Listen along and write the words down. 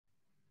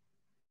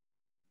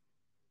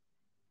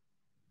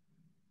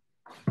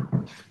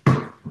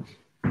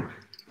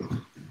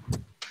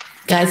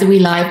Guys, are we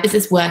live? Is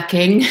this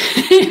working?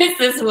 Is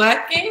this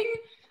working?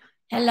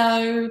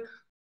 Hello.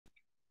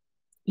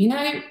 You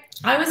know,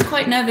 I was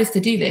quite nervous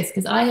to do this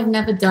because I have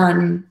never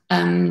done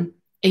a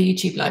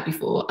YouTube live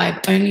before.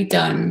 I've only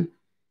done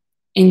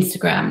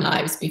Instagram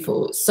lives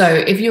before. So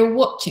if you're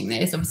watching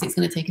this, obviously it's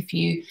going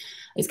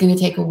to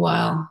take a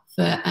while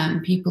for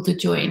people to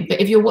join. But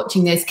if you're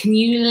watching this, can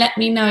you let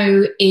me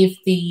know if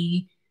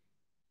the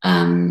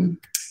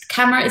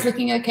camera is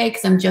looking okay?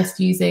 Because I'm just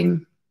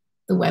using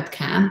the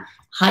webcam.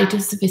 Height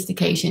of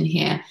sophistication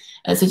here.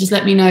 So just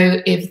let me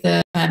know if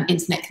the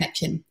internet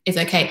connection is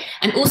okay.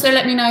 And also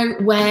let me know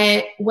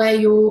where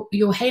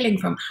you're hailing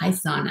from. Hi,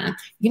 Sana.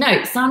 You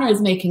know, Sana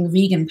is making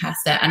vegan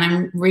pasta and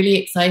I'm really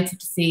excited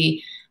to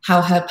see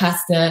how her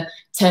pasta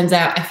turns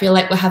out. I feel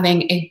like we're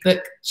having a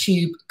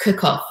booktube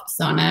cook-off,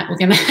 Sana. We're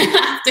gonna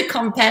have to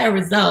compare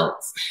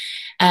results.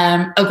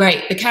 Oh,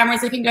 great. The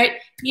camera's looking great.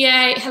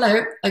 Yay.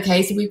 Hello.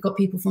 Okay, so we've got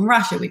people from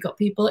Russia. We've got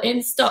people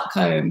in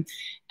Stockholm.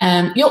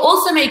 You're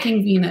also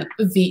making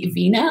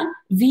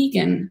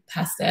vegan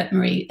pasta,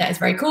 Marie. That is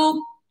very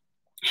cool.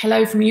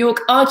 Hello from New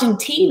York,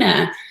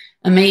 Argentina.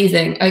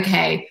 Amazing.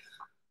 Okay.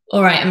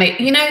 All right.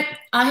 You know,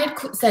 I had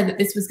said that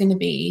this was going to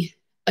be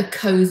a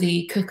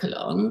cozy cook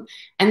along,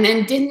 and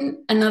then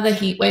didn't another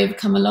heat wave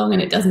come along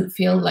and it doesn't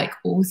feel like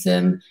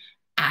autumn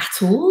at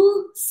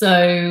all.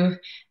 So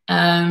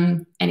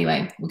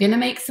anyway, we're going to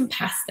make some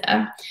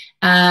pasta.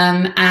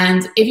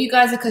 And if you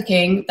guys are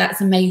cooking,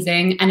 that's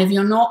amazing. And if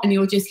you're not and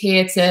you're just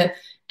here to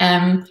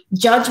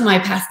judge my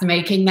pasta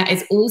making, that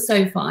is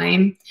also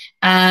fine.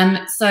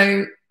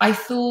 So I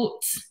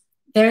thought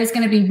there is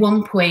going to be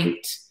one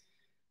point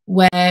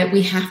where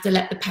we have to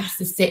let the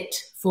pasta sit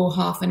for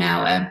half an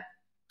hour.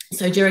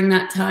 So during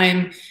that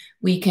time,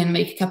 we can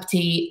make a cup of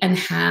tea and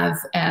have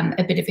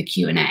a bit of a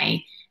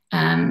Q&A.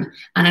 And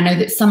I know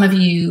that some of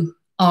you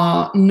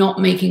are not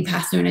making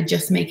pasta and are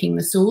just making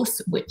the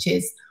sauce, which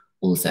is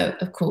also,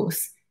 of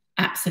course,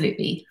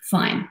 absolutely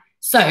fine.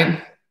 So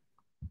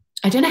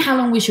I don't know how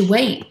long we should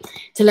wait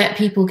to let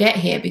people get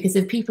here, because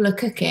if people are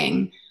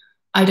cooking,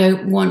 I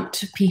don't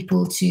want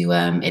people to,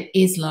 it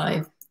is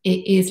live,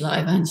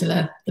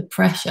 Angela, the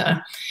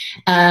pressure.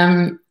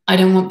 I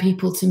don't want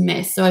people to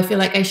miss. So I feel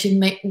like I should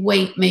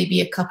wait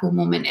maybe a couple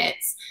more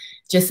minutes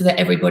just so that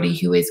everybody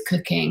who is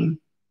cooking,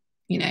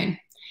 you know,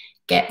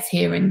 gets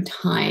here in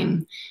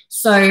time.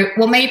 So,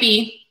 well,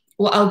 maybe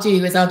what I'll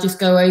do is I'll just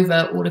go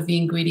over all of the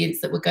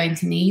ingredients that we're going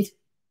to need.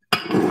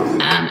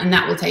 And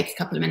that will take a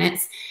couple of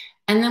minutes.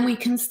 And then we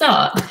can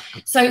start.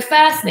 So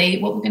firstly,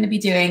 what we're going to be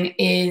doing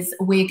is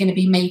we're going to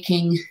be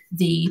making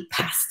the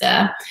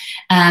pasta.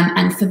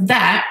 And for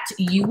that,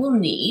 you will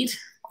need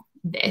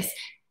this.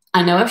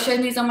 I know I've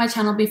shown these on my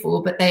channel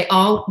before, but they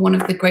are one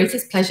of the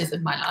greatest pleasures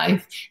of my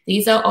life.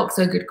 These are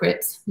OXO Good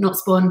Grips, not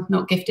Spawn,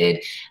 not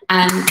gifted.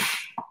 And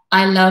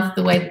I love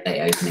the way that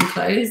they open and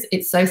close.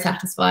 It's so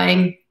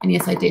satisfying. And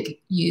yes, I did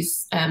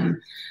use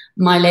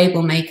my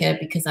label maker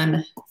because I'm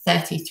a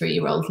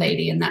 33-year-old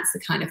lady and that's the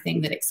kind of thing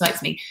that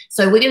excites me.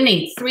 So we're going to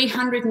need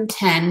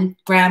 310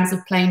 grams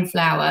of plain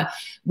flour,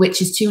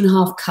 which is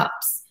 2.5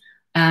 cups,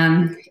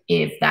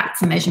 if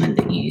that's a measurement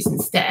that you use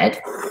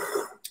instead.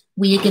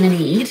 We are going to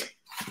need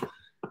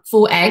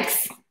 4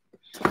 eggs.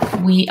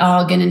 We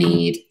are going to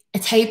need a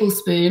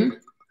tablespoon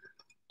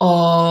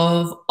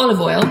of olive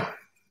oil.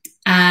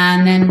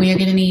 And then we are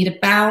going to need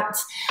I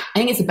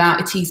think it's about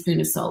a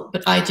teaspoon of salt,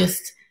 but I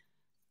just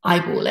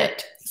eyeball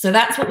it. So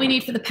that's what we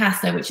need for the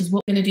pasta, which is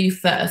what we're going to do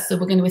first. So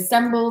we're going to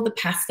assemble the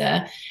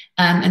pasta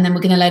and then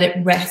we're going to let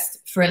it rest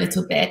for a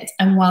little bit.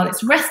 And while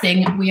it's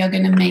resting, we are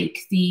going to make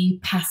the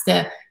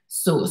pasta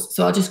sauce.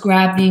 So I'll just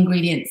grab the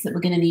ingredients that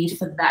we're going to need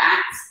for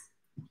that.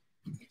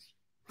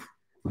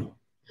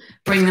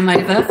 Bring them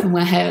over from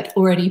where I had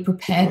already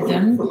prepared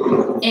them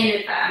in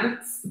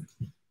advance.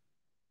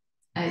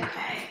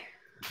 Okay.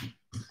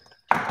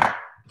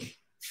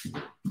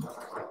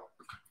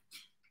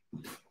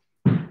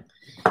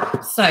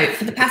 So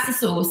for the pasta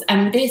sauce,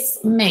 and this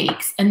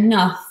makes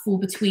enough for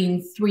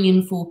between 3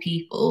 and 4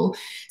 people,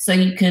 so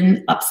you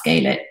can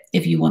upscale it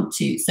if you want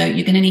to. So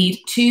you're going to need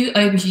 2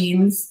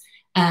 aubergines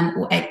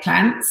or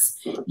eggplants.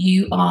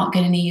 You are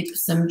going to need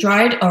some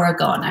dried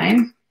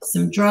oregano,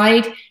 some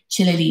dried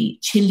chili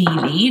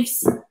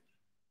leaves,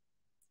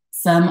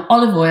 some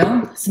olive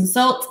oil, some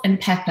salt and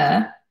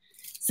pepper,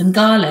 some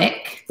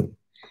garlic,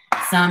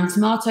 some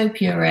tomato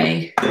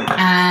puree,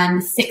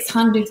 and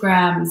 600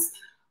 grams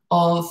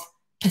of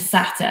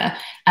passata.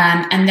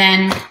 And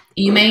then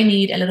you may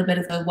need a little bit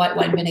of a white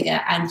wine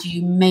vinegar and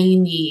you may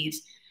need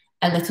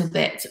a little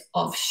bit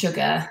of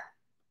sugar.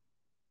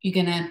 You're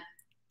going to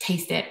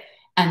taste it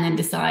and then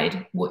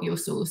decide what your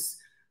sauce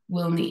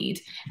will need.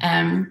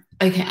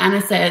 Okay,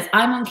 Anna says,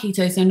 I'm on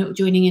keto, so I'm not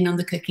joining in on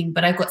the cooking,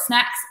 but I've got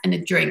snacks and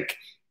a drink.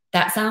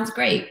 That sounds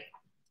great.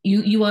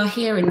 You are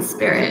here in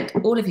spirit.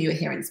 All of you are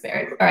here in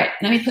spirit. All right,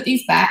 let me put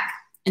these back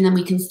and then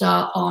we can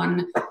start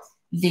on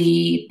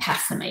the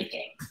pasta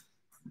making.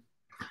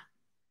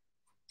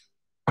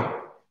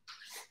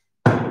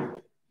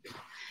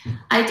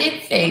 I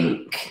did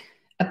think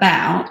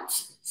about,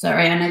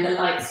 sorry, I know the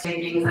light's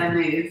changing as I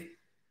move.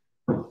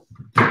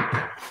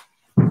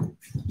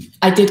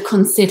 I did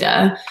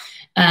consider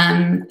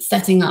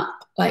setting up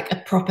like a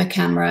proper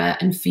camera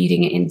and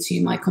feeding it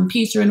into my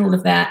computer and all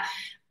of that.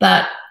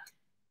 But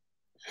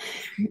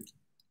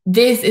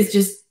this is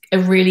just a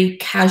really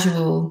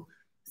casual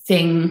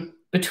thing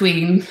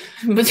between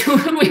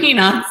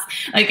us,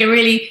 like a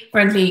really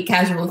friendly,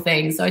 casual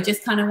thing. So I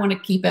just kind of want to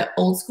keep it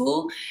old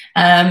school.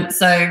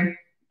 So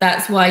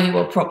that's why you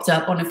are propped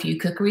up on a few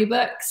cookery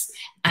books,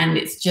 and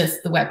it's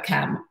just the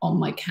webcam on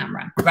my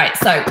camera. Right,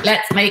 so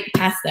let's make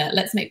pasta.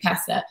 Let's make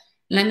pasta.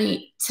 Let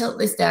me tilt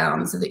this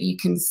down so that you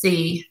can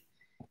see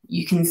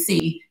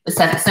the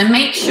surface. So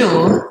make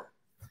sure,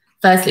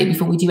 firstly,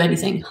 before we do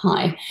anything,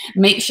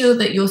 make sure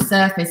that your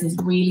surface is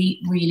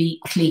really, really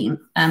clean.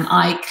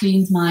 I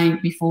cleaned mine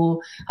before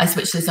I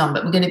switched this on,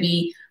 but we're going to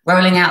be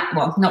rolling out,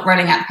 well, not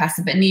rolling out the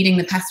pasta, but kneading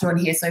the pasta on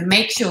here. So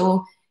make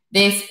sure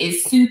this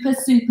is super,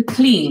 super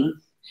clean.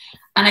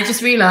 And I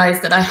just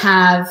realized that I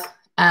have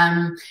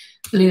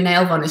blue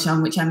nail varnish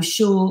on, which I'm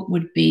sure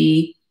would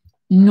be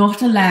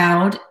not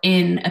allowed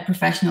in a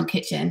professional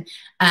kitchen.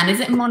 And is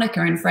it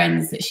Monica and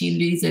Friends that she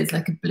loses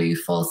like a blue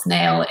false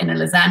nail in a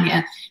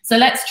lasagna? So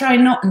let's try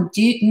not to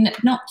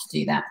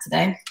do that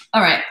today.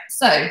 All right,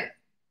 so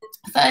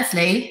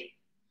firstly,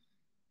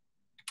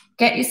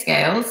 get your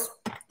scales,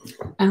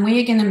 and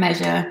we are going to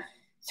measure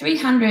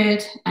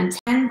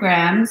 310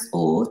 grams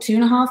or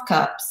 2.5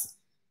 cups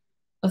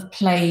of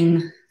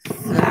plain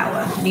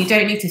flour. And you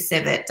don't need to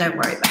sieve it, don't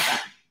worry about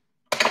that.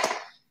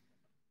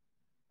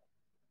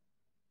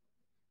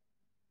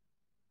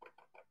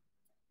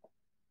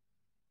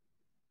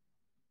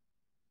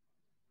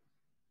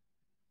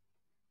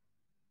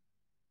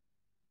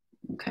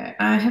 Okay,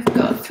 I have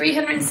got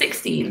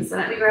 316, so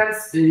let me grab a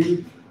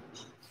spoon.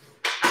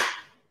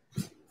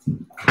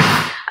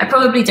 I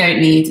probably don't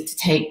need to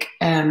take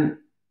the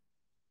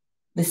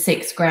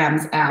 6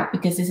 grams out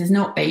because this is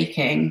not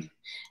baking,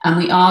 and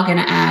we are going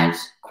to add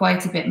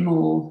quite a bit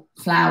more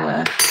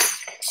flour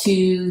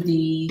to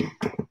the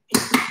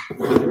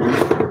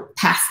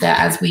pasta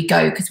as we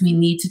go because we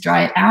need to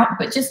dry it out.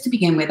 But just to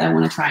begin with, I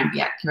want to try and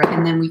be accurate,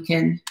 and then we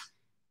can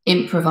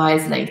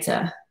improvise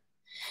later.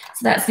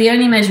 So that's the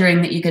only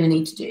measuring that you're going to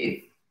need to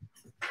do.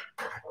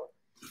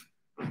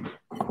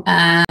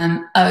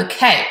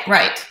 Okay,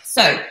 right.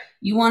 So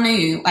you want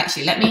to,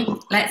 actually,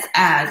 let's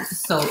add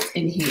salt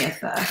in here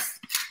first.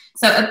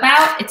 So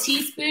about a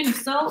teaspoon of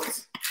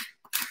salt.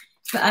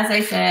 But as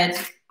I said,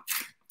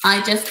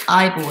 I just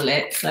eyeball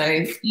it.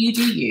 So you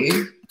do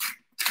you.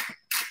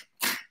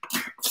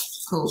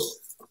 Cool.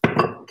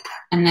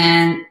 And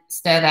then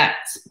stir that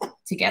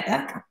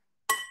together.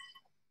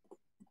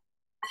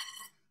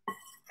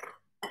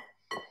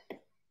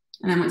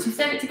 And then once you've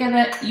stirred it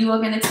together, you are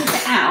going to tip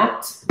it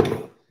out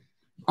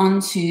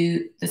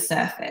onto the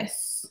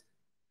surface.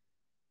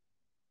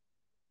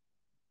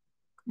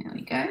 There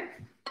we go.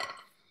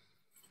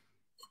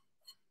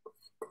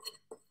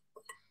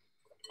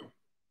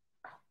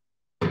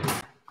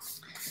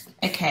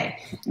 Okay,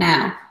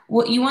 now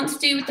what you want to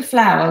do with the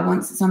flour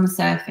once it's on the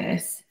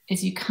surface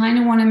is you kind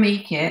of want to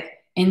make it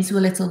into a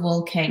little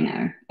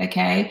volcano,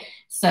 okay?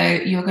 So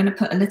you're going to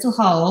put a little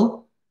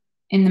hole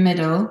in the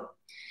middle,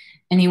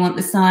 and you want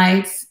the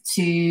sides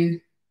to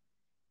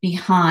be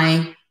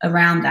high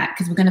around that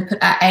because we're going to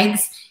put our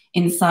eggs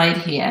inside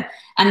here.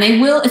 And they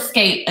will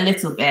escape a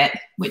little bit,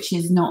 which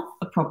is not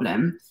a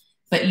problem,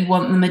 but you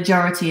want the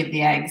majority of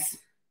the eggs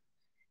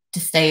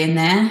to stay in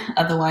there.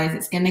 Otherwise,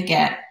 it's going to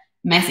get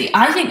messy.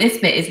 I think this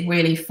bit is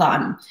really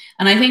fun.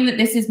 And I think that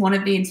this is one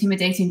of the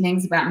intimidating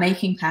things about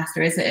making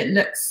pasta is that it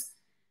looks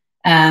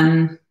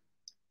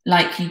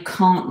like you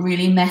can't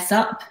really mess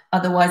up.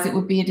 Otherwise, it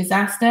would be a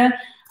disaster.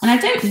 And I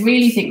don't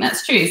really think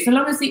that's true. So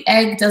long as the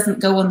egg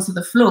doesn't go onto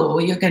the floor,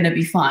 you're going to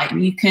be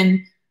fine. You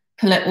can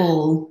pull it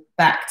all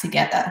back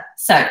together.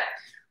 So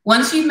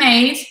once you've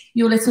made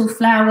your little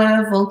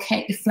flour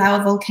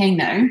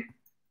volcano,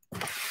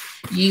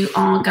 you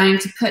are going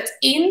to put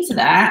into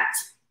that,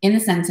 in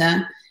the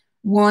center,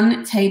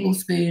 1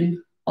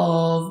 tablespoon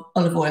of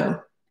olive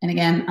oil. And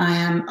again, I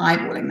am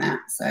eyeballing that.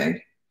 So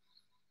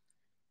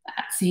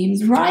that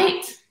seems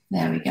right.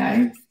 There we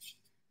go.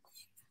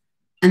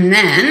 And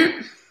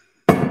then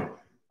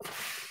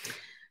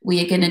we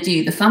are going to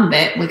do the fun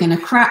bit. We're going to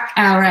crack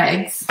our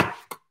eggs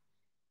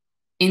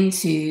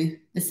into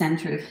the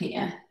center of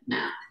here.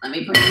 Now, let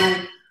me bring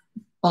my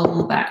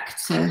bowl back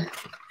to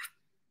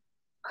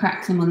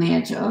crack them on the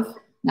edge of.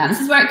 Now,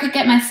 this is where it could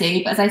get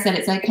messy, but as I said,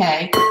 it's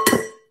okay.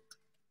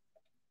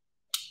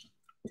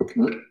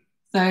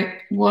 So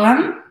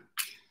 1,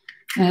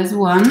 there's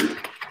 1.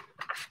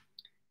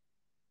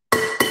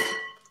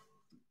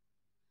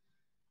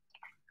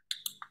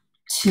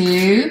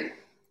 2,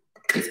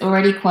 it's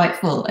already quite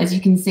full. As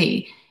you can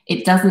see,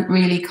 it doesn't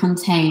really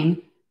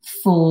contain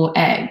 4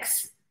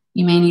 eggs.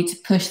 You may need to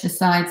push the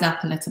sides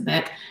up a little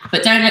bit,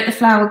 but don't let the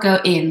flour go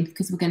in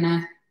because we're going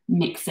to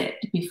mix it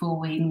before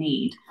we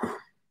knead.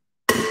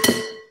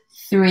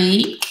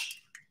 3,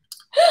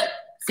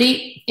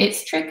 See,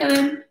 it's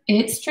trickling.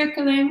 It's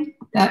trickling.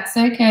 That's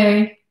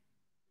okay.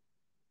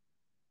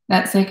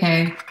 That's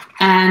okay.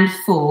 And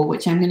 4,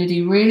 which I'm going to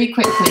do really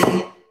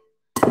quickly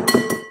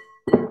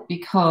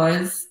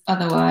because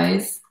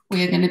otherwise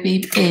we are going to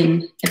be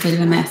in a bit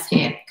of a mess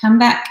here. Come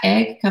back,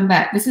 egg, come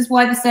back. This is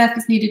why the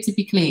surface needed to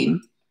be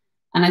clean.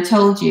 And I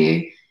told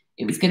you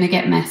it was going to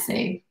get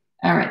messy.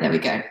 All right, there we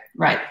go.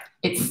 Right,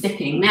 it's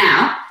sticking.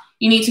 Now,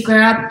 you need to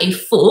grab a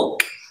fork.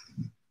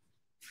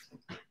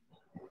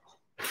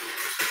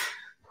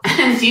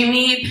 And you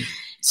need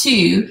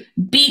to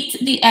beat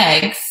the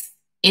eggs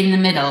in the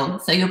middle.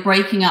 So you're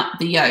breaking up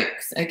the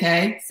yolks,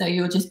 okay? So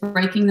you're just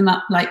breaking them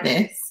up like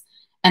this.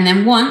 And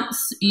then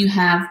once you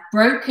have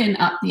broken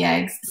up the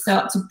eggs,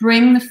 start to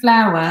bring the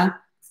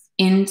flour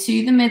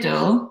into the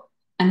middle.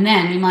 And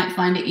then you might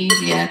find it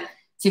easier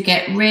to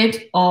get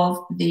rid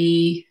of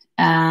the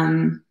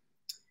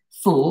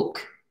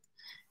fork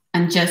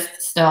and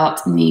just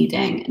start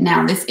kneading.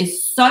 Now, this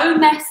is so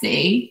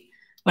messy,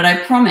 but I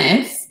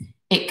promise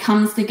it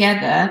comes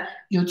together.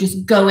 You're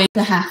just going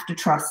to have to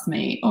trust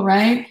me, all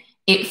right?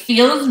 It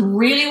feels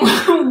really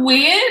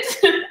weird,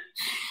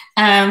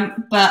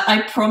 but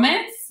I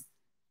promise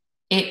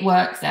it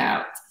works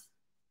out.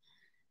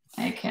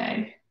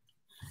 Okay.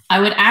 I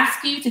would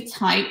ask you to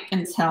type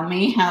and tell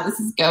me how this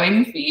is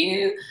going for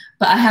you,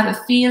 but I have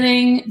a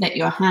feeling that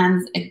your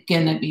hands are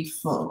gonna be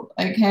full,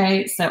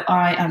 okay? So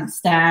I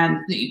understand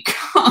that you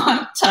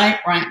can't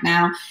type right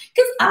now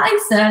because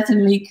I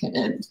certainly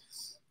couldn't.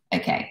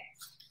 Okay,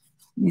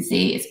 you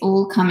see it's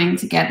all coming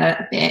together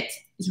a bit.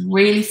 It's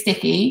really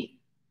sticky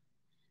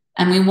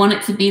and we want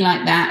it to be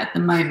like that at the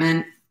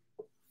moment.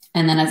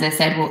 And then, as I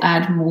said, we'll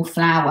add more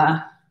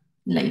flour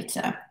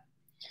later.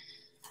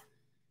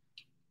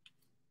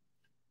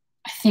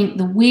 I think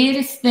the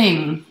weirdest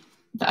thing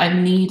that I've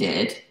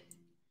needed,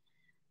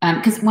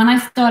 because when I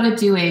started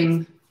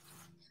doing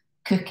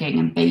cooking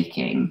and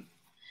baking,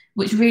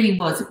 which really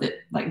was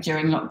like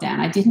during lockdown,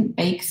 I didn't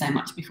bake so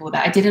much before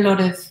that. I did a lot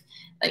of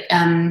like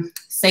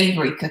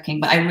savory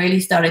cooking, but I really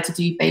started to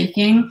do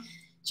baking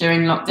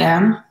during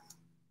lockdown.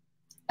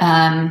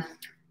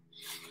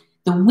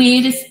 The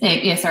weirdest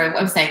thing, yeah, sorry, what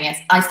I was saying,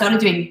 yes, I started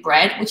doing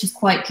bread, which is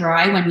quite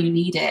dry when you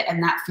knead it,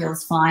 and that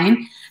feels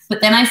fine. But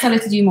then I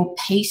started to do more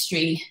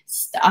pastry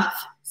stuff,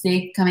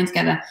 see, coming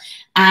together.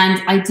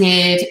 And I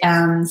did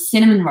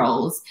cinnamon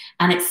rolls,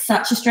 and it's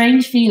such a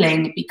strange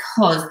feeling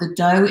because the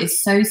dough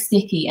is so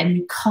sticky and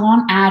you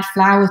can't add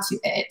flour to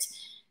it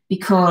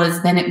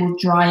because then it will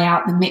dry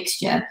out the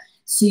mixture.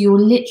 So you're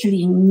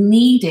literally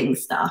kneading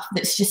stuff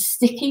that's just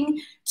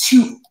sticking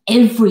to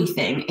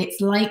everything.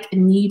 It's like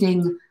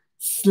kneading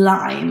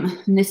slime,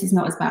 and this is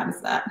not as bad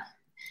as that.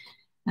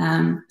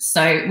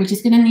 So we're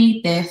just going to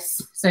knead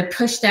this. So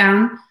push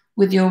down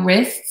with your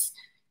wrists.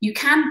 You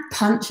can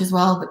punch as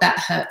well, but that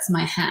hurts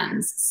my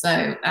hands.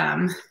 So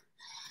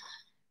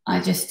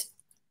I just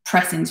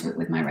press into it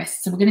with my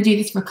wrists. So we're going to do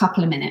this for a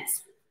couple of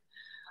minutes.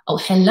 Oh,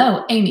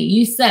 hello, Amy.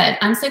 You said,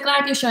 I'm so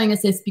glad you're showing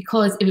us this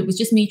because if it was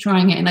just me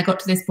trying it and I got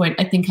to this point,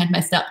 I think I'd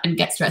messed up and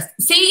get stressed.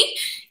 See?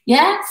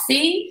 Yeah,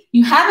 see?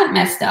 You haven't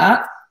messed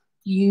up.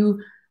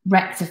 You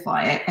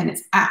rectify it and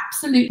it's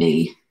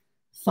absolutely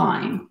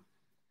fine.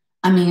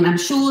 I mean, I'm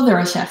sure there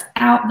are chefs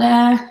out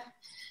there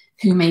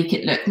who make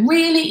it look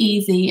really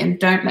easy and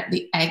don't let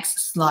the eggs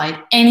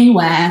slide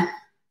anywhere,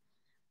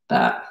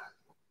 but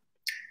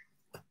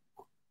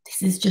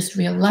this is just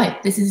real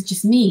life. This is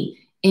just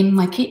me in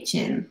my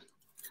kitchen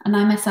and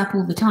I mess up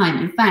all the time.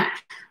 In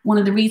fact, one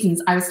of the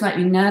reasons I was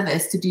slightly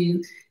nervous to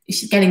do,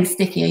 it's getting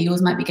stickier,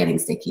 yours might be getting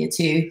stickier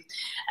too.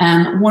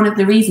 One of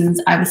the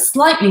reasons I was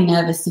slightly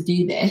nervous to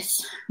do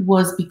this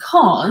was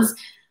because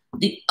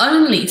the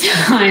only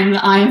time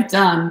that I've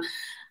done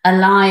a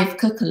live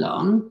cook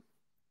along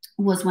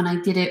was when I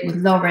did it with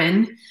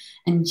Lauren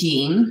and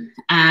Jean,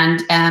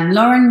 and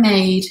Lauren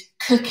made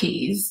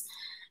cookies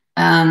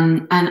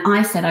and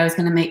I said I was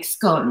going to make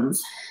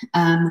scones,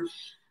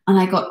 and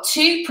I got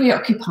too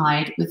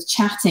preoccupied with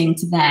chatting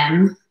to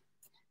them,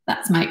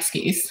 that's my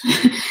excuse,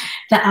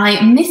 that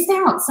I missed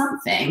out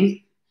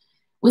something.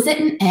 Was it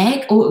an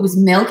egg or it was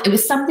milk? It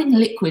was something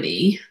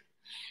liquidy.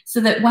 So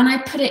that when I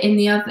put it in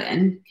the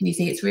oven, can you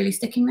see it's really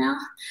sticking now?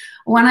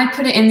 When I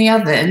put it in the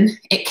oven,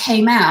 it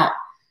came out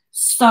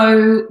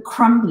so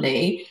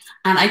crumbly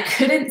and I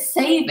couldn't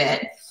save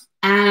it.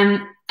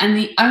 And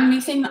the only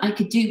thing that I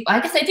could do,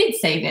 I guess I did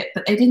save it,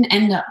 but they didn't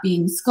end up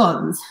being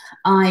scones.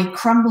 I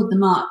crumbled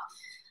them up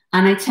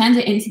and I turned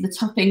it into the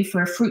topping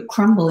for a fruit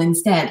crumble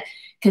instead,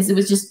 because there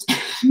was just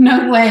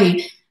no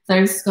way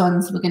those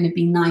scones were going to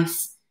be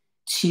nice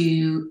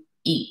to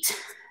eat.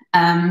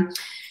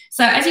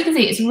 So as you can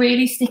see, it's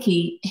really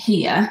sticky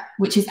here,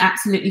 which is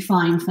absolutely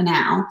fine for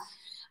now.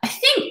 I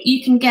think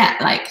you can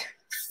get like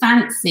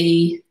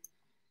fancy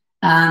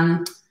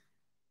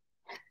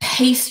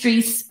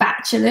pastry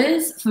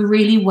spatulas for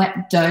really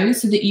wet dough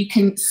so that you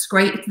can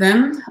scrape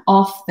them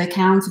off the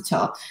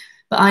countertop.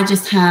 But I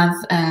just have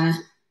a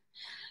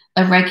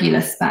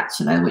regular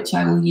spatula, which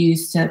I will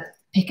use to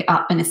pick it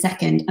up in a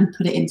second and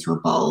put it into a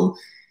bowl.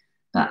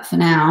 But for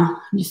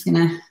now, I'm just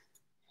gonna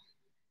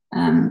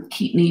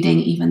keep kneading,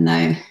 even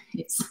though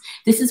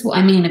this is what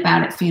I mean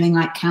about it feeling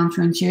like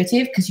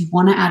counterintuitive, because you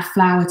want to add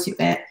flour to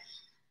it,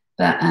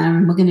 but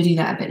we're going to do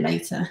that a bit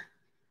later.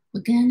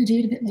 We're going to do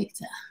it a bit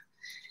later.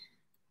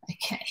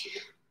 Okay.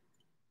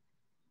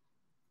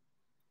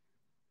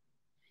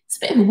 It's a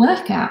bit of a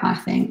workout, I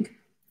think.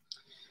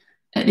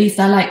 At least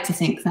I like to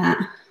think that.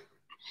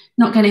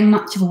 Not getting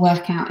much of a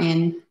workout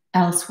in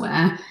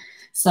elsewhere,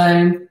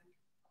 so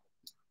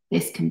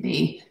this can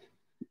be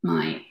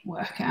my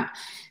workout.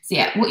 So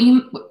yeah,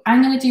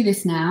 I'm going to do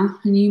this now,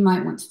 and you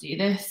might want to do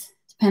this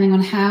depending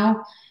on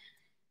how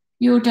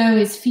your dough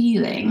is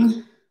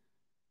feeling.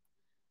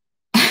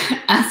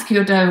 Ask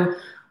your dough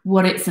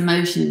what its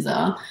emotions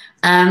are.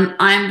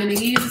 I'm going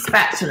to use a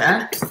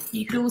spatula.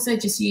 You could also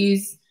just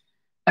use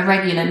a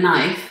regular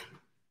knife,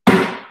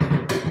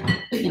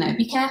 but you know,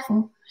 be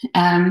careful.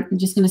 I'm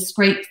just going to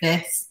scrape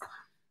this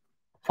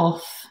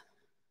off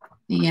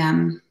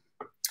the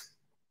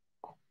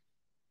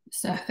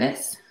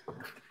surface.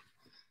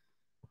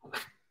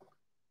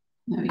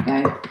 There we go.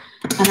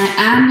 And I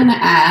am going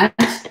to add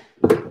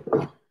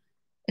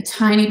a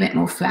tiny bit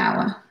more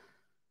flour.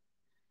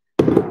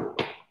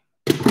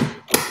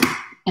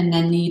 And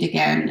then knead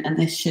again, and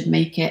this should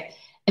make it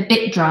a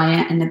bit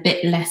drier and a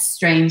bit less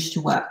strange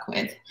to work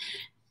with.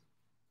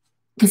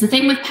 Because the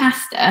thing with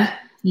pasta,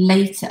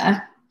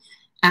 later,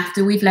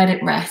 after we've let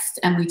it rest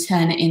and we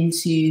turn it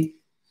into,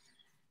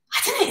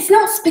 I don't know, it's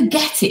not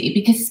spaghetti,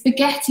 because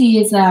spaghetti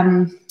is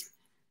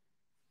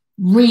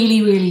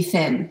really, really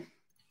thin.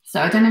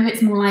 So I don't know if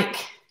it's more like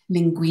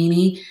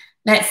linguine.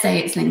 Let's say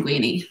it's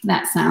linguine.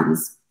 That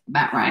sounds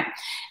about right.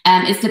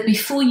 Is that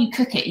before you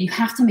cook it, you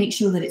have to make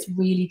sure that it's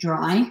really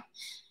dry.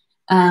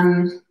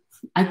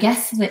 I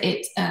guess that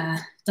it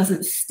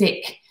doesn't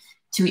stick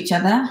to each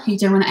other. You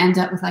don't want to end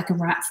up with like a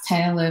rat's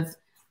tail of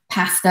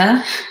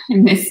pasta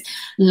in this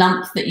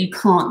lump that you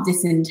can't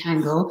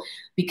disentangle,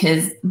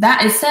 because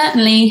that is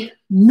certainly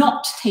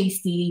not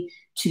tasty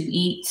to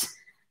eat,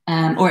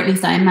 or at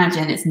least I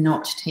imagine it's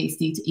not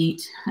tasty to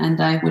eat, and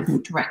I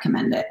wouldn't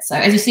recommend it. So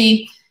as you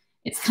see,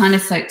 it's kind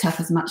of soaked up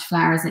as much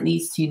flour as it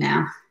needs to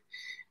now,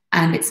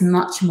 and it's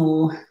much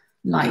more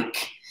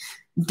like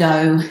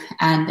dough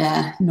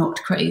and not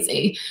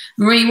crazy.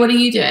 Marie, what are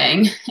you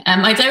doing?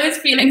 My dough is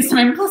feeling some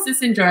imposter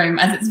syndrome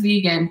as it's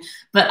vegan,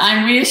 but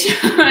I'm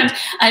reassured.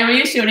 I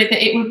reassured it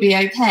that it would be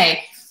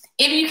okay.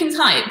 If you can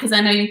type, because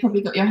I know you've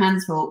probably got your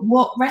hands full,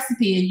 what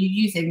recipe are you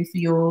using for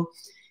your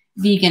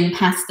vegan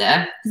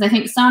pasta? Because I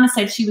think Sana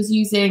said she was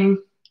using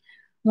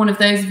one of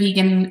those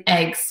vegan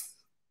eggs,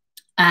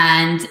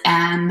 and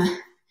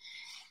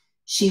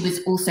she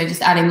was also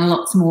just adding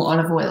lots more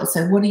olive oil.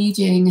 So what are you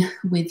doing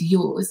with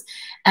yours?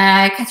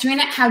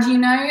 Katerina, how do you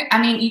know?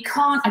 I mean, you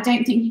can't, I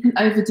don't think you can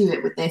overdo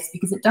it with this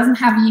because it doesn't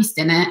have yeast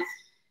in it.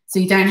 So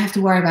you don't have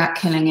to worry about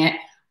killing it.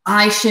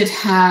 I should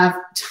have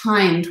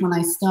timed when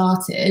I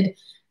started,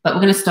 but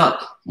we're going to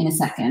stop in a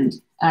second.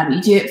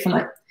 You do it for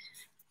like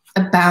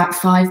about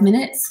 5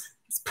 minutes.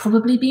 It's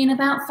probably been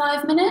about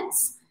 5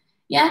 minutes.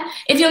 Yeah.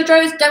 If your dough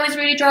is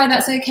really dry,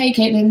 that's okay,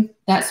 Caitlin.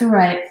 That's all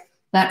right.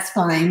 That's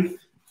fine.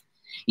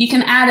 You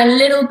can add a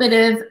little bit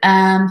of,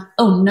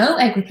 oh, no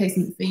egg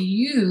replacement for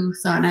you,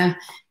 Sana.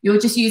 You're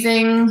just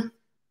using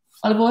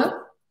olive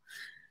oil?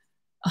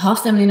 A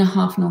half semolina,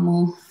 half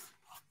normal.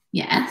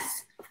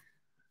 Yes.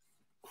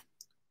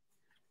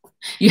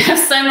 You have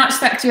so much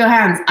stuck to your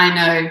hands. I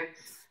know,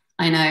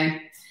 I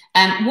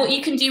know. What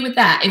you can do with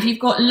that, if you've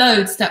got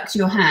loads stuck to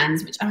your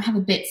hands, which I have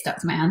a bit stuck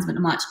to my hands, but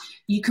not much,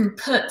 you can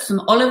put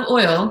some olive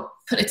oil,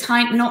 put a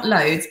tiny, not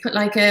loads, put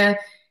like a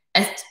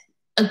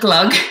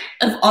glug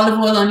of olive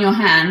oil on your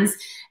hands,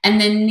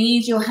 and then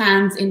knead your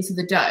hands into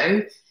the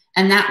dough,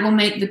 and that will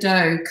make the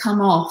dough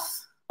come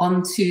off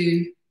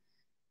onto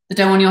the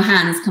dough on your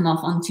hands, come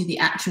off onto the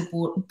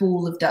actual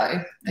ball of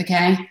dough.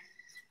 Okay,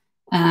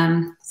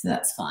 so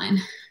that's fine.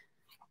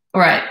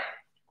 All right,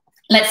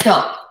 let's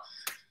stop.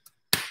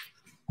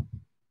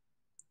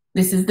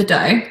 This is the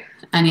dough,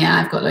 and yeah,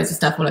 I've got loads of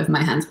stuff all over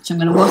my hands, which I'm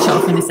going to wash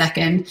off in a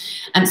second.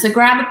 So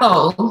grab a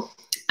bowl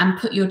and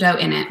put your dough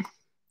in it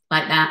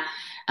like that.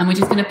 And we're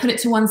just going to put it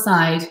to one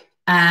side,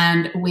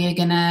 and we're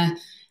going to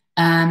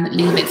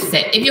leave it to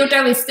sit. If your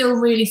dough is still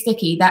really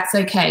sticky, that's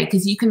okay,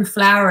 because you can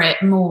flour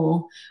it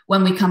more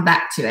when we come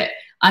back to it.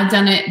 I've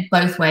done it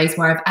both ways,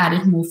 where I've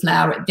added more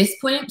flour at this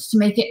point to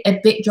make it a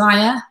bit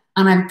drier,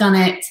 and I've done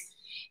it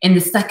in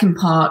the second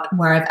part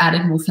where I've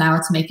added more flour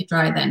to make it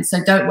drier then.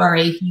 So don't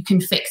worry, you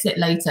can fix it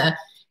later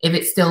if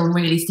it's still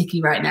really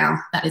sticky right now.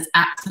 That is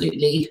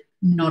absolutely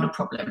not a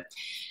problem.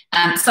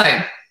 So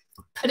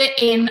put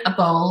it in a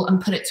bowl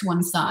and put it to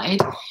one side.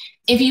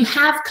 If you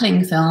have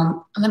cling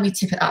film, let me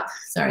tip it up,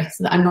 sorry,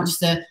 so that I'm not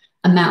just a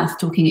mouth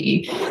talking at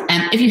you.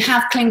 If you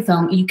have cling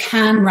film, you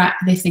can wrap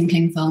this in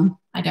cling film.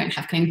 I don't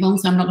have cling film,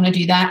 so I'm not going to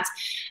do that.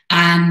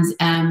 And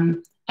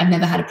I've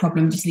never had a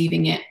problem just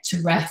leaving it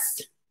to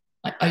rest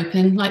like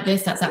open like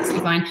this. That's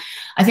absolutely fine.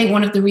 I think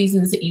one of the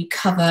reasons that you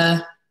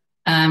cover,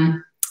 I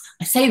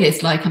say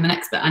this like I'm an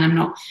expert and I'm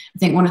not. I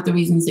think one of the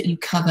reasons that you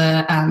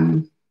cover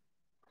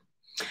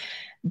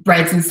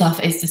breads and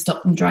stuff is to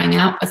stop them drying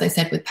out. As I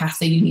said, with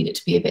pasta, you need it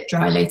to be a bit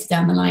dry later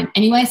down the line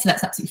anyway, so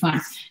that's absolutely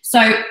fine.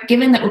 So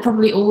given that we're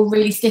probably all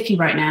really sticky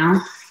right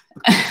now,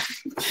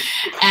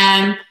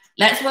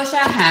 let's wash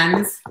our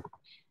hands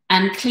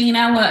and clean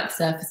our work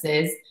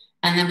surfaces,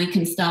 and then we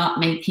can start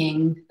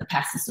making the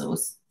pasta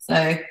sauce.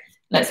 So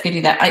let's go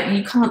do that.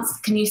 You can't,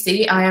 can you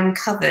see? I am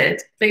covered,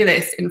 look at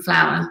this, in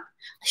flour.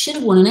 I should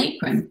have worn an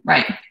apron.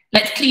 Right,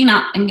 let's clean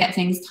up and get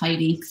things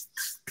tidy.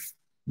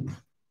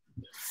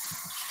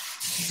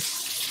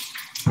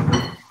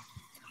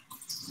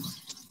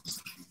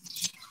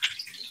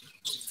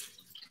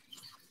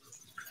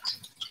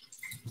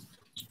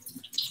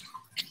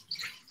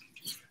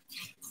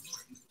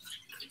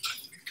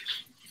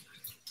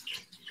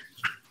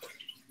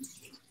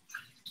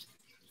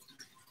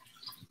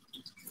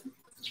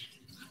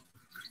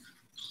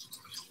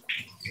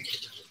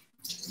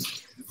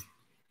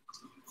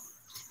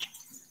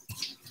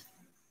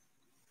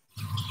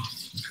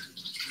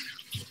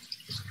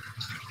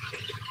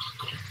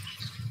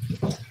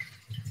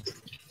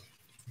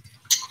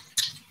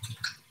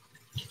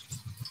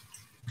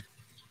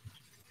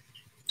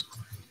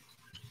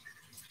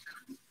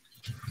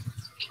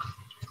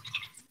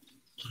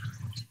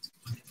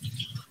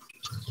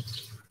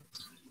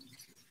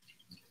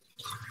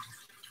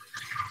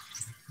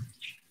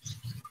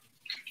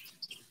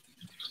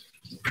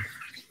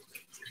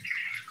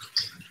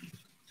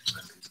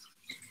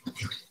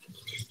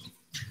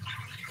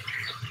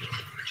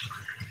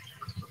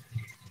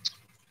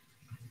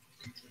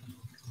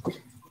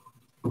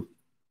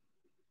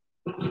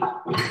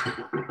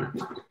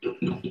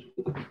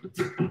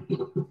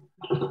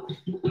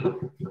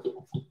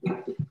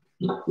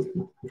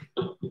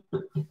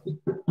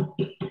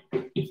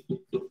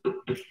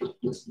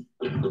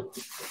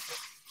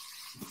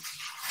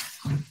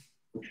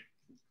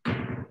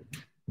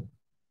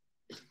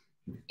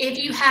 If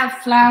you have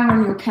flour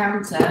on your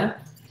counter,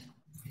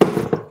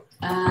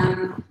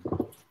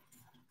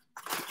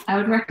 I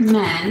would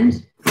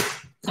recommend,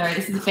 sorry,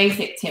 this is a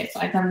basic tip,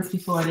 but I've done this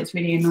before and it's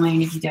really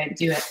annoying if you don't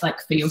do it, like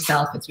for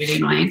yourself, it's really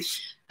annoying.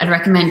 I'd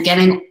recommend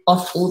getting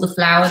off all the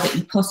flour that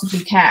you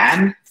possibly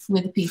can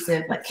with a piece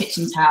of like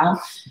kitchen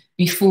towel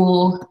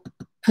before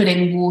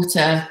putting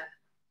water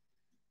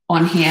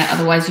on here.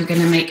 Otherwise you're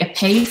going to make a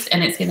paste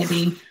and it's going to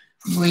be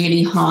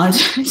really hard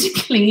to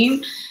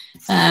clean.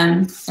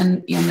 And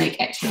you'll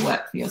make extra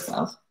work for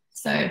yourself.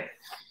 So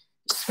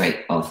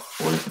scrape off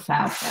all of the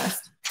flour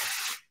first.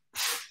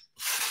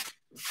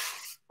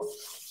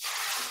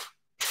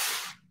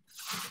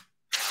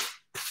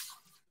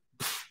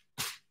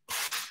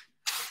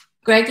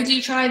 Greg, did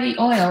you try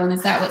the oil and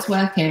is that what's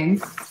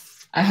working?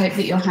 I hope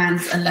that your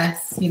hands are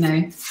less, you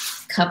know,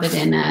 covered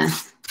in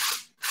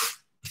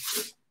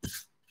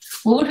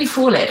what would we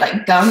call it?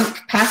 Like gunk,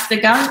 pasta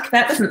gunk?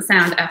 That doesn't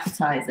sound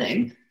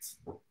appetizing.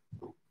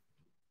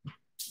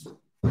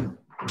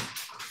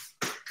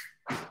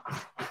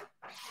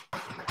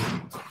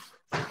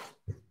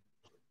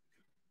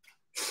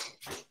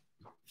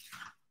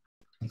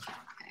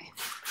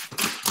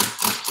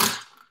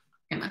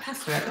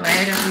 Pasta out the way.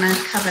 I don't want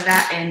to cover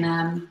that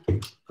in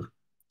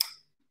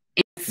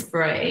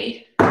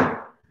spray.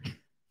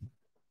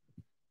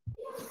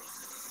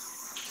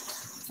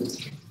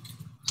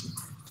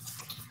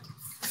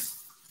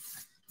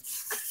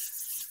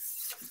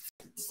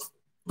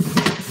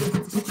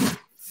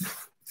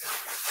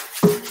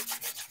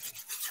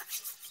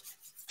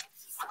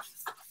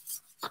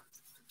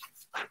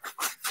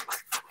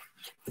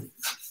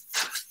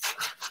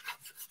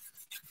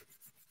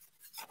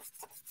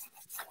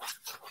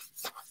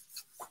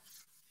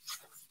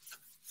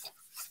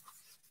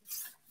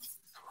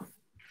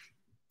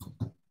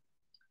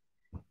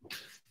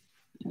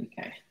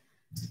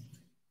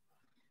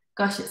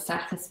 Gosh, it's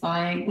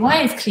satisfying.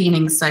 Why is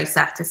cleaning so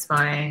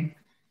satisfying?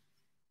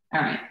 All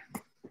right.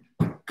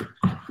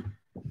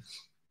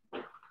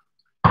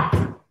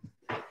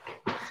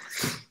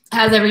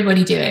 How's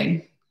everybody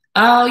doing?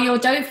 Oh, your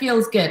dough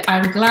feels good.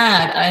 I'm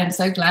glad. I am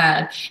so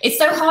glad. It's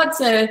so hard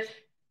to,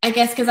 I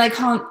guess, because I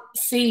can't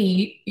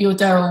see your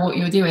dough or what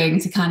you're doing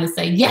to kind of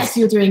say, yes,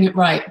 you're doing it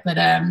right. But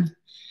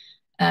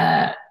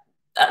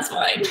that's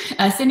fine.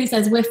 Cindy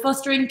says, we're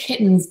fostering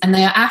kittens and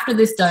they are after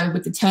this dough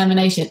with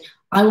determination.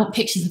 I want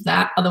pictures of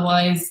that.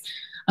 Otherwise,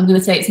 I'm going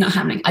to say it's not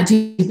happening. I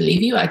do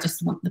believe you. I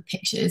just want the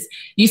pictures.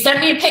 You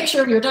sent me a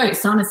picture of your dough.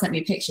 Sana sent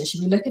me a picture.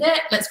 Should we look at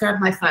it? Let's grab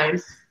my phone.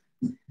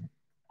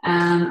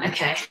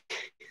 Okay.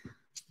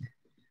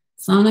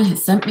 Sana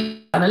has sent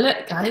me. Have a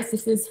look, guys.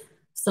 This is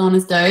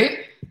Sana's dough.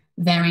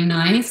 Very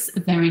nice.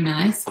 Very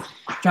nice.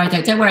 Dry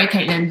dough. Don't worry,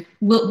 Caitlin.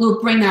 We'll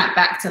bring that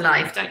back to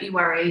life. Don't you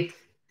worry.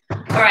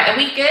 All right. Are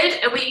we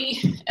good?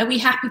 Are we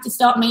happy to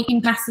start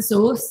making pasta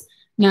sauce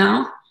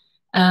now?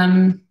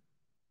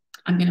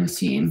 I'm going to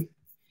assume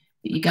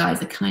that you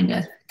guys are kind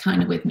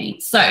of with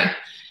me. So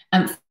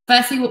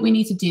firstly, what we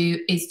need to do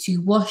is to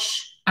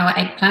wash our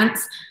eggplants,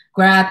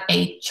 grab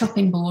a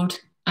chopping board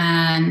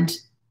and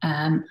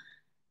a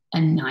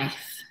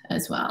knife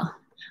as well.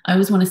 I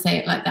always want to say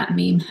it like that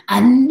meme,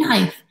 a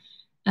knife.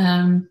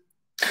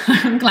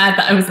 I'm glad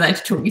that I was there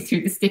to talk you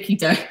through the sticky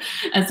dough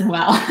as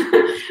well.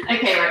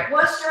 Okay, right,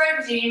 wash your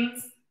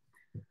aubergines.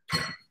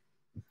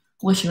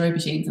 Wash your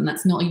aubergines, and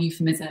that's not a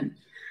euphemism.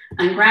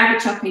 And grab a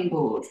chopping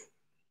board.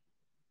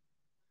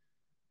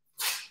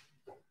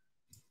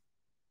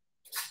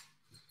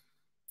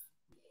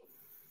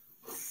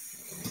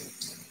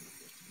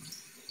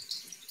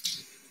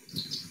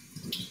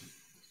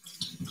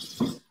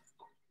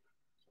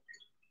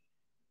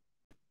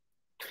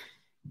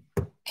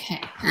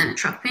 Okay, and a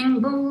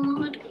chopping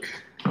board.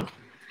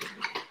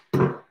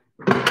 I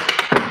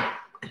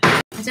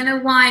don't know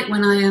why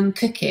when I am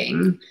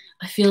cooking,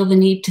 I feel the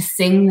need to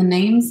sing the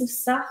names of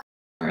stuff.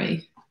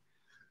 Sorry.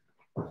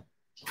 All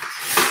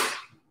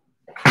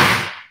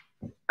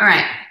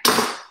right.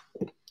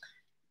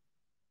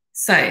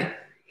 So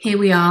here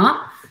we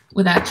are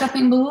with our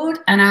chopping board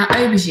and our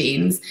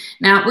aubergines.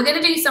 Now we're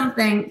going to do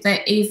something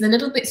that is a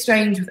little bit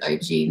strange with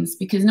aubergines,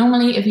 because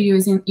normally if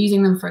you're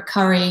using them for a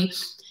curry,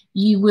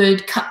 you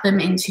would cut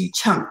them into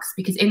chunks,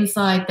 because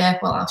inside there,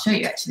 well, I'll show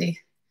you actually.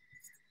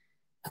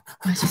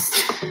 I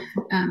just,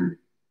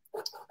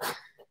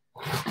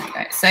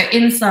 okay. So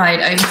inside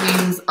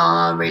aubergines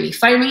are really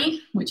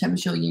foamy, which I'm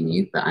sure you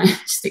knew, but I'm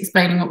just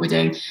explaining what we're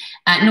doing.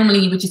 Normally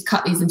you would just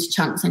cut these into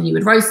chunks and you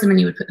would roast them and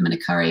you would put them in a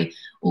curry,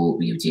 or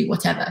you would do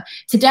whatever.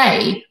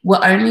 Today,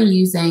 we're only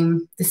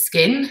using the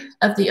skin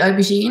of the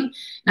aubergine.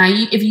 Now,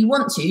 if you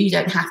want to, you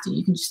don't have to,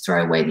 you can just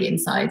throw away the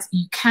insides.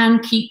 You can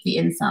keep the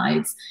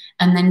insides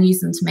and then use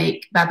them to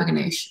make baba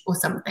ganoush or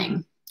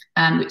something.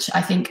 Which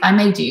I think I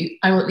may do.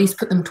 I will at least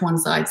put them to one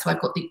side, so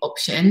I've got the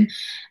option.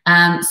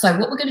 So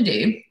what we're going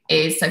to do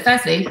is, so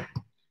firstly,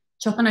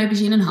 chop an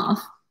aubergine in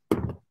half,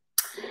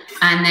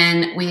 and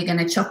then we're going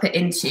to chop it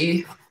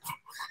into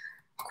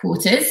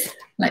quarters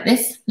like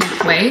this,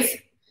 lengthways.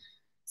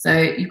 So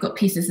you've got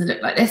pieces that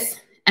look like this,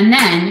 and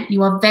then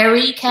you are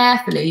very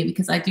carefully,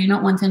 because I do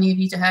not want any of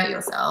you to hurt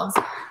yourselves.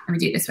 Let me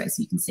do it this way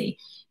so you can see.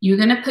 You're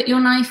going to put your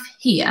knife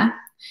here.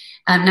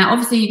 Now,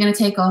 obviously, you're going to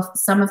take off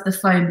some of the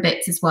foam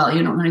bits as well.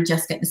 You're not going to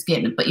just get the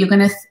skin, but you're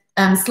going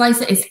to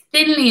slice it as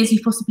thinly as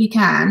you possibly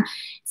can.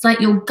 It's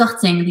like you're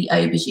gutting the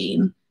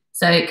aubergine.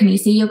 So can you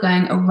see you're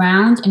going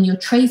around and you're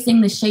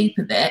tracing the shape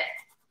of it?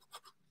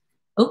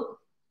 Oh,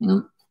 hang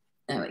on.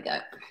 There we go.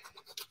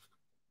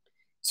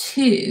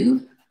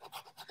 To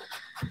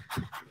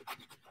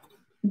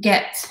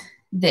get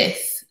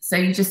this. So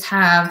you just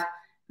have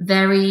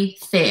very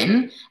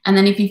thin, and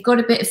then if you've got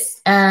a bit of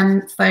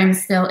foam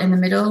still in the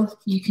middle,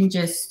 you can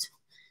just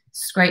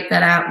scrape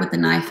that out with the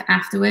knife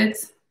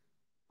afterwards.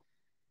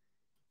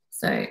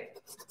 So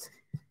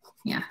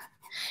yeah,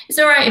 it's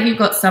all right if you've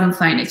got some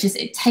foam. It's just,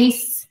 it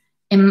tastes,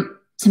 to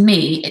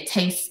me, it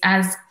tastes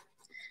as, I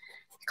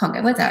can't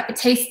get words out, it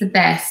tastes the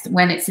best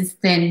when it's as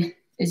thin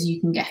as you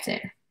can get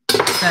it.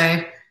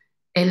 So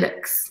it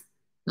looks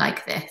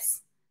like this,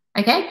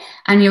 okay?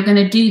 And you're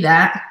gonna do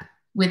that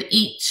with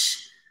each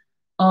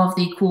of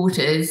the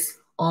quarters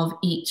of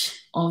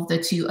each of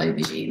the two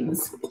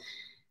aubergines.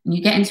 And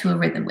you get into a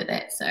rhythm with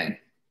it, so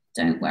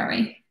don't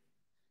worry.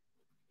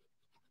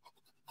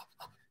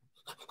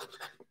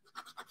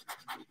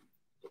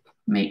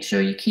 Make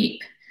sure you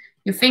keep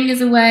your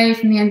fingers away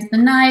from the end of the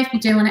knife.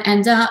 You don't want to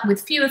end up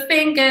with fewer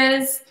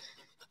fingers,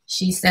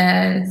 she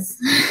says.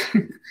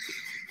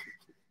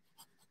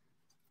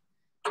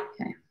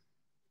 Okay.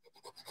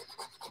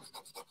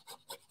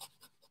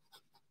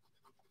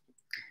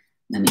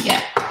 Let me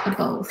get a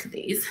bowl for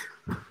these.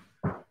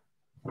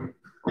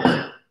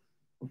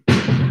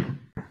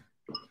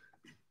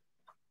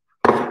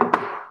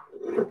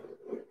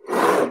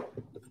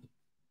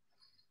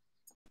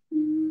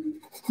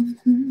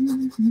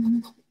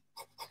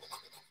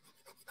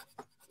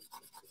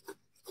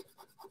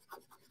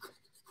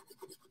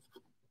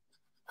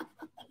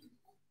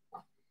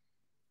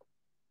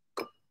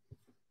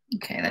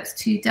 Okay, that's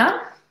 2 done.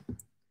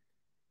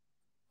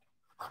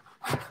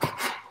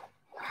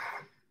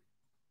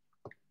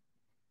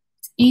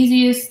 It's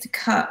easiest to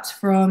cut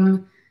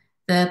from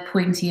the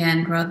pointy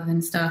end rather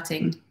than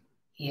starting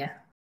here.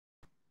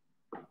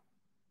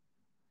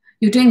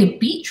 You're doing a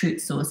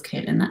beetroot sauce,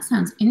 Kaylin. That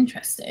sounds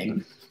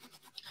interesting.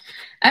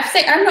 I have to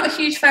say, I'm not a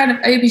huge fan of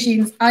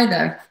aubergines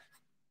either,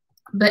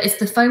 but it's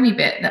the foamy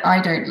bit that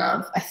I don't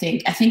love, I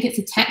think. I think it's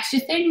a texture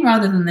thing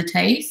rather than the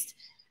taste.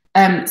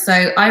 So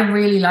I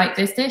really like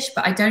this dish,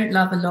 but I don't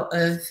love a lot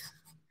of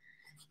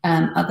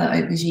other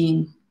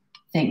aubergine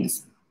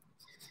things.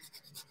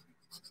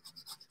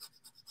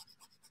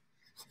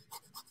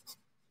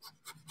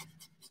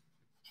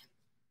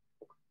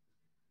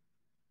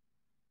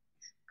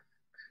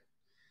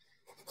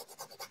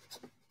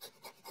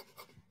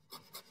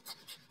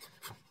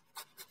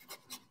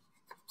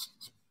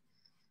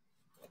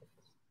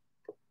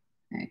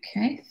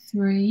 Okay,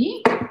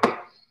 3.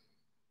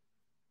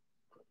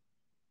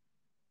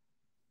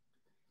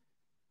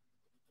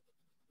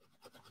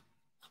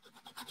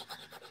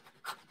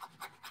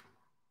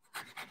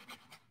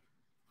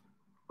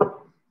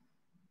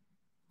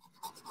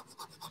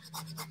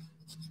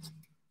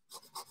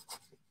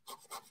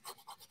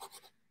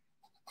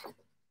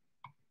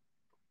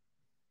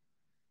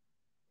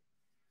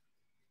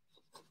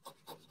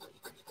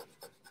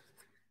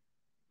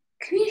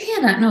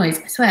 noise?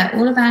 I swear,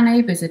 all of our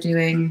neighbours are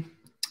doing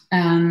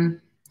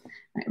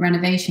like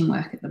renovation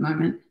work at the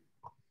moment.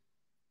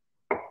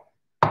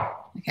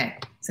 Okay,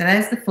 so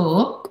there's the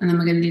 4, and then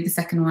we're going to do the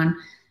second one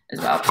as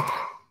well.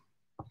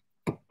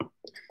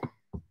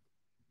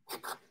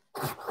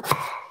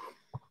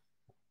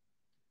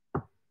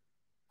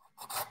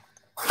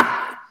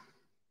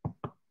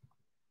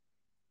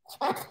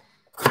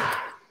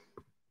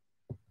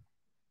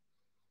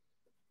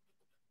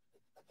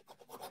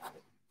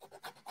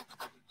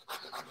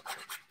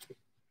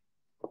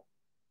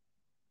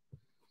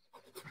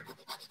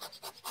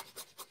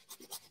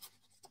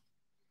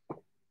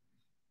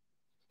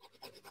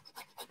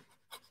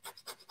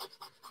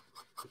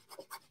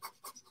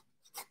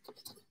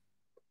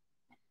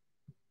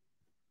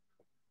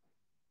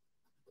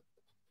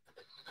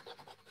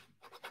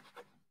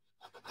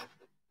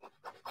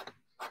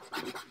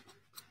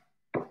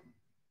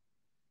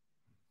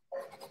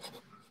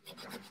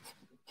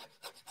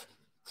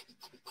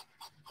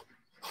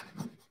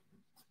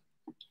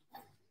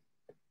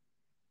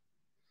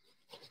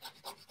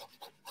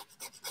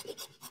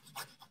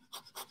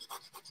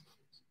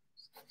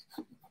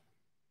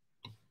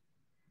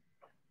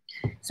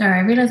 Sorry,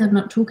 I realise I'm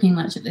not talking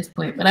much at this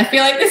point, but I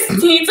feel like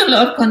this needs a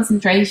lot of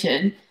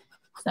concentration.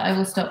 So I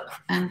will stop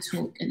and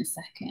talk in a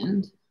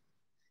second.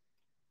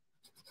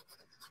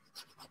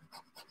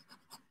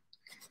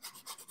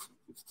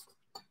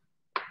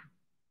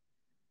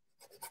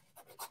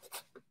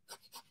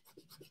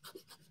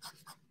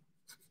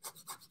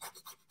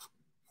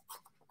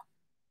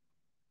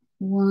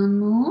 One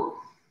more.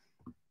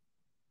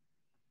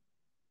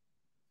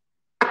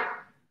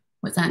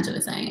 What's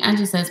Angela saying?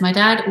 Angela says, my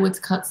dad always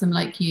cuts them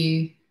like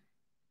you,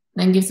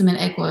 then gives them an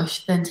egg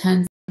wash, then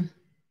turns them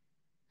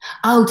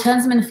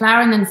in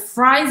flour and then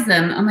fries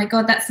them. Oh my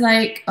God, that's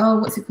like, oh,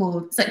 what's it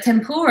called? It's like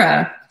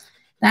tempura.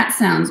 That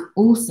sounds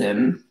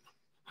awesome.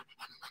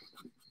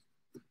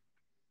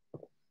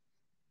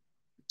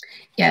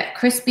 Yeah,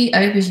 crispy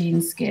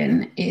aubergine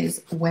skin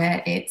is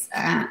where it's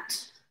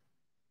at.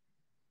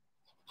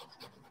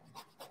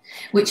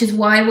 Which is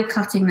why we're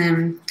cutting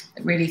them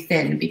really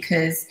thin,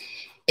 because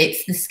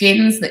it's the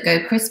skins that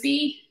go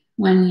crispy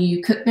when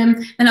you cook them.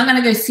 They're not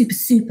going to go super,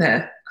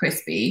 super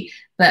crispy,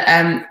 but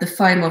the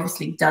foam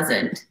obviously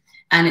doesn't.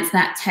 And it's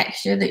that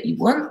texture that you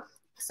want.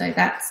 So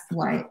that's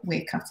why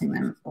we're cutting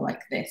them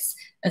like this,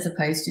 as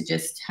opposed to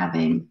just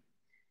having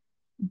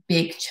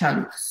big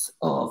chunks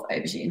of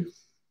aubergine.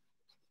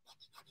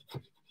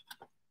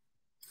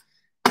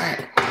 All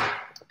right,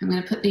 I'm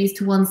going to put these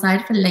to one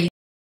side for later.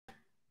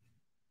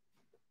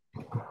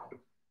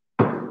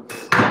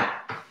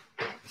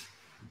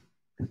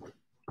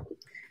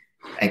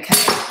 Okay,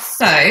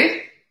 so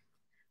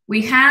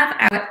we have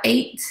our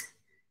 8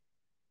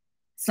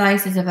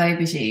 slices of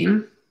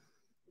aubergine,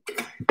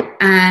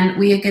 and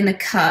we are going to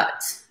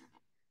cut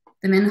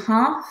them in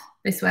half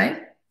this way.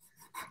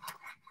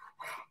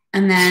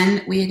 And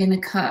then we are going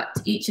to cut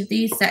each of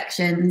these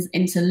sections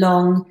into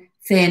long,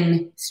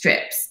 thin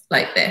strips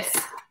like this.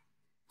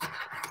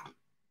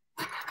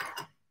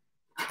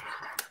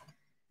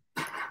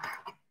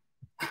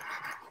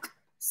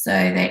 So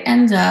they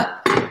end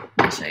up,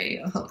 I'll show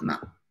you, I'll hold them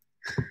up.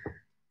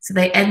 So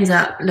they end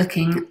up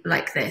looking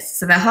like this.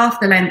 So they're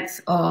half the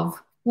length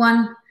of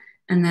one,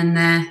 and then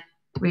they're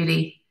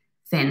really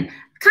thin.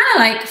 Kind of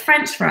like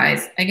French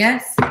fries, I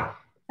guess.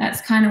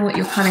 That's kind of what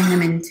you're cutting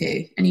them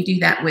into. And you do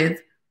that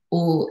with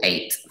all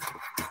 8.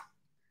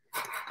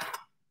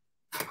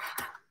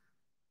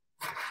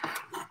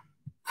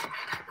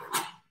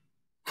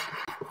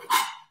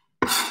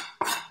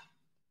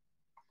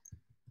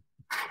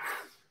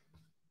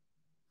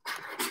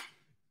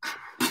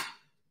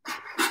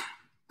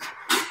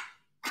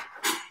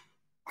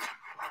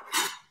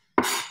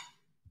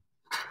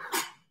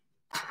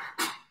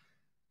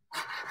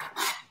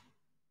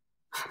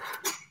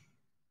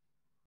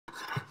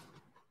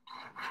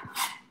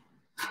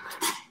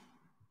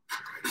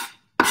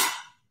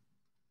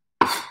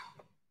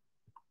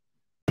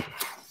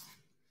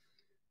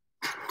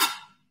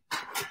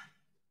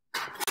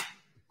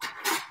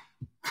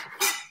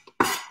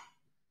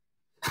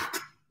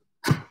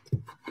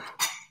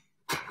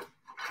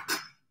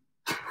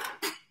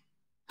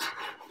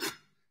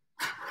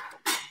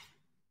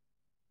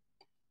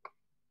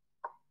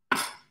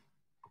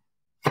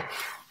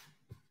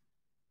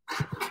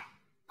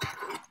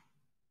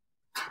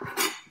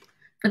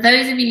 For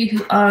those of you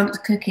who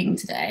aren't cooking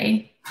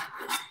today,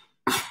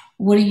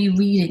 what are you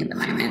reading at the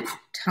moment?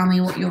 Tell me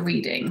what you're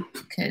reading,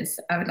 because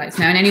I would like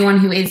to know. And anyone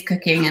who is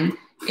cooking and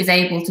is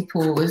able to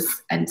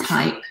pause and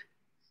type,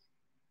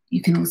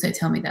 you can also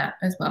tell me that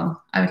as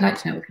well. I would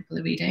like to know what people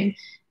are reading.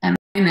 At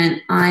the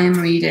moment, I am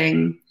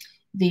reading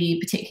The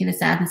Particular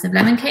Sadness of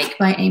Lemon Cake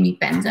by Amy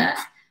Bender.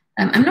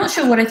 I'm not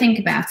sure what I think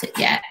about it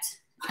yet.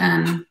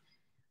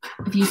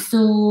 If you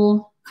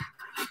saw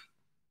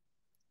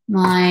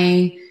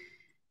my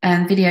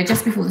video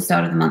just before the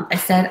start of the month, I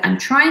said I'm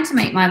trying to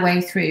make my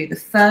way through the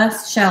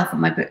first shelf of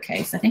my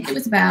bookcase. I think it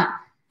was about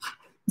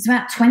it's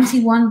about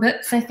 21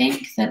 books, I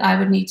think, that I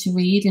would need to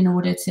read in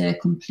order to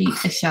complete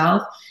the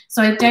shelf.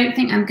 So I don't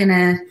think I'm going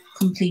to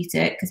complete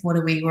it because what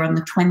are we? We're on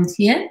the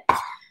 20th.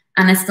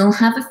 And I still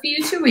have a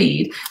few to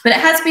read. But it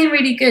has been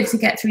really good to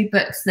get through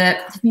books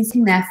that have been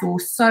sitting there for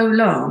so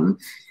long.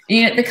 And,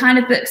 you know, the kind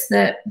of books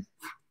that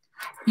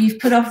you've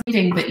put off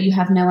reading, but you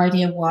have no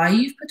idea why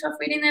you've put off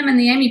reading them. And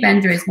the Amy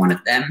Bender is one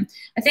of them.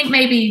 I think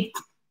maybe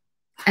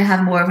I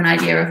have more of an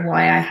idea of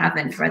why I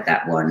haven't read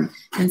that one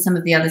than some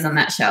of the others on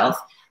that shelf.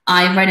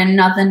 I read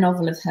another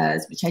novel of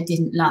hers, which I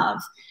didn't love.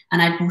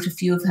 And I bought a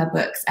few of her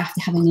books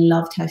after having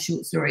loved her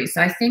short stories.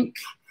 So I think,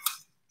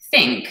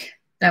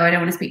 though I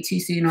don't want to speak too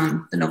soon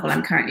on the novel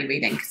I'm currently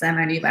reading because I'm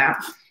only about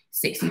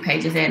 60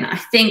 pages in, I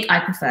think I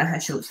prefer her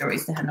short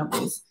stories to her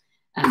novels.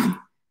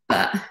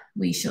 But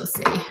we shall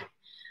see.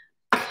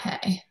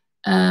 Okay.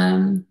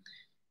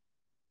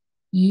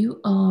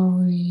 You are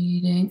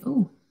reading,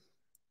 oh.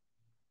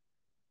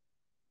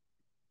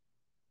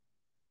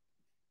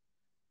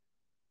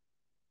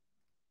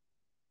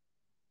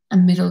 A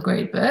middle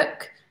grade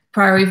book,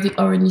 Priory of the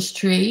Orange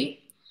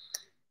Tree.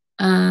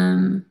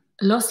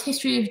 Lost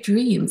History of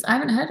Dreams. I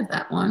haven't heard of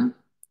that one.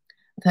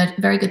 I've heard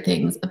very good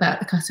things about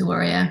The Cutter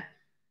Warrior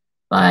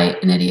by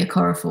Nydia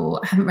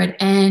Corafor. I haven't read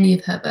any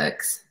of her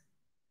books.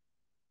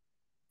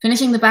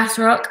 Finishing the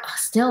Batroc,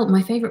 still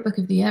my favorite book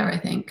of the year, I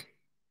think.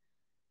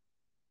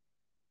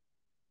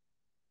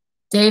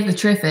 Day of the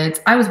Triffids.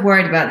 I was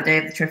worried about the Day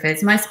of the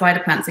Triffids. My spider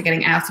plants are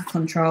getting out of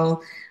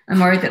control. I'm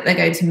worried that they're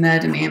going to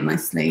murder me in my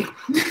sleep.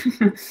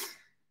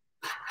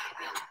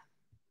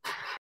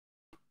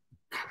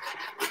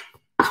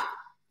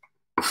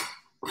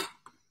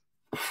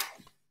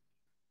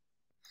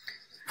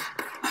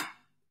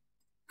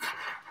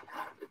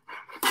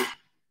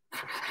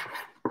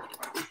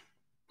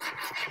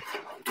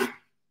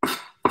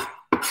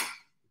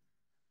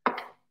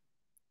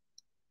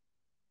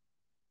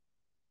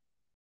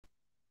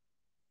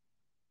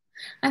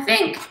 I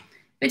think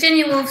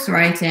Virginia Woolf's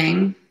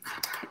writing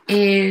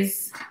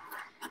is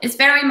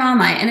very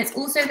Marmite, and it's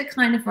also the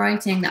kind of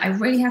writing that I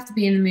really have to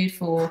be in the mood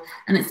for,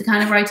 and it's the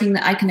kind of writing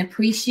that I can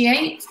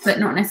appreciate but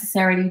not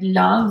necessarily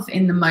love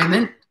in the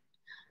moment.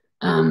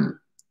 Girl,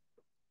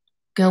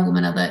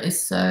 Woman, Other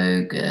is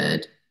so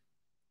good.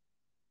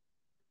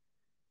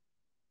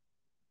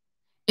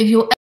 If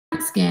your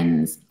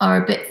skins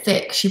are a bit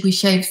thick, should we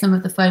shave some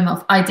of the foam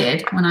off? I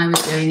did when I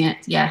was doing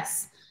it,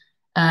 yes.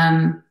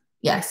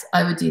 Yes,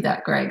 I would do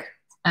that, Greg.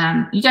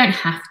 You don't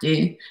have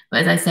to,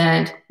 but as I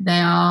said, they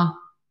are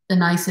the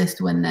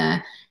nicest when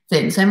they're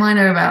thin. So mine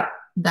are about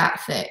that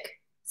thick.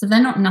 So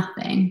they're not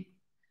nothing.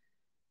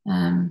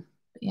 But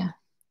yeah,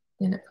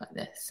 they look like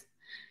this.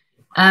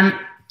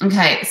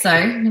 Okay, so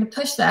I'm going to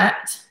push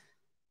that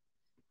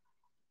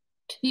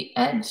to the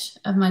edge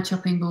of my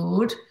chopping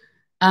board.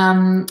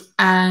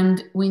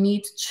 And we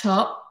need to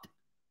chop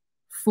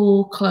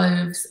 4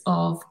 cloves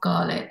of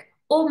garlic,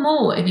 or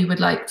more if you would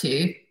like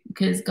to,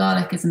 because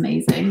garlic is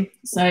amazing.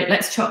 So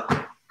let's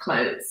chop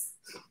cloves.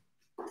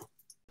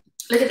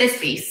 Look at this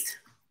beast.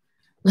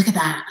 Look at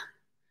that.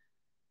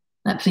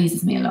 That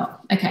pleases me a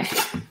lot. Okay,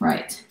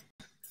 right.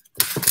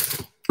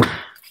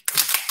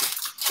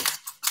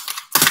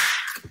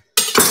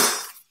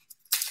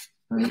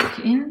 Break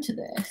into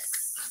this.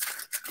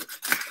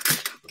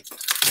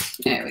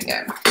 There we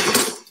go.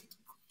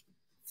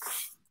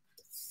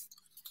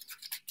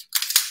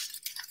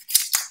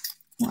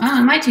 Wow,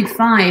 I might do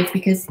 5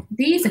 because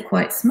these are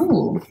quite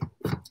small.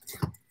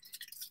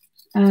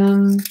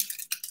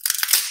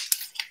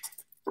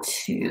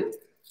 2.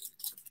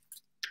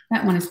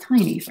 That one is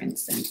tiny, for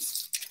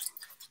instance.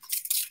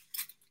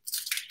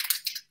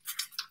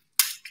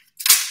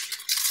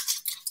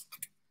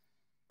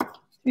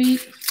 3,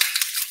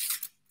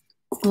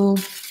 4,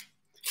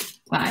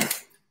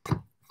 5.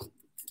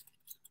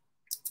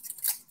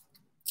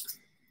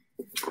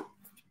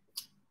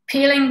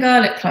 Peeling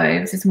garlic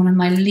cloves is one of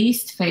my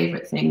least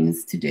favorite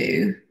things to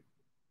do.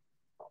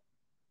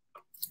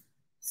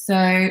 So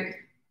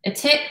a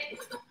tip,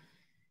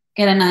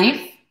 get a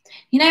knife.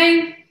 You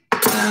know,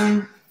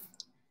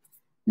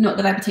 not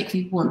that I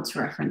particularly want to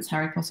reference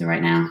Harry Potter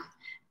right now,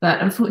 but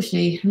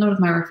unfortunately, a lot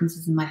of my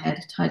references in my head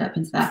are tied up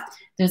into that.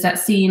 There's that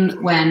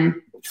scene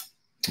when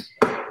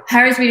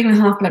Harry's reading the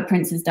Half-Blood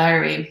Prince's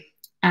diary,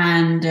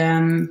 and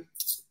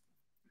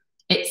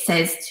it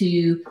says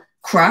to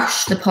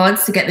crush the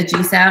pods to get the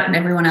juice out, and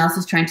everyone else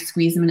is trying to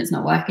squeeze them and it's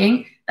not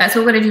working. That's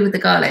what we're going to do with the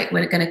garlic.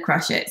 We're going to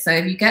crush it. So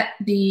if you get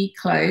the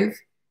clove,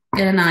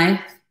 get a knife,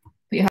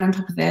 put your hand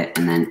on top of it,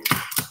 and then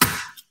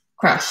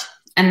crush.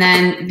 And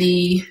then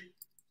the,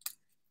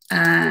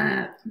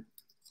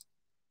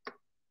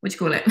 what do you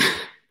call it?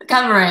 The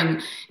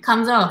covering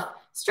comes off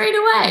straight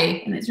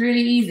away, and it's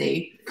really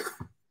easy.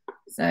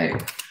 So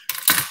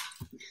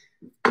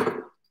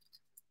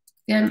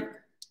again,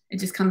 it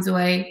just comes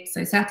away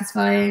so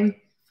satisfying.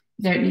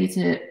 You don't need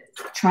to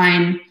try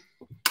and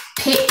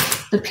pick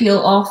the peel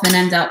off and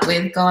end up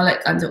with garlic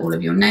under all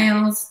of your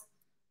nails.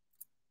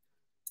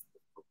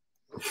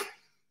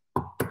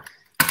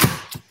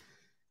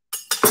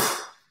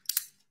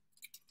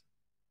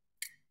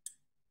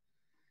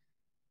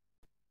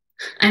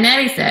 I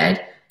nearly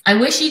said, I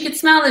wish you could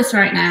smell this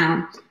right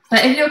now.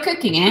 But if you're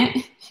cooking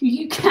it,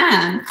 you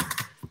can.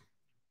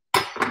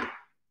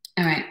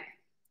 All right.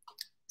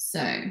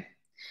 So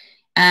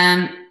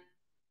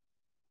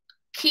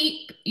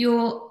keep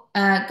your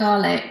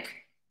garlic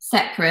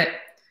separate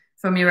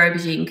from your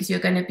aubergine because you're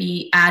going to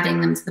be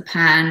adding them to the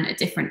pan at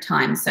different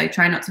times. So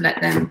try not to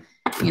let them,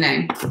 you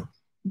know,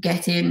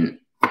 get in,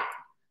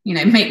 you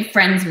know, make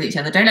friends with each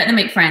other. Don't let them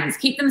make friends.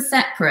 Keep them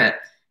separate.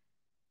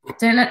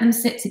 Don't let them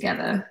sit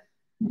together.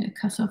 I'm going to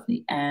cut off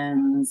the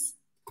ends.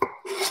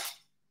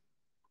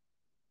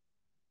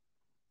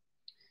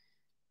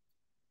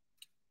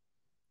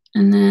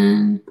 And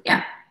then,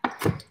 yeah,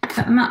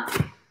 cut them up.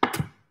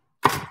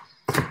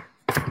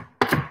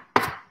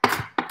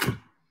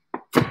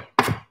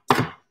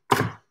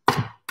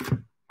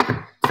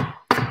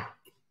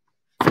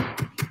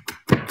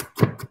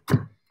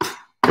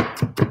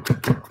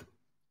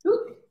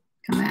 Ooh,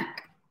 come back.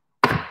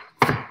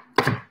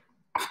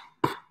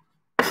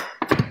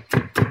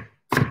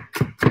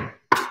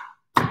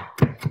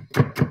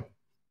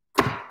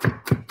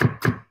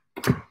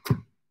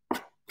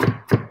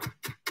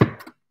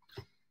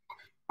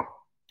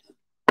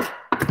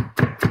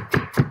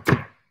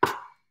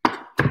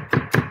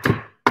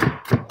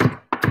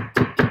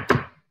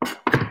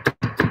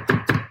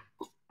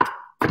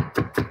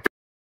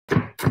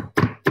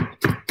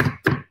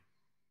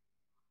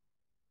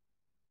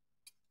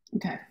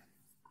 Okay,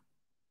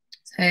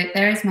 so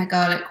there is my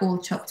garlic all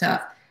chopped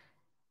up.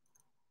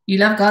 You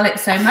love garlic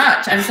so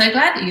much. I'm so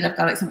glad that you love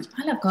garlic so much.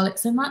 I love garlic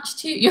so much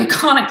too. Your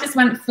garlic just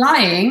went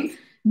flying.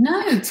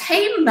 No,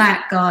 tame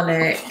that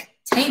garlic.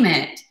 Tame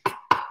it.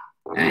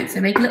 All right,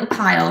 so make a little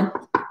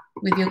pile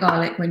with your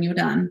garlic when you're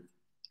done.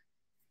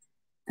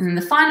 And then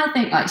the final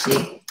thing,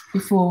 actually,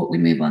 before we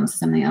move on to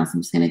something else,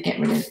 I'm just going to get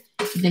rid of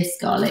this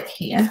garlic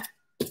here.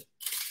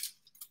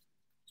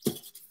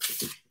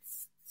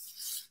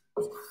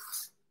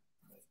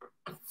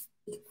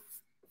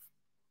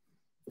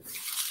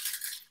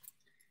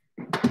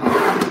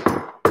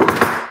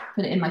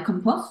 Put it in my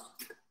compost.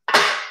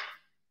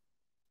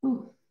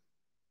 Ooh.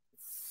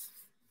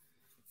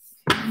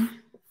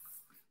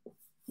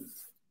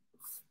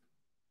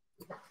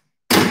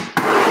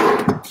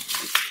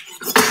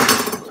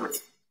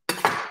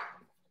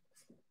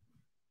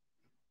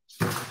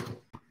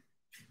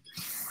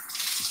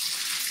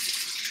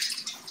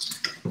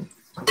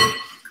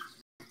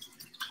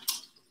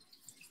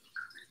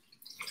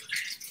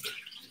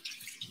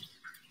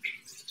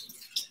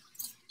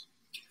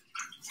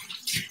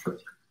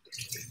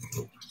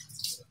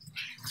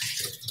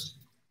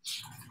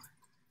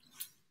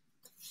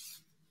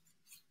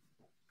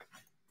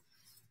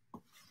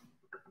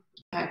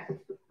 Okay.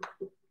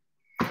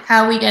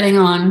 How are we getting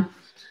on?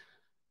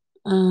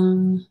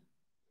 Oh,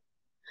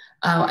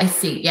 I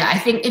see. Yeah, I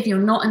think if you're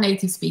not a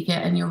native speaker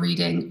and you're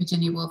reading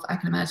Virginia Woolf, I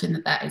can imagine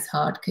that that is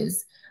hard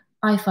because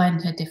I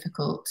find her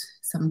difficult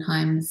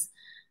sometimes.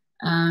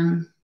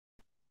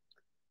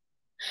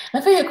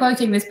 I think you're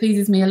quoting this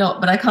pleases me a lot,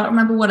 but I can't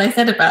remember what I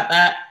said about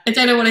that. I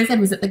don't know what I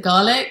said. Was it the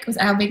garlic? Was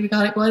it how big the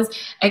garlic was?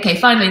 Okay,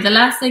 finally, the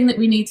last thing that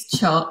we need to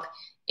chop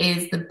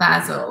is the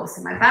basil.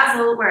 So my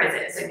basil, where is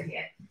it? It's over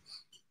here.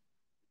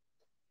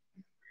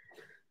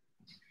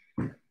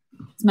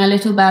 It's my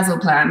little basil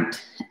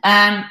plant.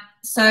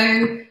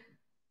 So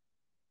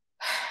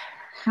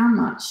how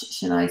much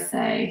should I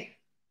say?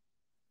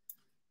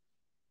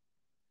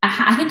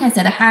 I think I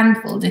said a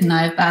handful, didn't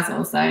I, of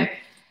basil? So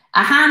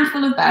a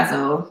handful of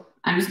basil.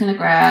 I'm just going to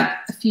grab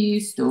a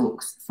few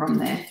stalks from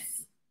this.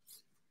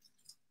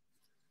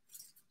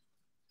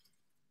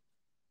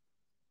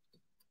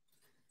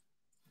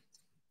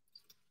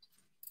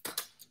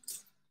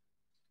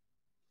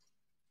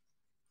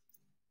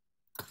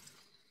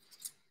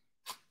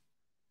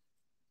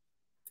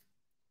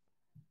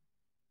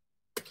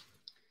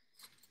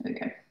 There we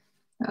go.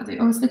 That'll do.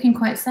 Oh, it's looking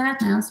quite sad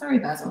now. Sorry,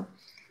 basil.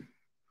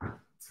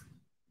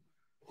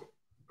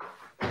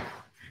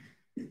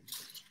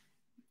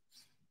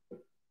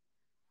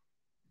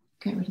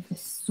 Get rid of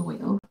this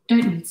soil.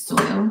 Don't need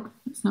soil.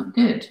 It's not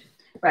good.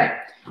 Right.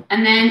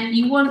 And then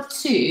you want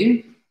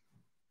to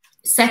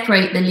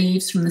separate the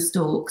leaves from the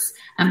stalks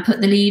and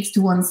put the leaves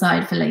to one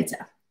side for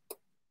later.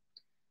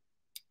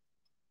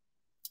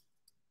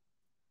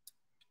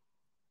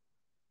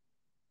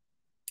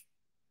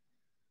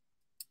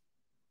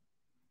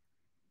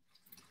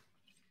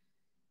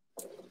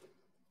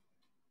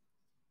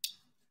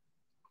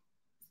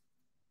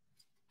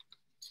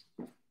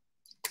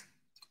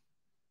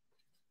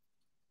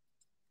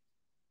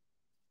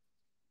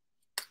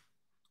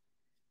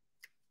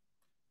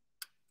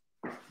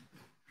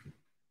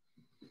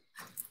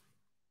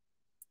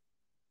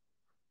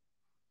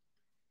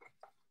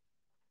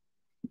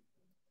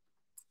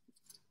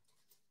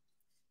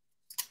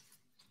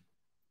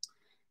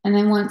 And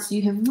then once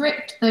you have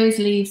ripped those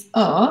leaves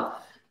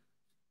off,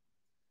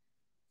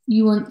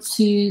 you want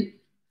to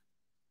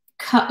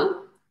cut,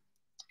 oh,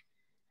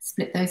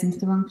 split those into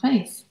the wrong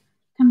place.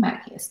 Come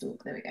back here,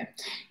 stalk, there we go.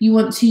 You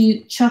want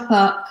to chop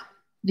up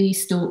the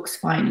stalks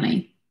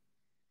finely.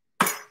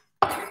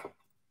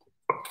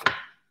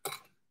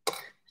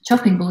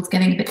 chopping board's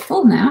getting a bit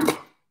full now.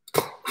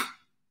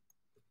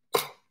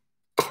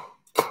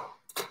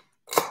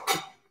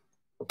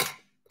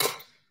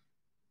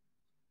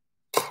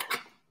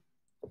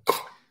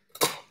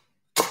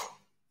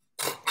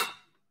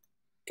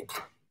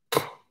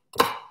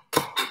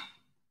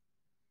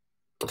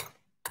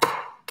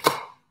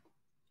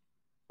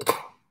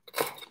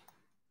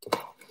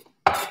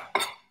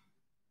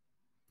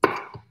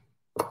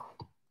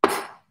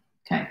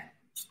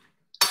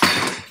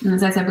 And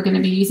as I said, we're going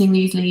to be using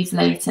these leaves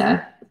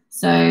later.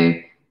 So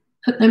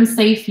put them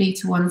safely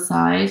to one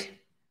side.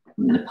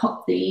 I'm going to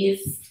pop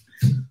these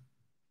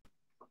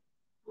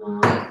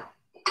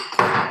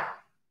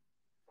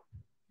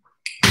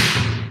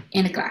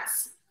in a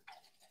glass.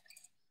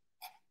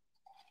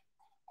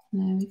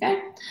 There we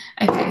go.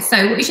 Okay,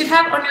 so what you should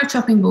have on your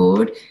chopping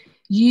board,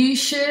 you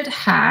should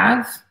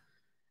have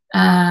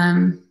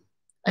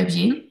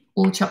aubergine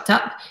all chopped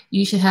up.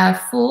 You should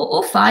have 4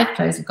 or 5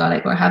 cloves of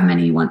garlic, or however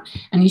many you want,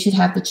 and you should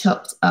have the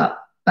chopped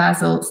up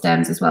basil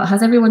stems as well.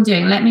 How's everyone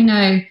doing? Let me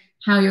know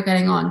how you're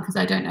getting on, because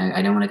I don't know.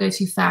 I don't want to go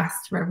too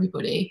fast for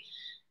everybody.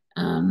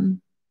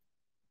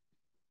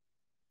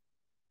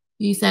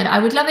 You said, I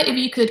would love it if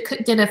you could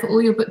cook dinner for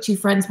all your booktube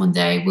friends one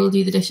day. We'll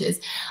do the dishes.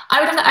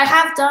 I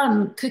have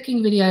done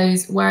cooking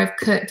videos where I've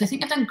cooked. I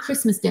think I've done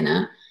Christmas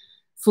dinner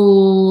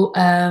for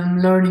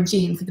Lauren and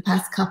Jean for the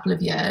past couple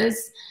of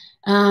years.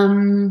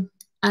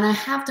 And I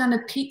have done a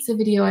pizza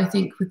video, I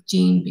think, with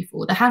Jean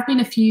before. There have been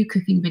a few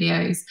cooking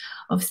videos.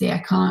 Obviously, I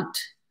can't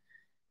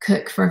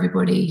cook for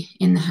everybody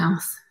in the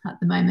house at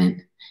the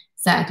moment,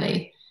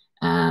 sadly.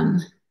 You're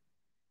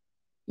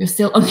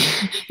still on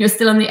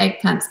the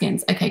eggplant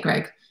skins. Okay,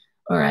 Greg.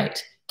 All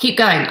right. Keep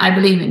going. I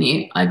believe in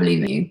you. I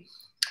believe in you.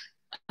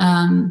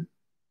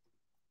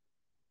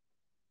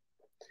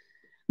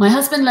 My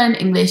husband learned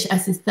English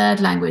as his 3rd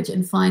language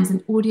and finds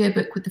an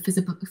audiobook with the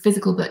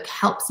physical book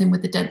helps him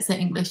with the denser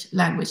English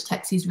language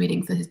text he's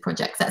reading for his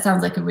projects. That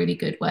sounds like a really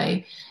good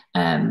way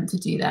to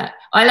do that.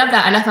 I love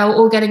that. I love how we're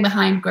all getting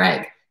behind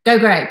Greg. Go,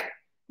 Greg.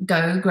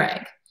 Go,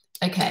 Greg.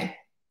 Okay.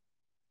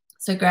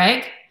 So,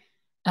 Greg,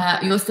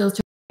 you're still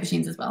chopping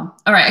machines as well.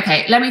 All right.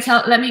 Okay. Let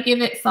me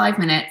give it 5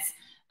 minutes.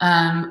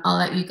 I'll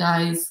let you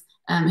guys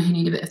who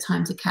need a bit of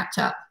time to catch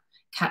up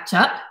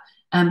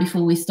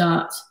before we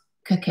start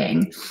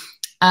cooking.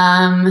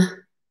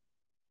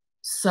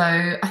 So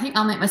I think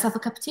I'll make myself a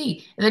cup of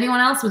tea. If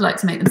anyone else would like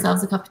to make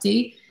themselves a cup of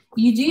tea,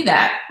 you do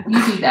that.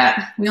 You do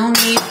that. We all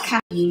need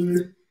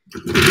caffeine.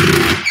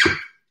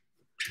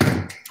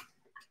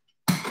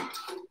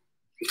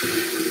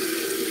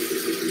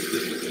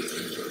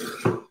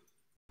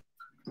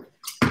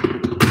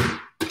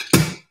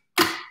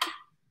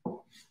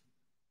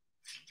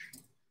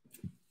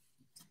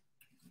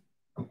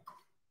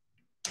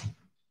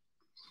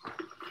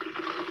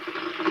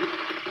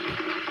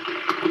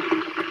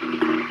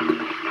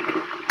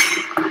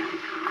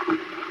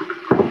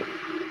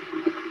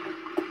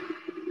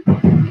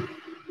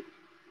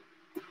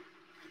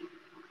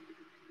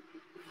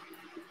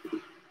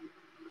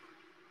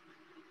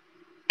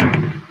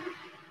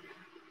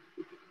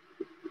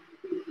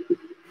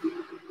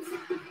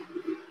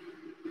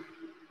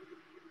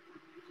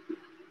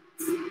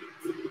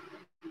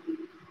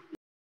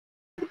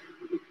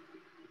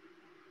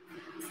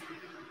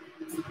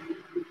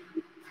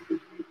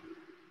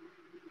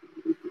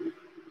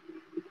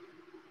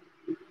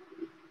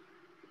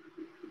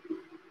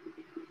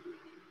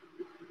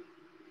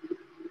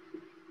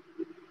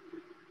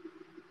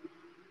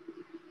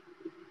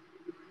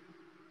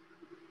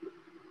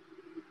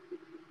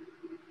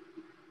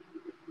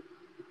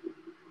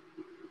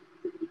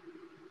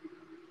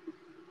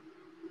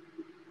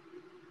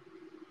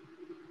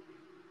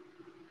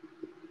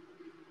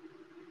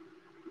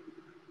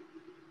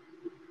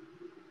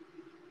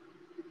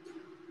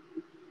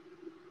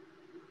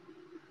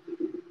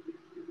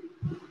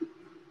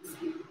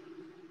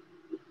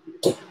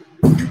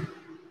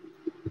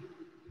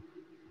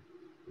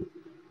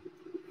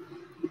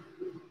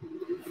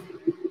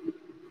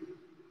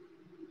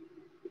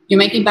 You're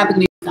making baba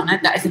ganoush on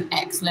it. That is an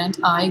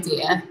excellent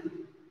idea.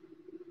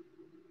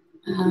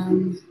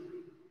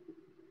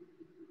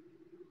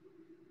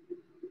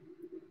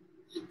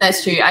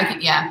 That's true. I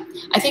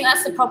think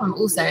that's the problem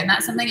also, and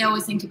that's something I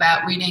always think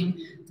about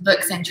reading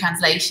books in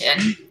translation.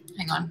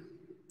 Hang on,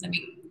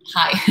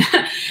 hi.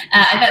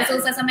 That's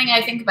also something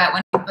I think about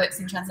when reading books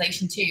in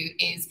translation too.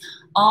 Is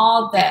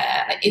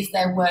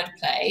there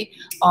wordplay?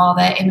 Are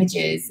there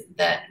images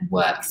that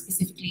work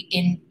specifically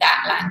in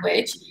that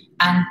language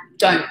and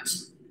don't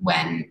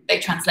when they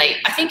translate?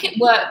 I think it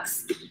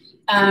works.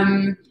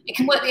 It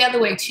can work the other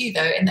way too,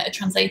 though, in that a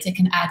translator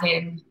can add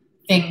in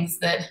things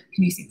that,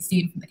 can you see the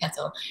steam from the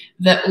kettle,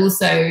 that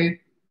also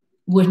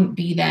wouldn't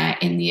be there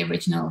in the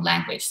original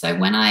language. So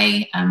when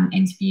I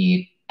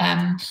interviewed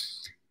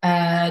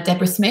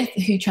Deborah Smith,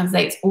 who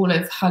translates all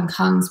of Hung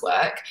Hung's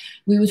work,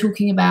 we were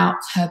talking about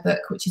her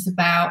book, which is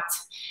about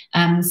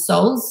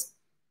souls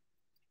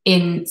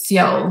in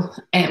Seoul,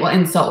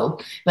 in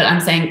Seoul, but I'm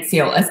saying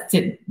Seoul as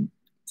to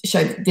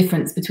show the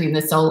difference between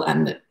the soul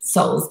and the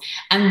souls.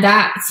 And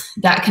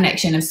that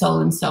connection of soul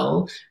and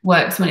soul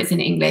works when it's in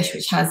English,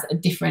 which has a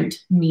different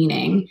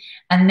meaning.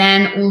 And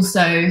then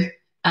also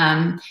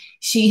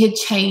she had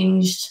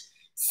changed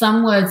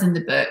some words in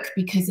the book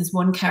because there's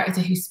one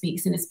character who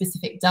speaks in a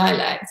specific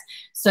dialect.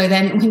 So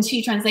then when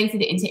she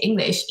translated it into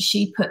English,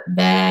 she put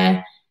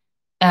their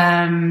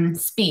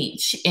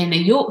speech in a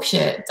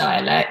Yorkshire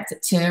dialect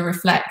to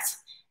reflect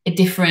a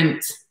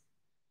different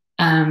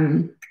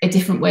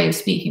way of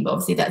speaking, but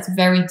obviously that's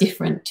very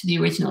different to the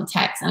original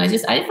text. And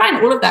I find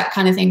all of that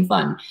kind of thing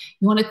fun.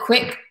 You want a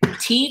quick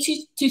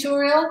tea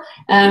tutorial?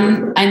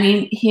 I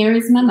mean, here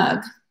is my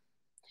mug.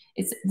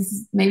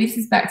 Maybe this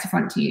is back to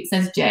front to you. It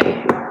says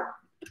J.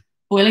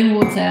 Boiling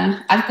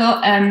water. I've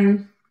got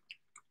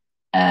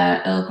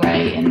Earl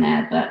Grey in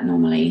there, but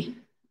normally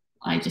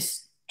I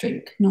just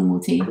drink normal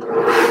tea,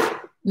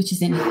 which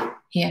is in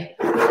here.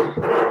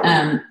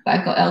 But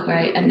I've got Earl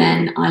Grey, and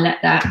then I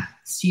let that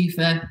stew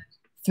for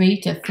 3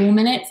 to 4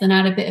 minutes and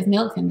add a bit of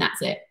milk, and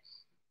that's it.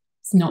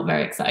 It's not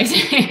very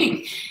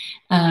exciting.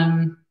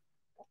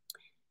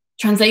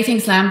 Translating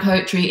slam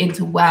poetry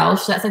into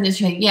Welsh, that's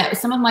interesting. Yeah,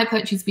 some of my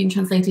poetry's been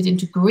translated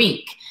into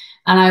Greek,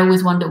 and I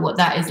always wonder what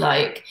that is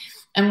like.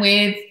 And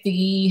with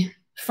the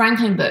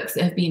Franklin books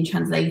that have been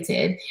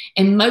translated,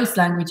 in most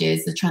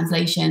languages, the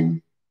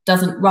translation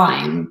doesn't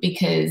rhyme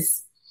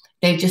because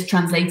they've just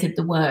translated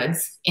the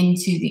words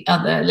into the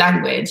other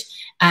language.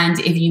 And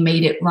if you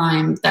made it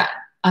rhyme, the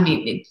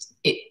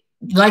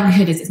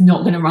likelihood is it's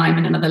not going to rhyme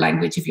in another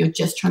language if you're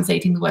just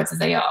translating the words as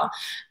they are.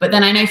 But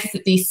then I noticed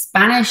that the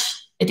Spanish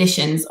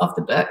editions of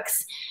the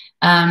books,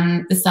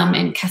 there's some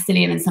in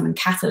Castilian and some in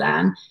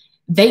Catalan,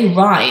 they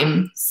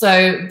rhyme.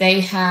 So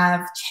they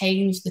have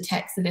changed the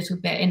text a little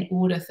bit in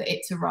order for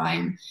it to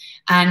rhyme.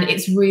 And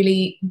it's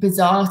really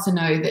bizarre to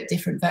know that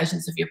different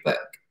versions of your book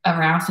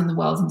are out in the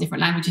world in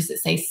different languages that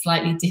say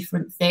slightly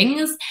different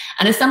things.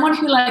 And as someone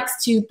who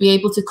likes to be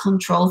able to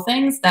control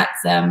things,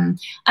 that's, I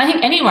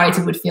think any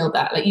writer would feel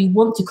that, like you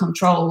want to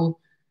control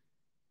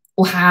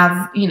or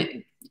have,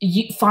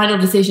 final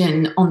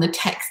decision on the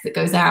text that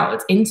goes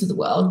out into the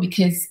world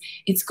because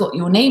it's got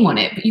your name on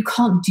it, but you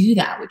can't do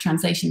that with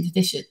translated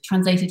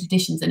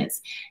editions, and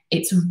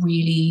it's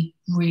really,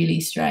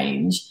 really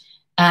strange.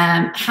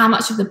 How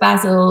much of the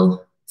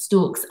basil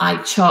stalks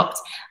I chopped?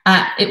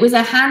 It was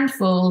a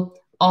handful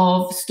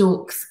of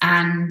stalks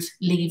and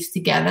leaves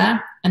together,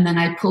 and then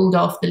I pulled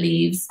off the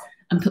leaves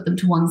and put them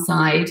to one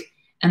side,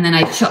 and then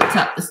I chopped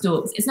up the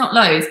stalks. It's not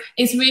loads.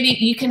 It's really,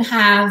 you can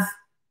have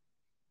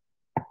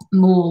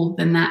more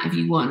than that if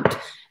you want.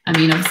 I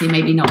mean, obviously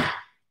maybe not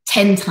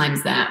 10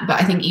 times that, but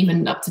I think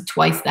even up to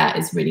twice that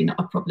is really not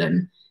a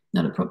problem.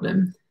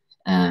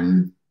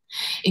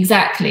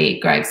 Exactly,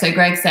 Greg. So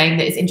Greg's saying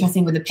that it's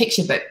interesting with the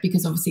picture book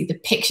because obviously the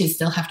pictures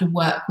still have to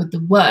work with the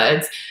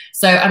words.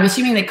 So I'm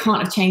assuming they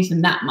can't have changed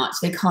them that much.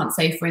 They can't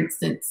say, for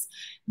instance,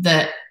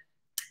 that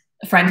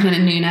Franklin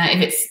and Luna,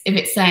 if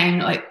it's saying,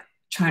 like,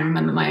 try and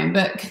remember my own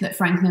book, that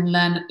Franklin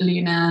and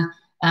Luna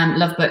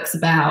love books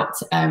about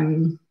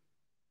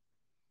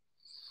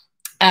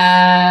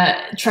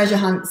treasure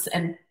hunts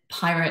and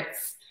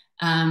pirates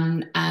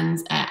and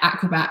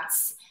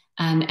acrobats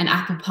and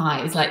apple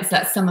pies. Like, so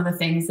that's some of the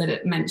things that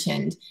it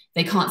mentioned.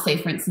 They can't say,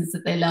 for instance,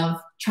 that they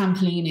love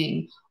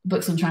trampolining,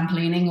 books on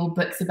trampolining, or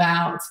books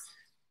about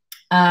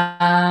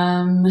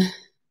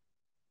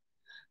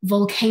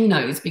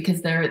volcanoes,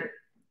 because there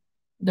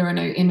are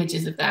no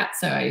images of that.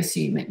 So I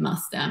assume it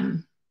must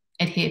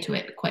adhere to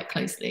it quite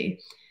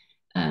closely.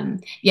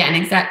 Yeah, and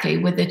exactly,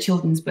 with the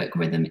children's book,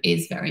 rhythm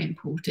is very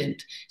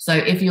important. So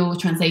if you're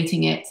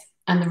translating it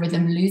and the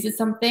rhythm loses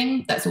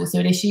something, that's also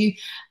an issue.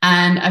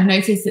 And I've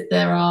noticed that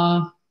there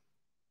are,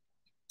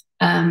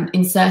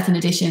 in certain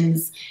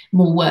editions,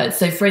 more words.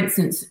 So for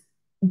instance,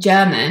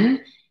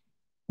 German,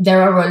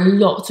 there are a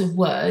lot of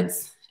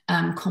words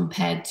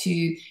compared to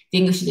the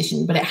English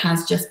edition, but it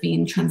has just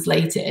been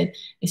translated.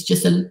 It's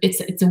just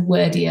it's a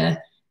wordier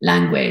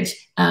language.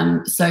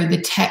 So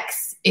the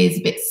text is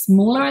a bit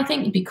smaller, I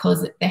think,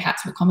 because they had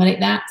to accommodate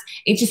that.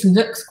 It just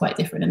looks quite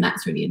different, and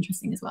that's really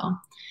interesting as well.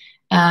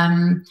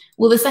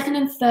 Will the second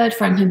and third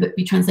Franklin book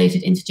be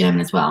translated into German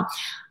as well?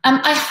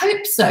 I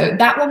hope so.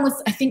 That one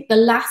was, I think, the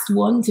last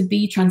one to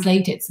be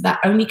translated. So that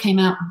only came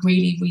out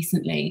really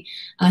recently.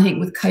 And I think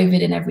with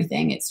COVID and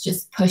everything, it's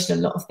just pushed a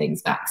lot of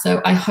things back.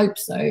 So I hope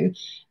so.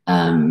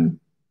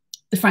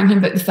 The Franklin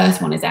book, the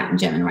first one, is out in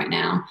German right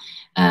now.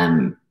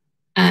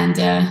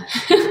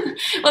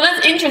 Well,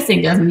 that's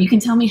interesting, Jasmine. You can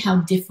tell me how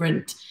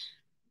different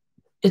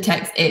the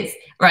text is.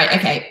 Right,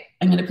 okay.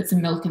 I'm going to put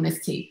some milk in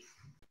this tea.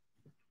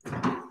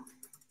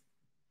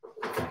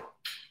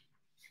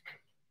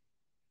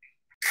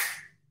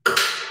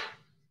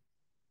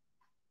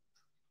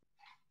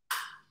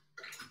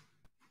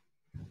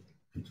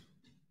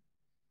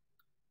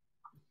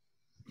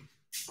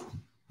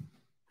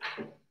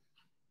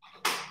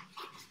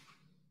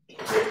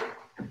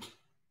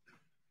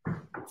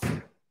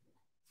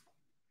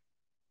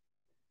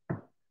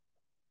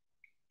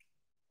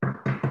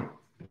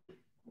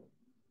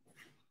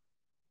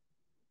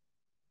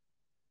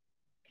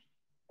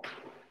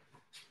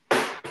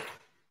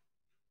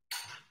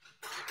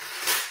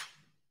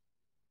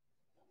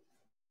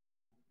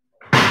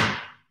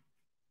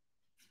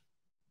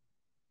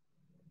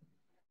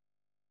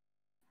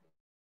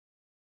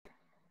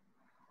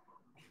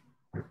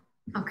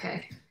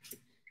 Okay.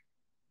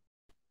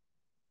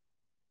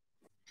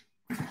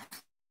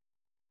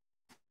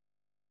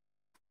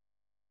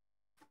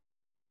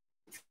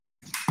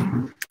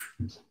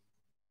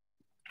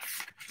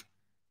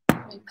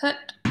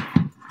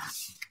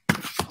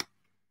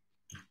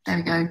 There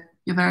we go.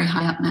 You're very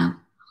high up now.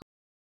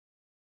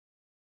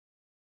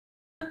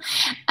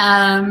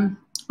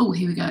 Oh,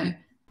 here we go.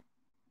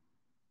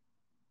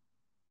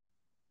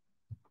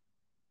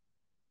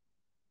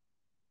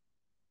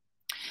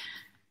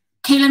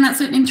 Kaylin, that's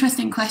an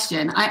interesting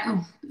question.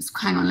 Hang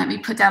on, let me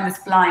put down this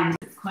blind.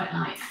 It's quite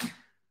light.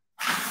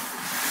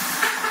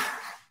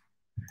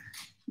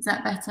 Is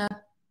that better?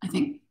 I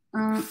think.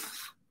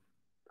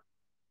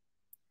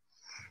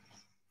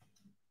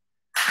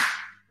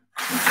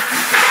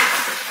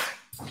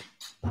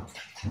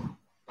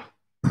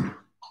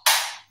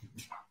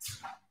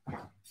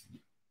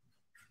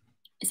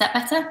 Is that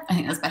better? I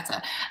think that's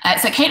better.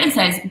 So Caitlin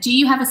says, do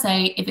you have a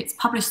say if it's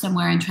published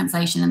somewhere in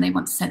translation and they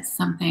want to censor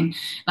something,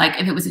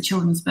 like if it was a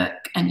children's book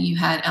and you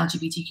had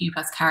LGBTQ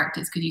plus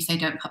characters, could you say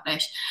don't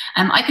publish?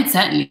 I could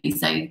certainly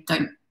say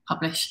don't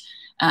publish.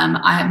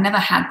 I have never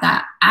had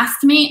that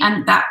asked me,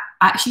 and that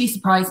actually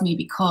surprised me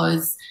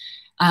because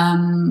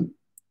The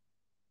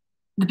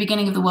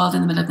Beginning of the World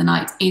in the Middle of the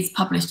Night is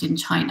published in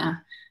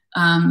China,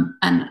 and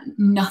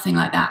nothing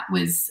like that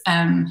was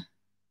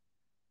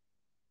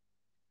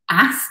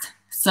asked.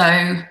 So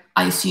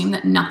I assume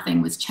that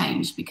nothing was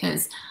changed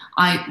because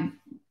I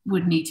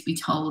would need to be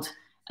told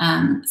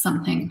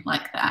something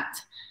like that.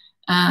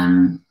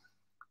 I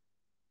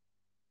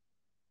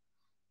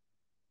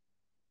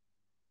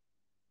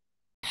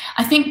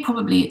think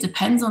probably it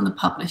depends on the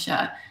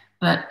publisher,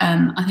 but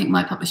I think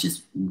my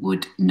publishers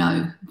would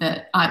know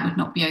that I would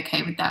not be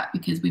okay with that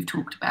because we've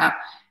talked about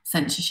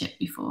censorship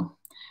before.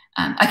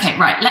 Okay,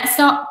 right, let's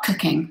start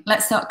cooking.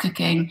 Let's start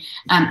cooking.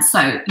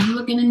 So you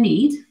are gonna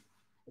need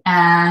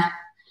a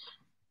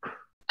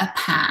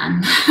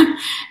pan,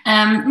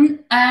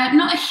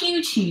 not a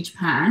huge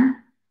pan,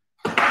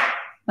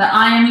 but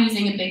I am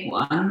using a big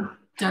one.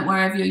 Don't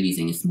worry if you're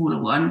using a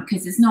smaller one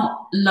because there's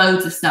not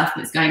loads of stuff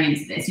that's going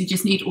into this. You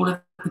just need all of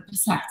the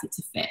passata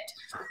to fit.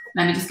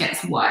 Let me just get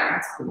this wire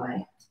out of the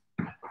way.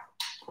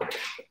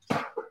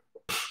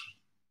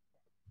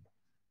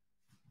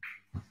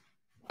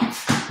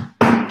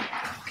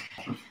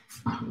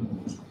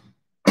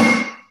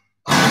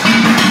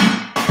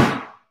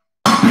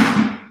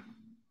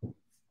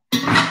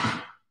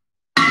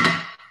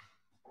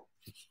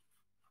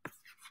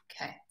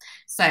 Okay,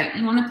 so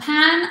you want to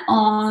pan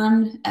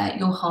on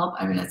your hob.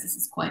 I realize this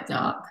is quite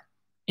dark.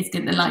 It's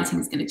good, the lighting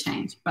is going to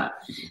change, but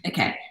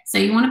okay. So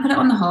you want to put it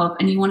on the hob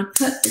and you want to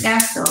put the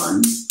gas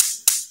on.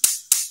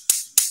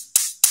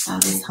 Oh,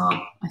 this hob,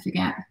 I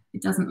forget.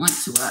 It doesn't like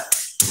to work.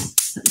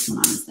 Put this one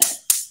on instead.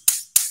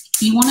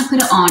 You want to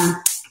put it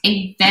on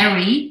a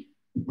very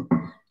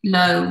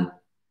low,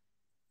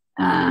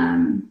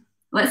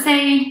 let's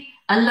say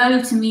a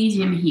low to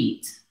medium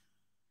heat.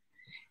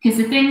 Because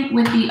the thing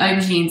with the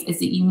aubergines is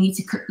that you need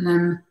to cook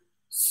them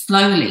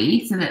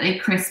slowly so that they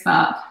crisp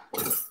up.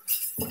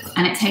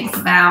 And it takes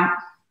about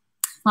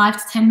 5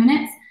 to 10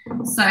 minutes.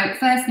 So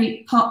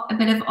firstly, pop a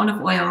bit of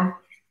olive oil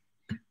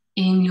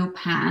in your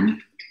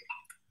pan.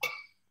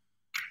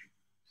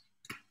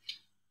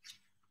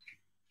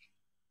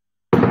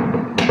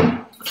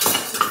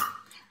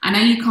 I know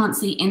you can't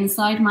see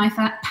inside my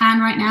pan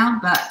right now,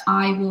 but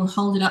I will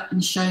hold it up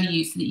and show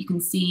you so that you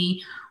can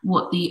see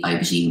what the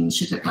aubergines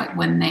should look like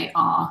when they're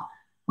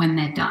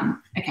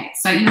done. Okay,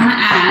 so you want to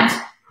add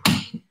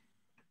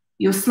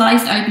your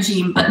sliced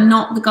aubergine, but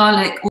not the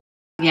garlic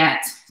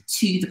yet,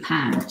 to the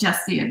pan,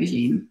 just the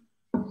aubergine.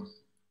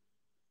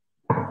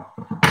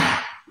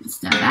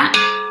 Stir that.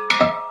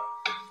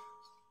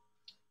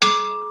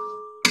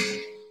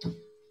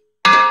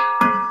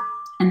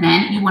 And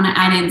then you want to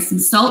add in some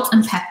salt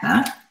and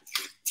pepper.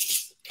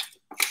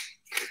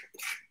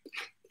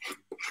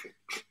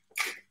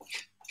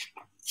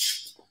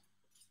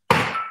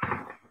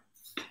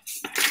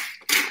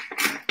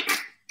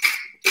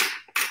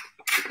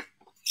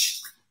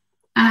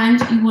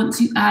 And you want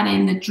to add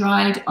in the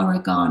dried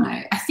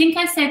oregano. I think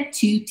I said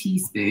 2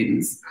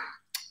 teaspoons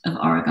of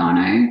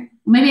oregano.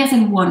 Maybe I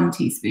said 1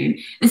 teaspoon.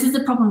 This is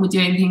the problem with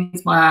doing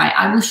things by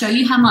I will show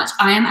you how much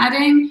I am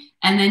adding,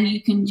 and then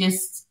you can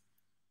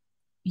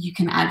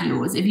add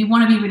yours. If you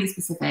want to be really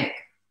specific,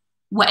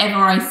 whatever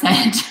I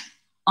said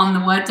on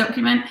the Word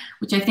document,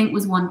 which I think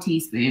was 1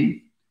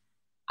 teaspoon,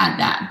 add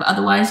that. But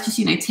otherwise, just,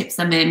 tip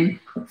some in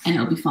and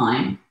it'll be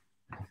fine.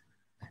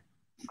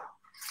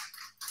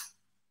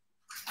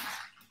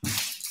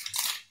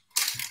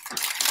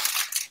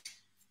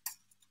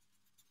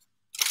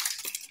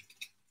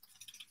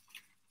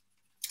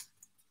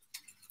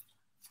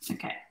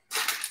 Okay.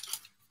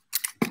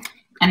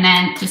 And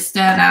then just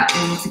stir that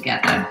all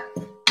together.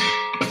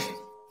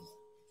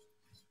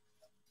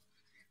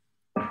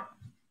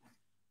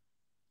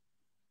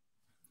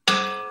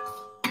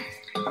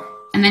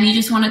 And then you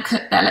just want to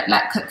cook that, let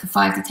that cook for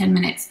 5 to 10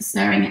 minutes,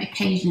 stirring it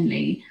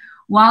occasionally.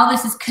 While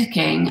this is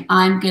cooking,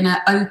 I'm going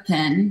to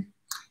open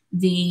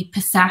the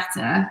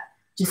passata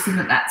just so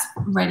that that's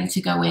ready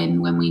to go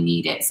in when we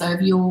need it. So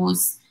if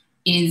yours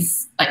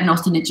is like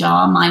not in a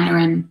jar, mine are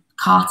in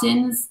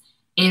cartons.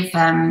 If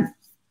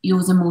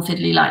yours are more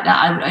fiddly like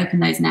that, I would open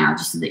those now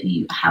just so that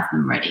you have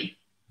them ready.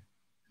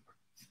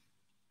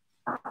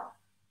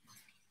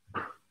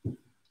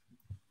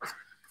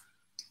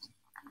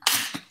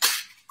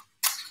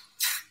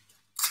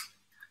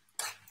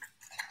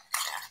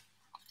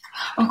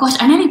 Oh gosh,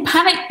 I nearly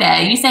panicked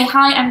there. You say,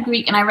 hi, I'm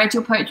Greek and I read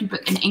your poetry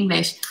book in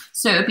English.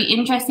 So it would be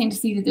interesting to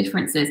see the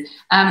differences.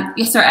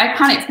 Yes, sorry, I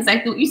panicked because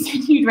I thought you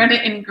said you'd read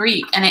it in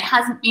Greek and it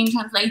hasn't been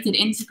translated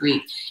into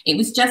Greek. It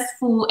was just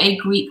for a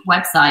Greek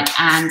website,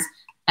 and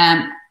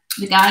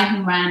the guy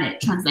who ran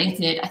it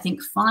translated, I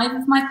think, 5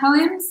 of my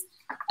poems.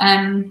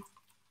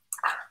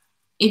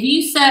 If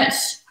you search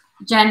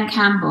Jen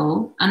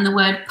Campbell and the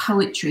word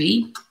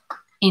poetry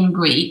in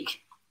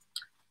Greek,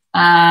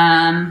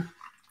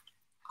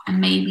 and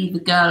maybe the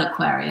girl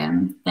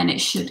aquarium, then it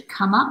should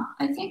come up,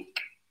 I think.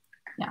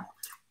 Yeah.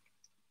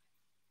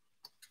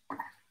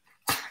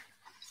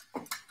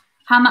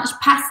 How much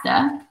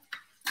pasta?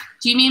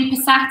 Do you mean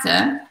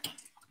passata?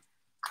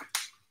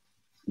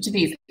 Which of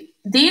these?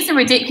 These are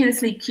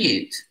ridiculously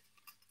cute.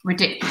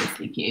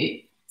 Ridiculously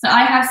cute. So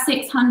I have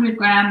 600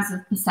 grams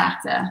of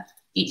passata.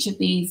 Each of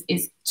these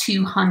is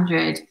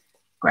 200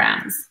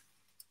 grams.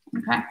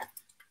 Okay.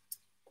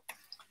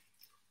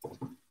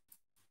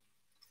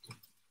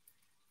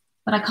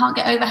 But I can't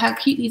get over how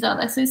cute these are.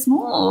 They're so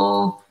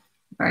small.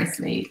 Very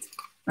sweet.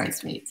 Very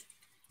sweet.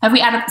 Have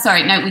we added,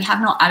 sorry, no, we have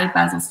not added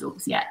basil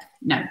stalks yet.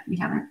 No, we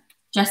haven't.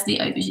 Just the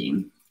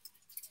aubergine.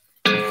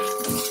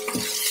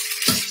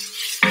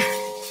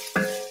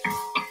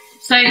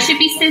 So it should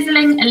be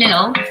sizzling a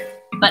little,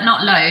 but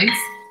not loads.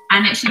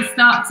 And it should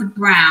start to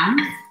brown.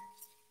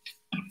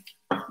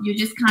 You're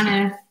just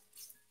kind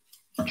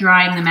of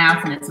drying them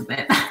out a little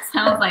bit. That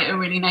sounds like a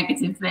really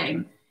negative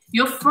thing.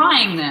 You're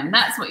frying them.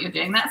 That's what you're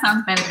doing. That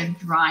sounds better than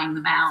drying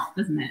them out,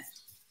 doesn't it?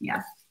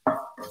 Yeah.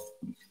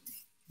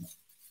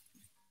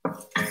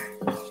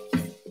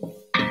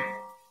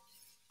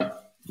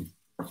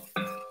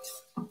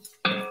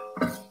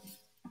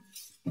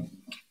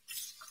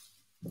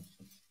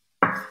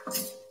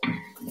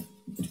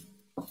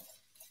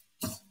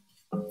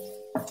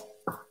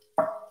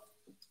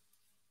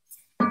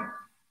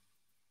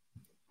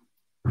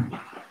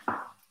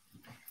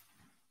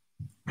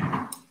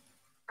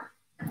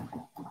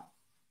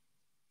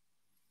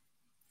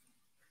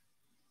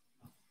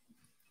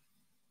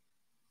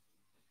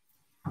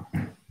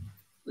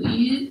 Will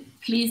you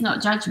please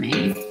not judge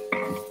me?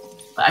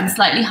 But I'm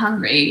slightly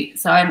hungry,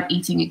 so I'm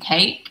eating a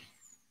cake.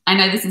 I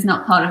know this is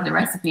not part of the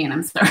recipe, and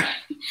I'm sorry.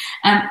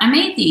 I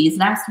made these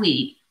last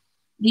week.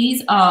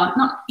 These are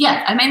not,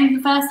 yeah, I made them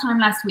the first time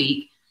last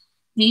week.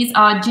 These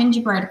are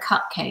gingerbread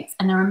cupcakes,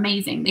 and they're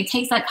amazing. They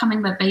taste like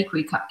Hummingbird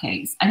Bakery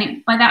cupcakes. I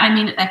think by that I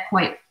mean that they're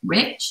quite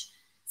rich.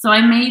 So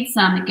I made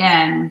some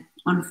again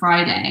on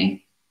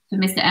Friday for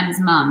Mr. M's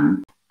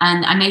mum,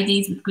 and I made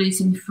these with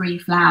gluten-free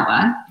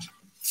flour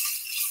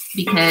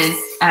because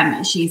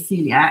she's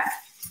celiac.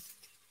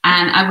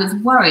 And I was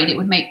worried it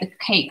would make the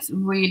cakes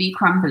really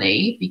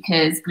crumbly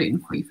because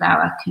gluten-free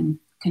flour can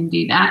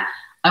do that.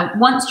 I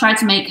once tried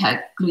to make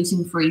her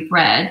gluten-free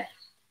bread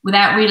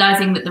without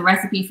realizing that the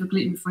recipe for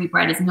gluten-free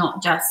bread is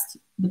not just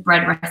the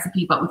bread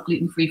recipe, but with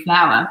gluten-free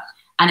flour.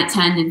 And it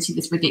turned into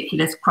this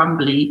ridiculous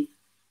crumbly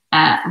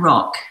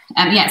rock.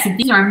 Yeah, so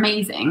these are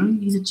amazing.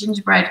 These are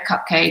gingerbread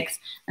cupcakes,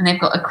 and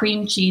they've got a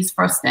cream cheese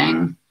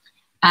frosting.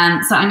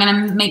 So I'm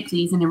going to make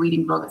these in a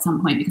reading blog at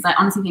some point because I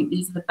honestly think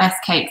these are the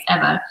best cakes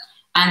ever.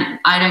 And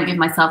I don't give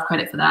myself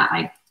credit for that.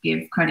 I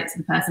give credit to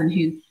the person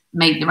who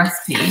made the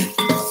recipe.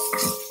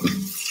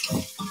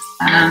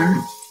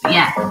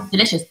 Yeah,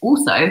 delicious.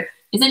 Also,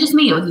 is it just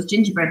me, or does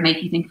gingerbread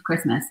make you think of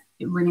Christmas?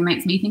 It really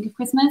makes me think of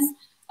Christmas.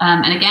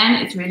 And again,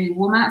 it's really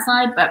warm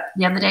outside, but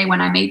the other day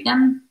when I made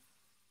them,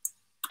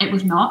 it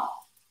was not,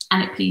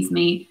 and it pleased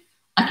me.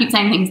 I keep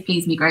saying things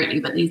please me greatly,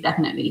 but these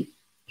definitely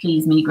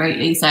please me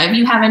greatly. So if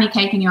you have any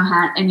cake in your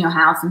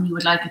house and you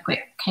would like a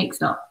quick cake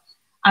stop,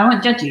 I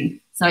won't judge you.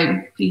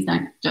 So please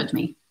don't judge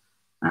me.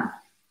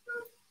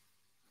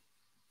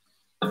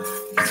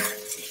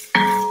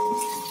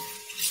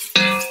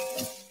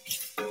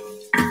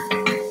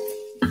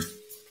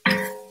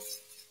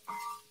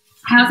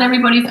 How's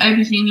everybody's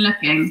aubergine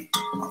looking?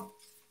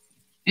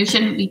 It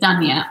shouldn't be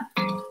done yet,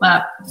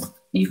 but are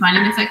you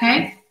finding this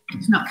okay?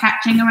 It's not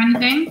catching or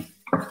anything?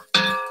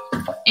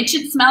 It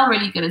should smell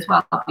really good as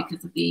well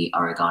because of the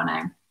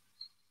oregano.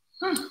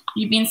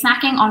 You've been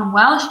snacking on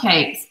Welsh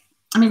cakes.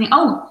 Amazing.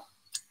 Oh,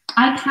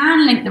 I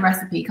can link the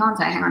recipe, can't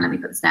I? Hang on, let me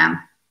put this down.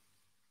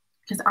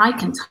 Because I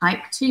can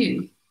type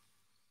too.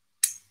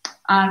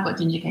 I've got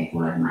ginger cake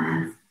all over my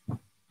hands.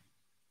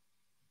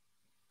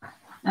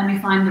 Let me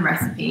find the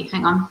recipe.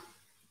 Hang on.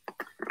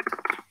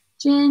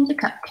 Ginger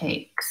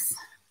cupcakes.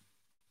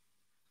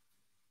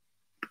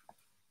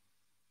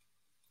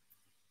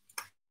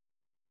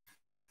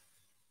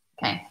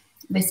 Okay,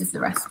 this is the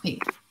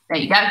recipe. There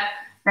you go.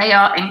 They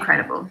are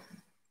incredible.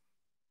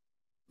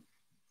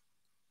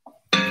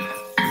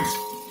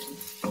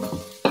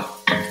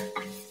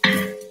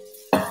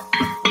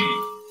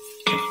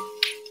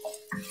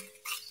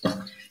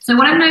 So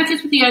what I've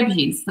noticed with the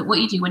aubergines is that what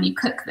you do when you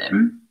cook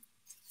them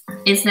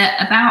is that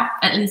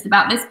at least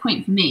about this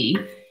point for me,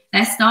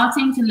 they're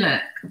starting to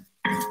look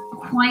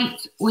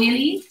quite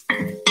oily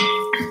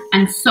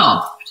and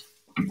soft.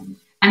 And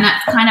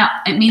that's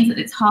it means that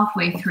it's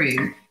halfway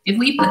through. If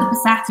we put the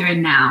passata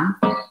in now,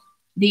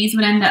 these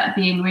would end up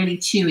being really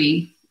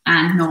chewy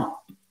and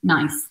not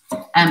nice.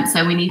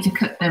 So we need to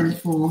cook them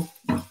for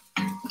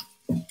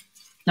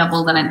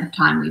double the length of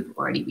time we've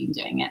already been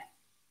doing it.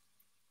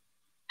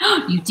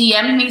 You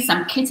DM'd me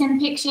some kitten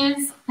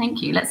pictures.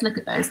 Thank you. Let's look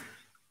at those.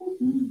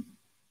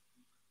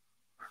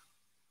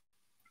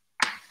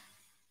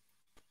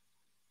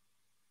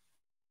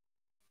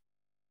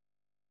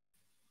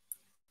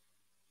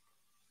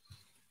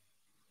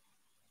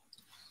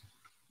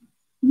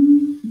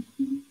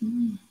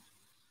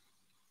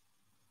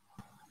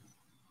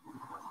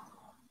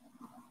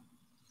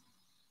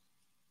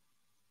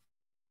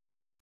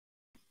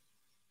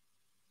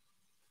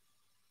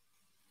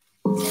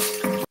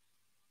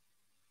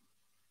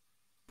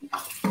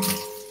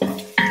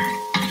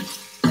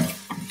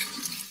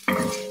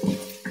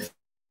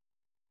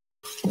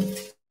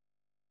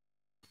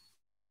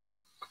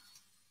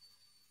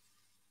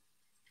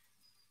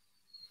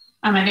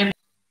 Oh my goodness.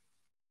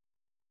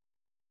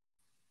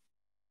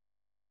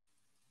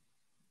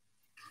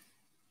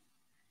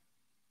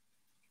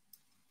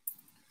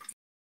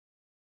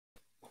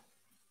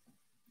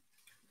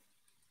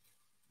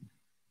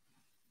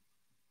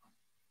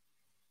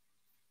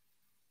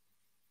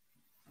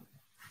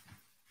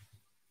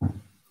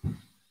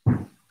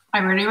 I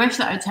really wish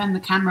that I turned the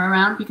camera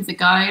around because a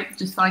guy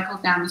just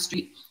cycled down the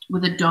street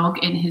with a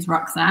dog in his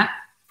rucksack.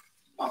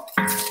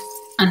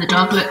 And the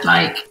dog looked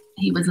like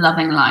he was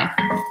loving life.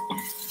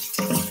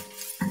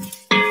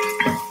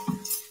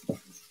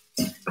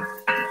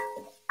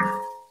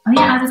 Oh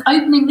yeah, I was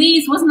opening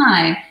these, wasn't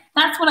I?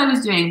 That's what I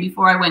was doing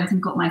before I went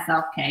and got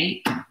myself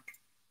cake.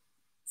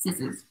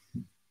 Scissors.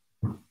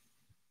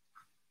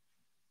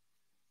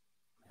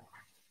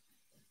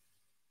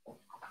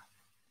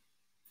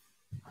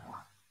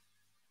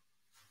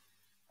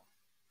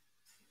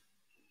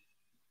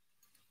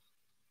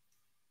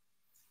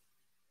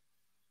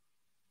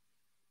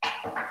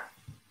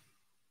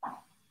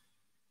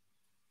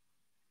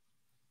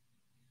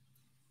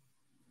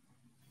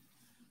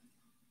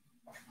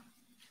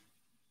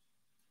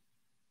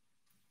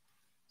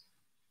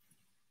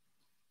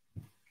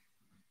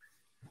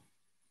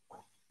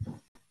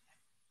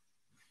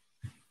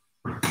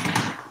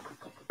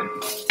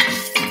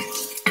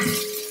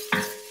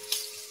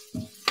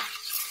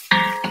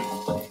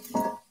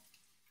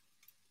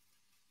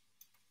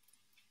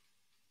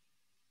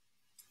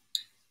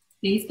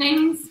 These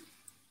things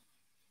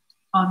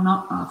are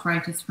not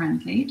arthritis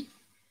friendly.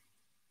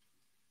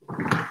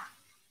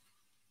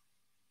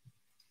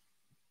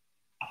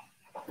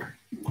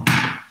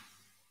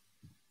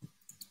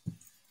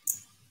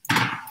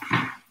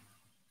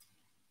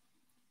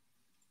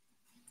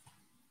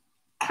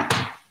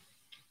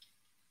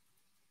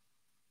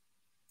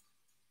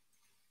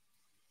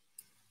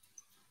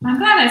 I'm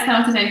glad I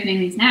started opening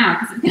these now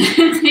because it's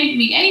going to take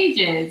me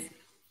ages.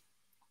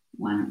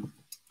 1,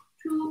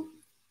 2.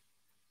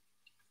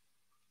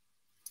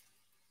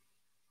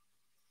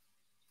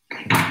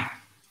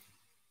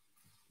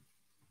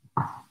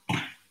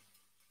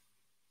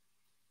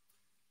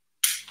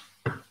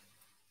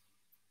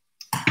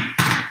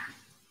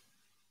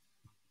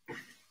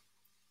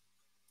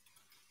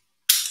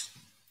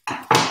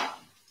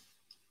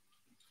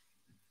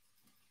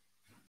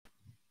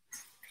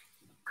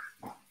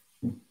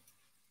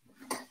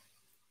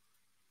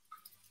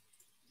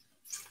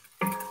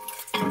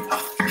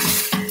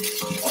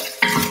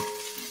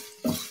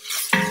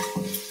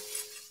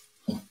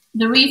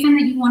 The reason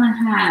that you want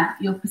to have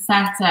your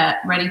passata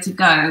ready to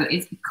go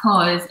is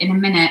because in a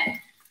minute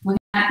we're going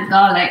to add the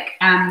garlic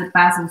and the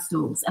basil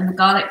stalks, and the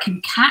garlic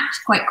can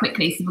catch quite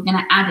quickly. So we're going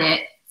to add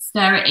it,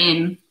 stir it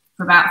in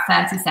for about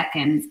 30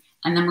 seconds,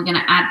 and then we're going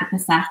to add the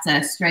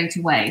passata straight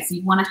away. So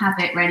you want to have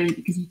it ready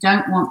because you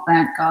don't want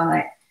burnt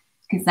garlic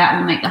because that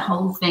will make the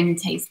whole thing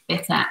taste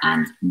bitter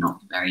and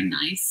not very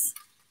nice.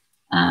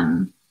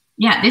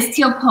 Yeah, this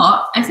teal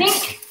pot, I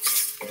think,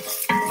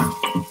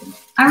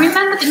 I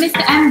remember that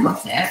Mr. M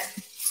got it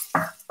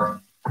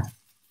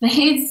for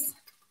his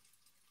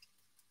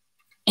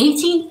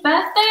 18th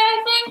birthday,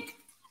 I think.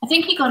 I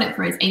think he got it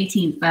for his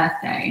 18th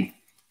birthday.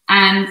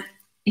 And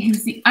he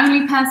was the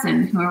only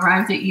person who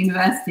arrived at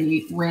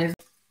university with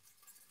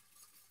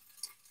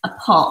a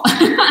pot,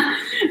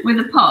 with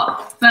a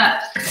pot.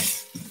 But,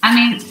 I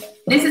mean,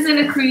 this is a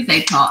Le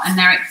Creuset pot and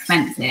they're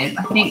expensive.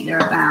 I think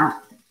they're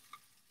about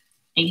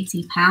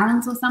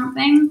 £80 or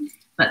something.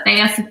 But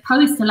they are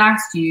supposed to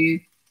last you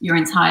your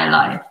entire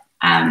life.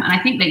 And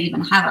I think they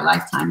even have a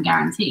lifetime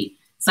guarantee.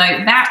 So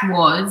that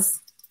was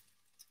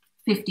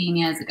 15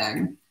 years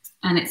ago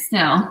and it's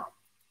still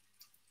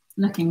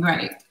looking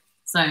great.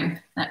 So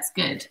that's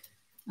good.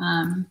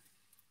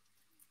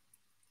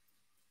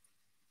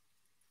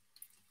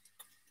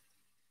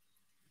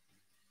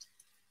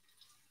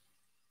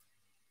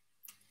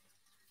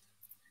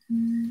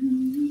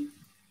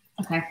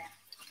 Okay.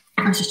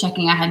 I was just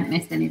checking I hadn't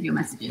missed any of your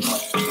messages.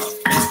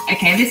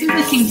 Okay, this is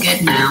looking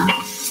good now.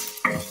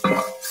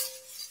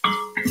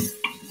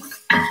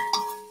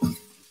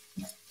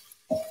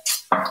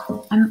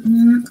 I don't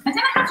know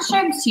how to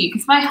show this to you,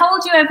 because if I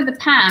hold you over the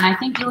pan, I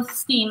think you'll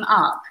steam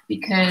up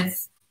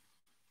because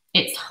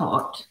it's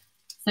hot.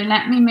 So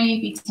let me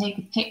maybe take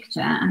a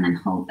picture and then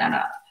hold that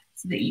up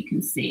so that you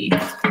can see. I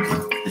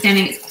don't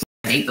think it's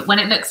ready, but when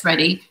it looks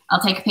ready,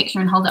 I'll take a picture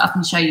and hold it up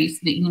and show you so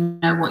that you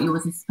know what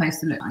yours is supposed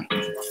to look like.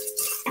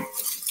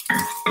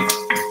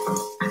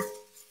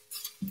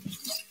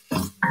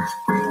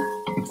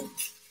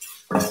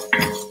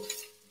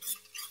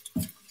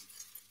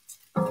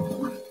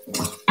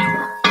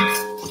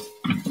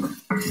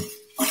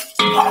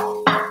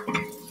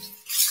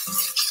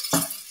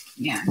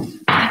 Yeah.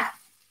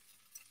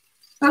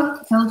 Oh,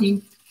 I told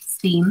you,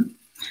 steam.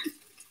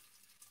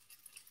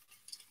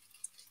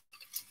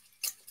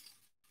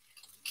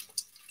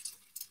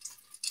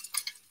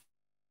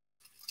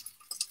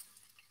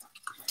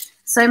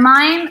 So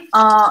mine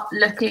are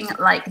looking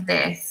like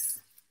this.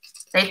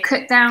 They've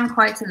cooked down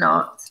quite a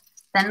lot.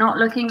 They're not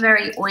looking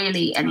very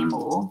oily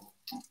anymore.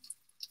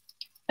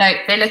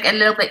 They look a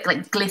little bit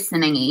like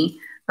glistening-y,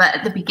 but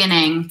at the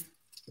beginning,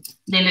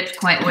 they looked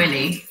quite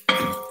oily.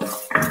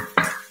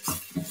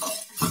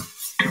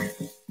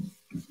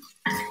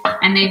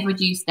 And they've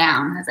reduced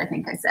down, as I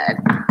think I said.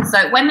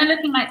 So when they're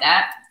looking like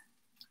that,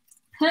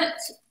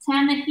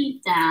 turn the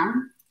heat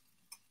down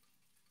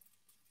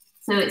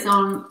so it's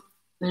on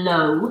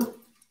low,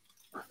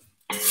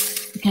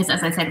 because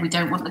as I said, we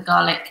don't want the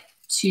garlic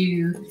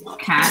to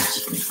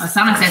catch. Or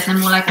Sana says they're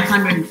more like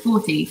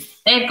 140.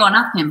 They've gone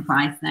up in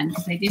price then,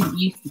 because they didn't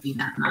used to be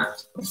that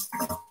much.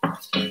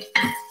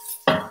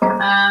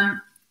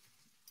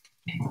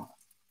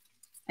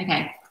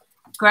 Okay,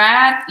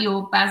 grab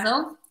your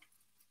basil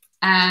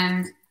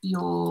and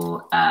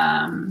your,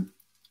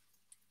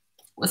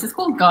 what's this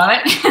called?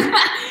 Garlic. And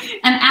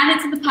add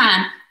it to the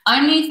pan,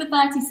 only for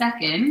 30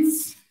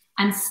 seconds,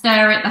 and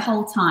stir it the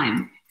whole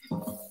time.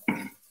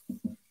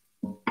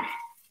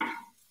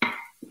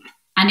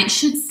 And it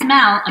should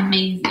smell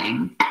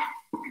amazing.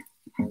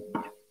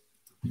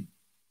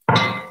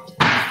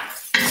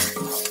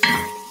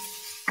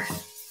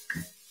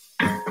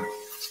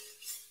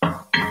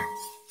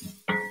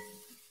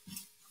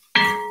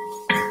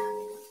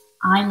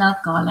 I love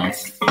garlic.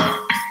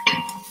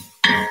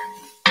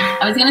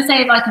 I was going to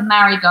say if I could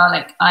marry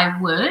garlic, I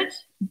would,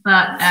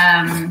 but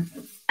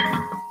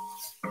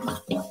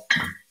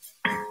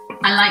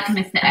I like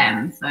Mr.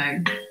 M, so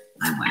I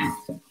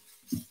won't.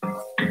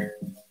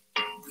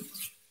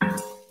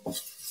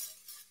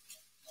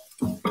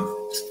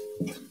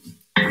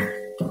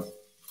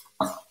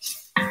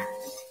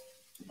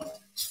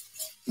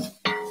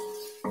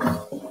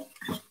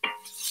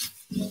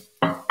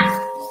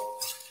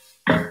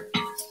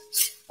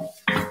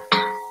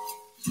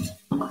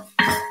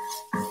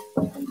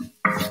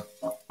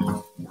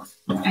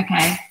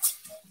 Okay.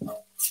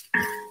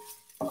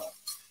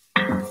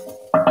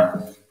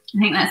 I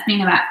think that's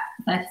been about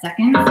 30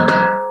 seconds. So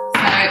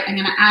I'm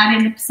going to add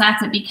in the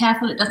passata. Be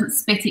careful it doesn't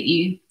spit at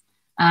you,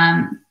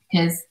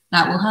 because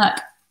that will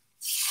hurt.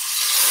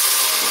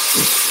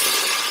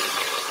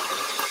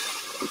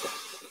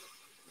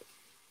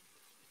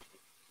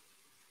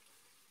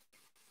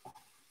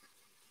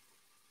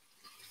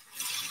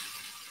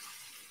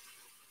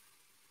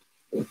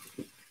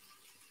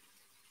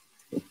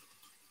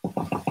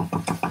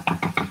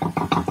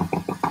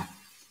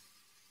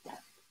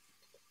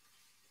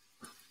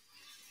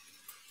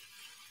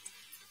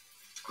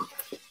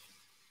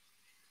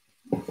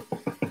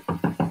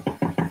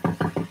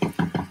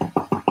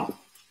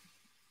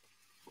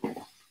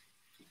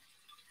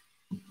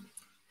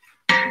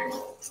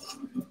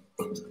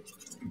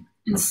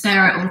 And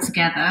stir it all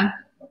together.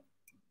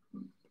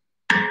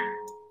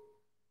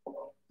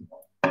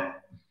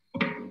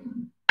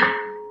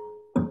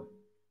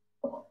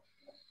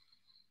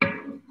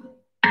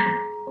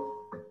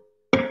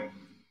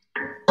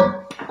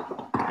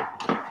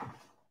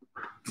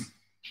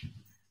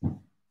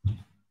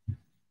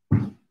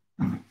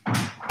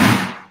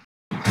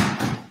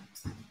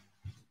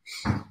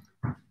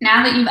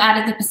 Now that you've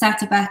added the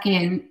passata back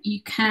in,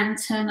 you can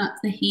turn up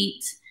the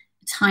heat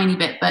a tiny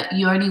bit, but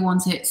you only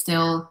want it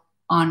still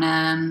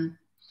on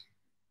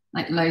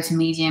like low to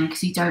medium,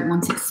 because you don't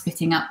want it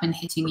spitting up and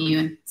hitting you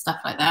and stuff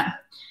like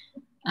that.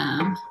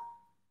 And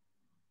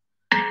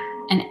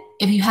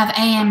if you have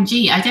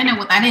AMG, I don't know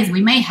what that is.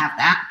 We may have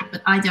that,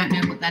 but I don't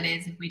know what that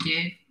is if we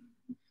do.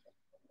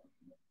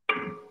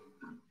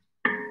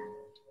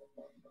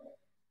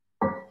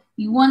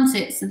 You want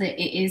it so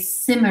that it is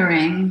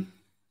simmering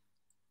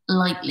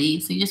lightly.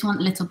 So you just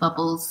want little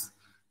bubbles,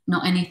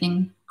 not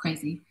anything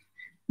crazy.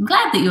 I'm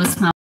glad that yours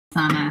smells,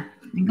 Sana.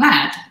 I'm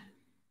glad.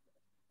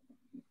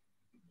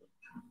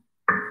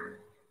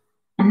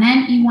 And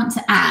then you want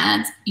to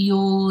add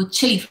your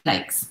chili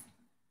flakes.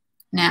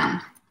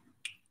 Now,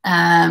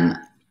 I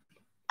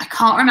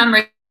can't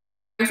remember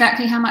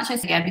exactly how much I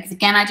said again, because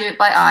again, I do it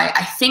by eye.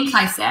 I think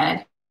I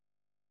said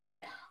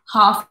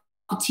half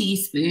a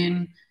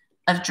teaspoon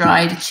of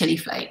dried chili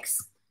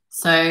flakes.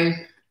 So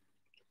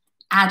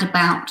add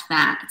about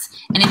that.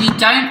 And if you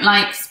don't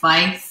like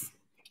spice,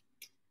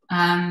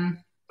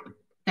 then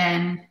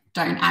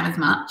don't add as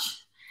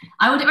much.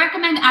 I would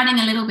recommend adding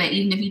a little bit,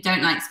 even if you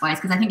don't like spice,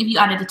 because I think if you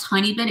added a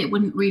tiny bit, it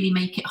wouldn't really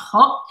make it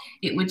hot.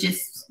 It would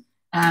just,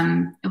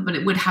 but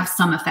it would have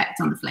some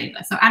effect on the flavor.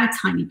 So add a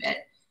tiny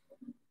bit,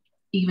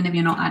 even if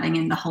you're not adding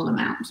in the whole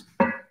amount.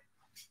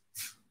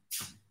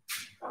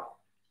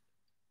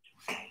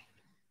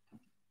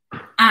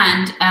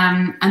 And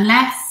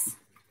unless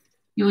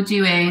you're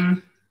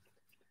doing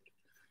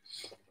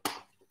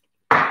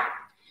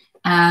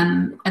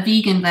a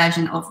vegan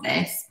version of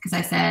this, because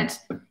I said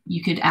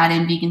you could add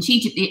in vegan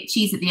cheese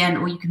at the end,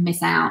 or you can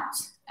miss out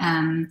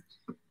on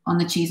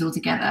the cheese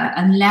altogether.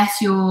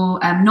 Unless you're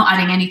not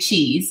adding any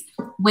cheese,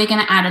 we're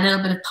going to add a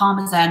little bit of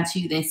Parmesan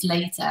to this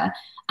later,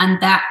 and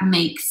that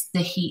makes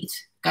the heat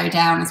go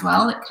down as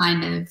well. It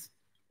kind of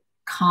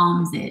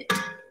calms it.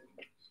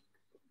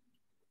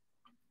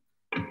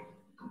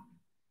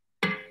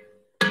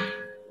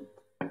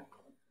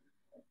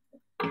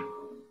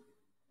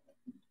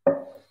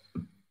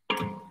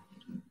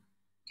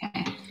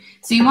 Okay,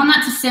 so you want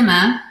that to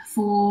simmer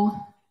for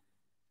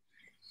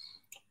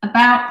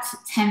about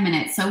 10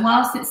 minutes. So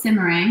whilst it's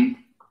simmering,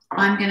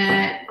 I'm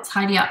gonna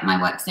tidy up my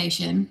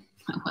workstation,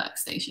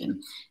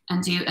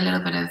 and do a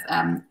little bit of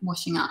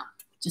washing up,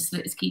 just so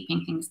that it's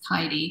keeping things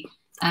tidy,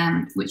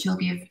 which will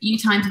give you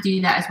time to do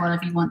that as well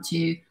if you want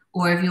to,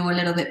 or if you're a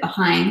little bit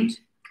behind,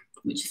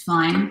 which is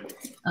fine,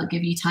 I'll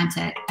give you time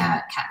to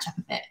catch up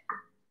a bit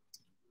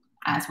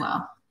as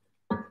well.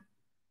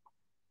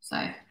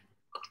 So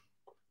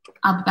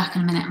I'll be back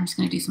in a minute. I'm just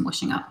going to do some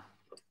washing up.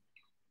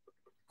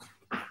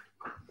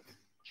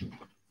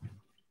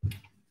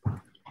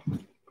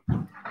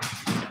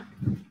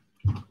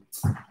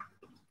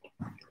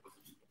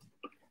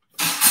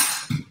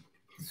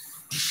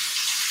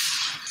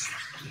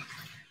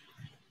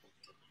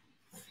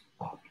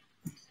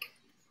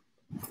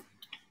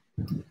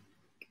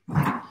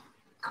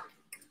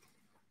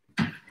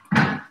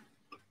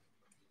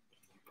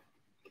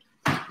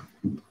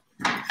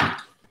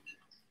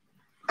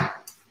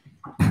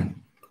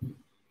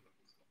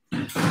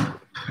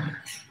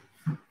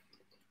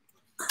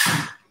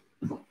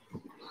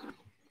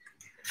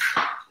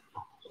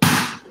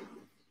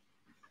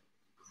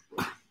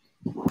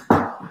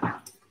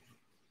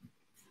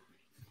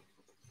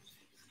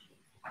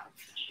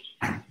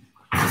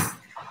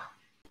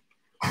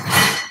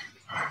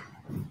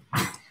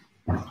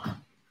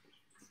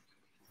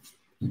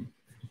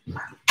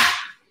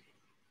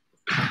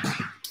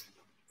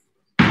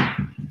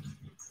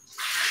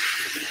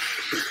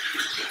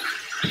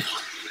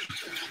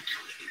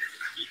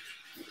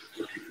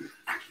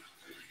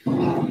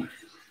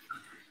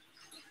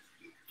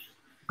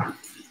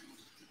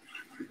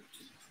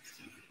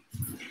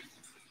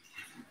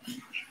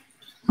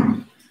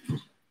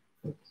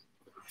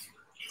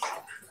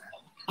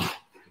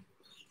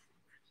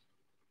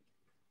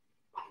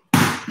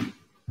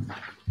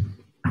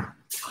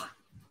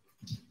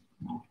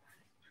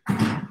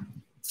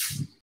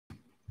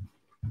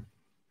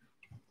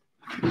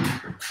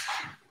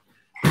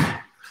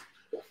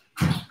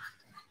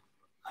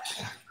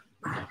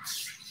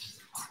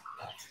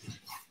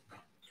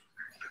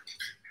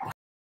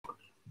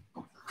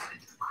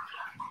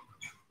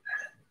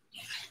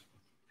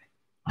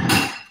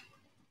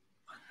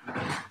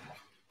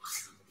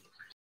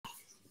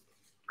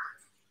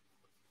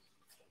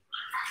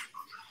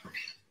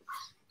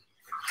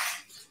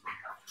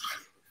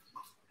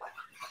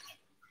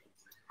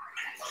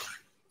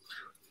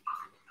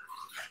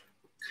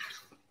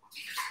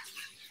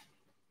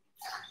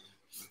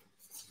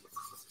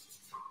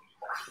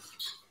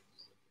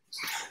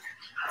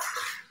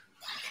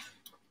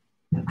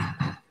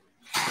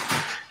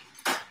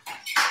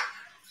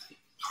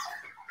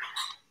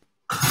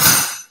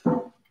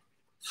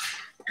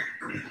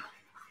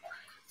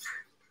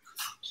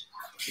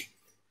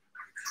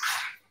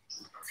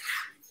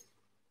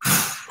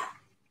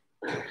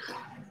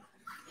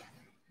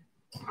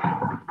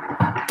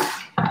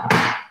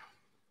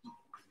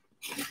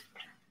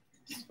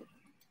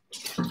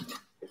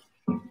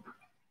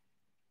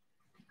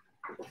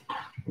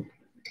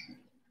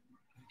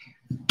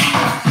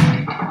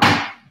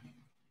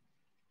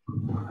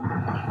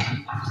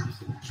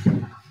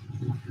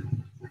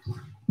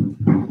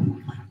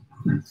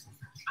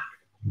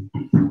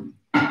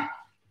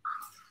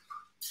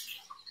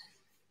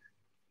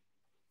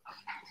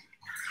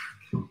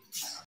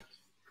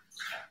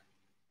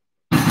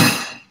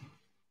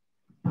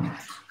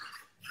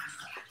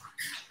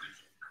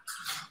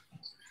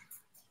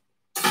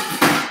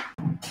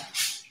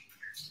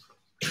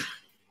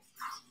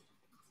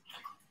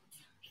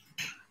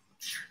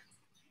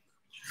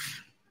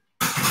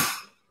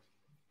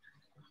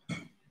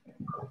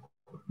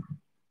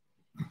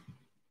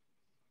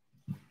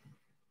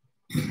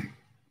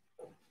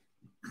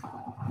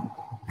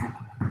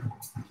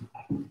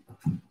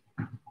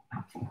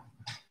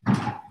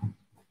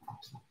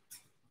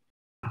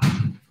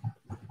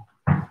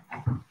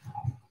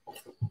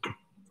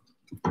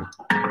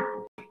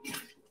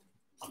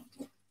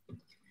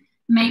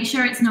 make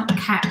sure it's not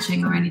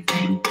catching or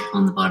anything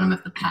on the bottom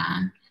of the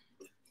pan.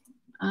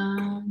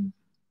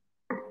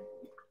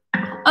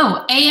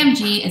 Oh,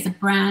 AMG is a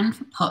brand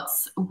for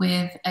pots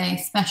with a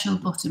special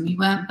bottom. You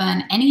won't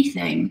burn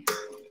anything.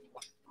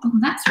 Oh,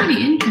 that's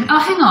really interesting. Oh,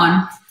 hang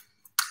on.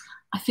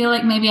 I feel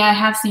like maybe I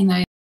have seen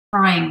those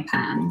frying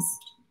pans,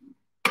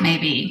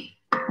 maybe.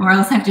 Or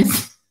else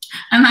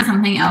I'm had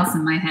something else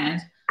in my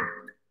head.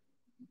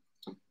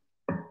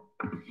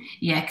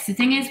 Yeah, because the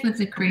thing is with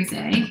the Cruze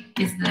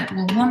is that,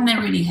 well, one,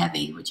 they're really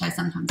heavy, which I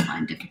sometimes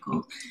find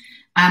difficult.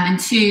 And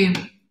two,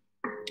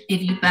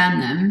 if you burn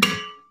them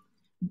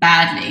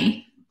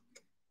badly,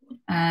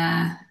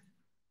 well,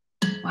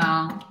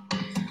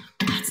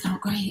 that's not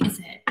great, is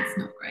it? It's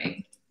not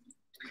great.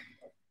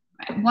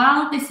 Right.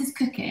 While this is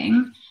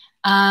cooking,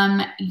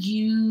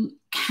 you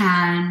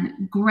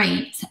can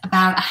grate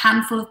about a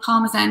handful of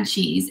Parmesan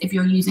cheese if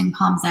you're using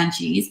Parmesan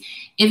cheese.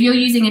 If you're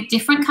using a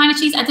different kind of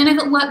cheese, I don't know if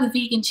it'll work with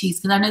vegan cheese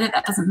because I know that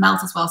that doesn't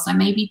melt as well. So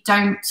maybe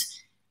don't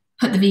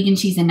put the vegan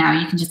cheese in now.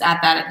 You can just add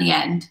that at the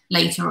end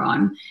later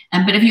on.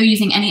 But if you're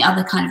using any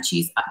other kind of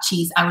cheese,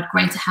 I would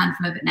grate a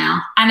handful of it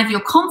now. And if you're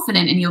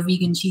confident in your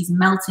vegan cheese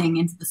melting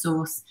into the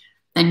sauce,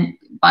 then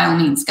by all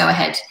means, go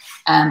ahead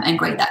and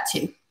grate that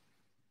too.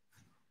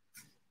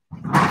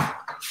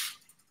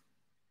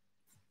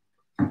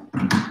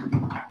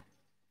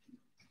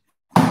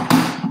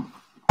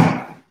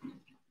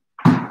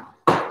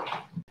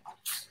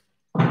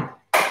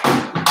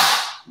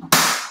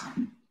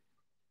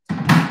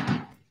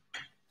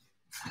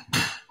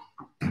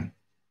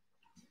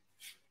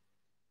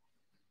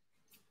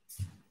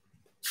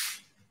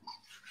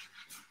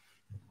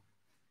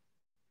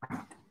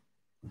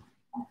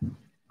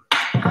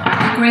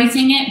 We're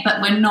grating it,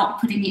 but we're not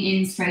putting it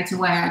in straight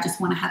away. I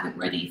just want to have it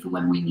ready for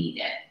when we need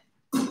it.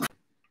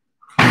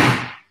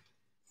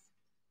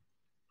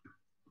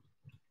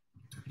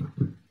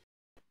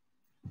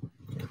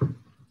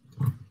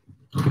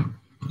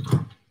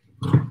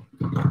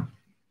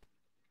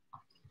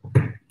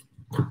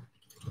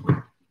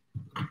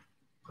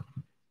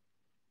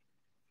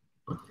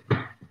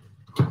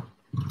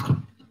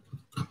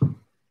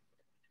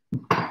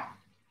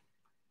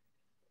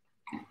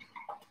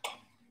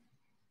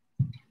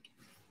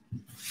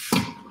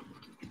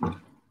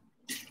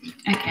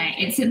 Okay,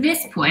 it's at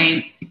this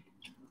point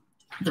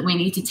that we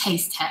need to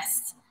taste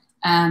test.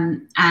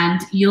 And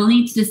you'll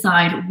need to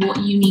decide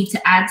what you need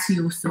to add to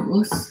your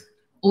sauce,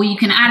 or you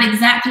can add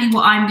exactly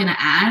what I'm going to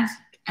add,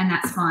 and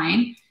that's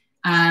fine.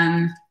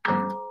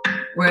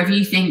 Or if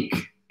you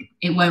think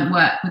it won't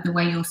work with the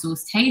way your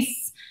sauce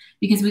tastes,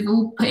 because we've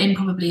all put in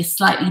probably a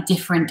slightly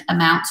different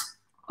amount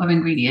of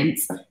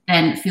ingredients,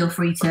 then feel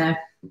free to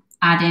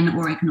add in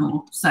or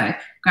ignore. So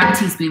grab a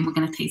teaspoon, we're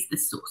going to taste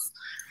this sauce.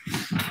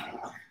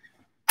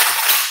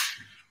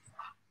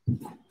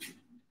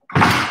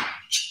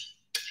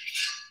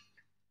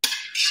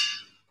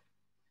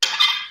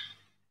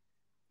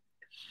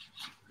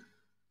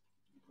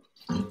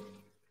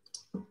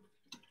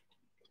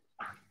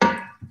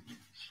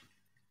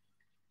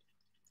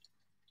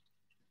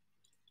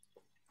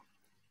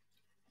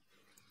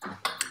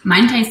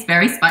 Mine tastes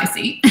very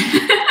spicy.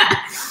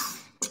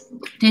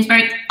 Tastes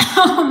very,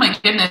 oh my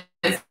goodness.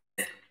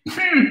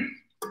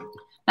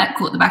 That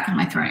caught the back of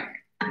my throat.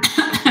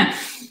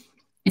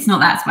 It's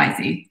not that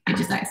spicy. It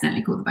just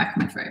accidentally caught the back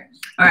of my throat.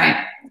 All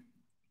right.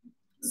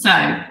 So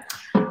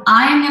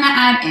I'm going to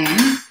add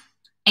in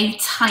a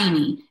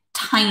tiny,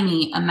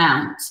 tiny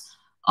amount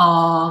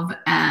of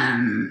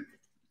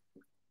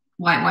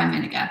white wine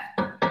vinegar.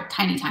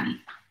 Tiny, tiny.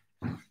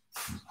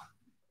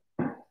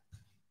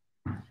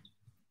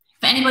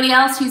 For anybody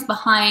else who's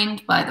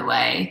behind, by the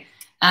way,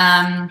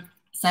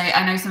 so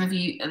I know some of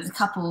you, there's a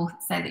couple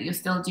say that you're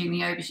still doing the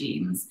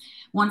aubergines.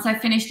 Once I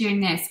finish doing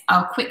this,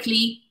 I'll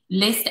quickly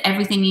list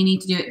everything you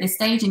need to do at this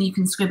stage and you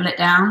can scribble it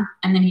down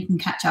and then you can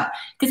catch up.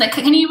 Because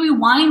can you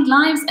rewind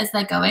lives as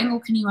they're going, or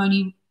can you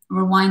only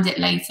rewind it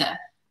later?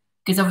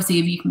 Because obviously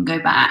if you can go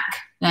back,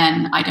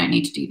 then I don't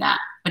need to do that.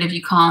 But if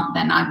you can't,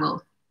 then I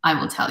will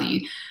tell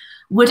you.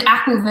 Would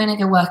apple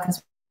vinegar work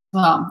as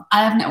well?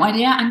 I have no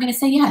idea. I'm going to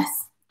say yes.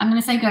 I'm going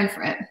to say go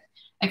for it.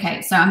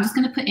 Okay, so I'm just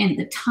going to put in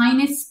the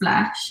tiniest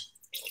splash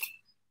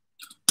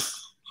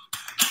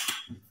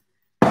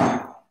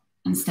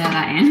and stir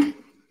that in.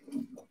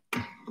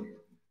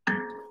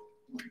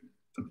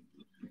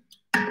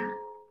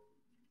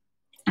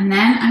 And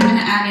then I'm going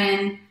to add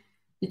in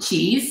the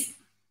cheese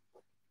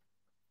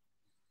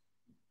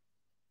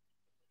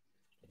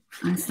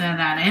and stir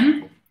that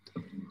in.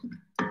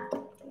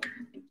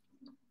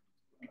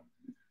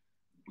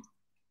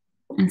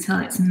 Until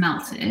it's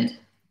melted.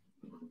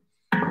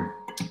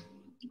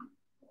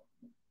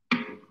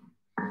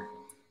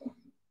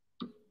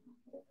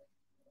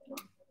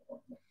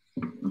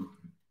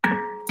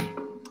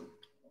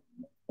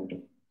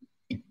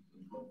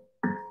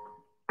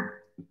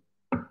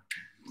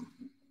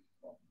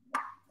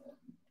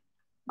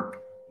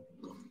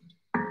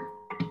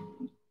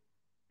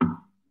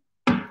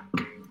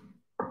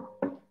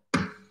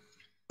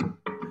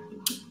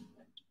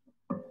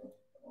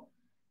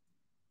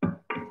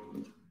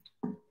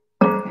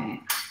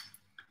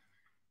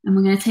 And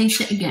we're going to taste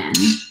it again.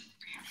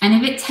 And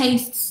if it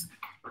tastes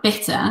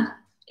bitter,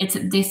 it's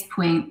at this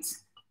point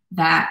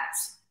that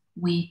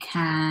we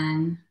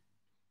can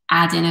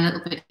add in a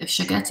little bit of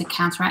sugar to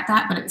counteract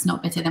that. But if it's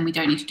not bitter, then we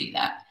don't need to do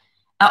that.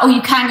 Oh,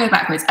 you can go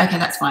backwards. Okay,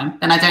 that's fine.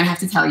 Then I don't have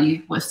to tell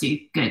you what to do.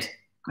 Good,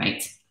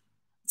 great.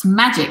 It's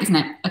magic, isn't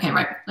it? Okay,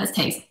 right, let's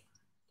taste.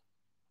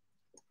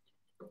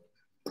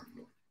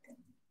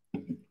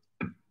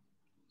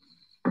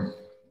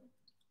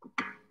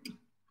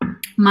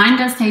 Mine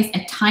does taste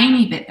a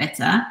tiny bit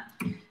bitter.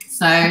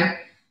 So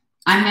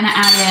I'm going to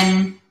add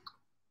in,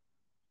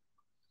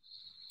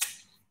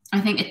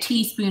 I think, a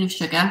teaspoon of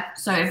sugar.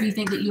 So if you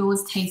think that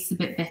yours tastes a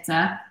bit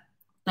bitter,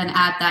 then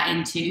add that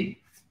in too.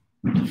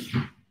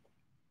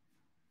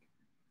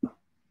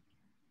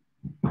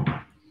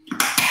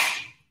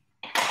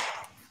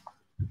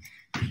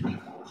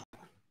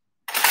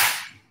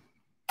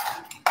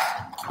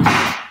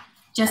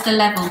 Just a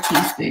level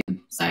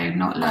teaspoon, so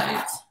not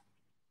loads.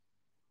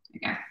 There we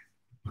go.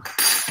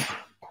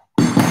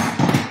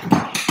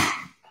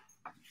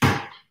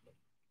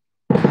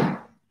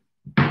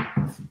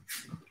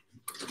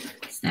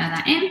 Stir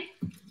that in.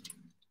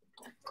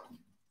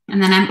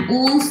 And then I'm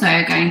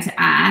also going to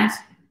add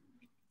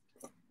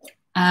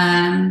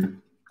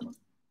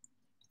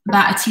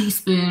about a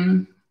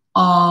teaspoon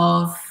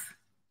of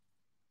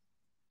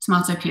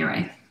tomato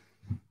puree.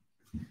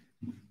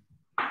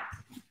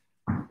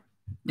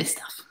 This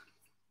stuff.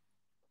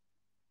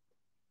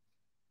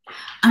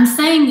 I'm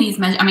saying these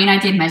measure, I mean, I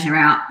did measure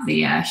out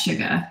the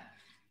sugar,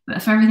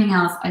 but for everything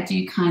else, I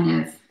do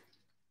kind of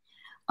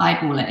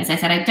eyeball it. As I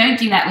said, I don't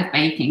do that with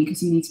baking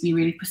because you need to be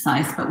really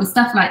precise, but with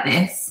stuff like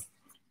this,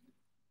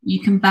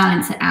 you can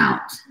balance it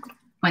out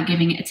by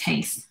giving it a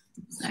taste.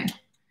 So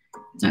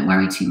don't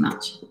worry too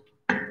much.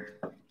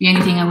 The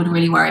only thing I would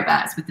really worry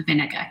about is with the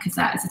vinegar, because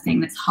that is a thing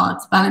that's hard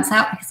to balance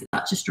out because it's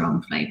such a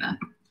strong flavor.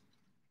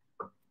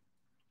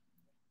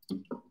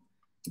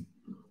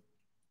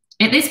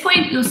 At this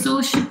point, your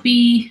sauce should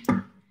be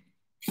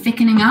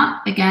thickening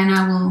up. Again,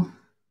 I will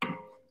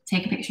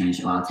take a picture and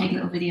show, well, I'll take a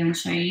little video and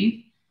show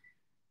you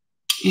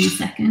in a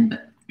second,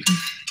 but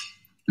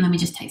let me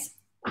just taste.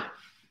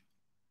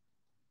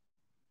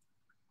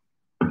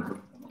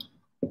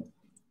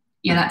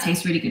 Yeah, that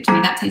tastes really good to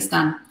me. That tastes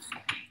done.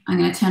 I'm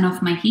going to turn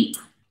off my heat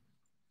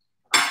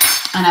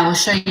and I will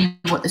show you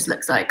what this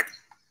looks like.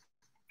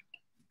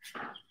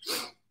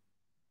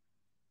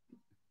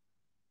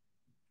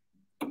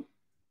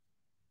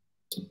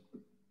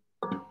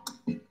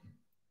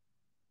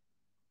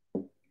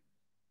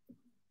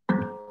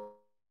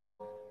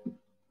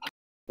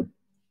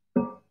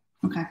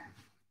 Okay.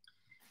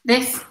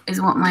 This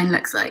is what mine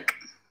looks like.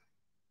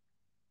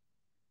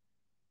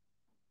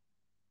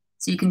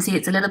 So you can see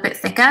it's a little bit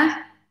thicker.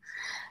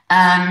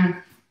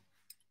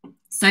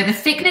 So the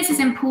thickness is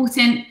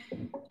important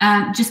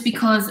just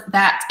because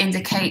that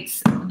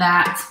indicates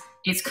that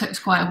it's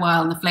cooked quite a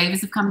while and the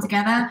flavors have come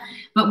together.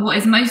 But what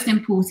is most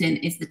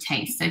important is the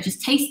taste. So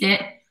just taste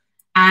it.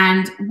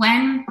 And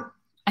when,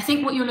 I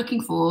think what you're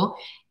looking for,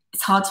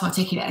 it's hard to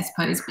articulate, I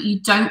suppose, but you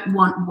don't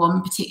want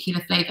one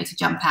particular flavor to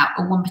jump out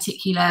or one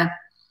particular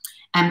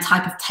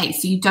type of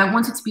taste. So you don't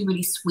want it to be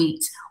really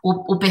sweet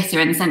or bitter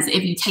in the sense that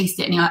if you taste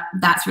it and you're like,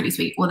 that's really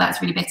sweet or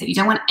that's really bitter. You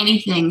don't want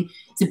anything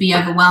to be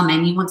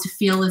overwhelming. You want to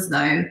feel as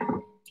though,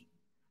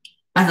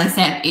 as I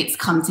said, it's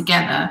come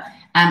together.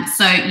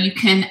 So you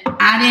can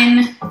add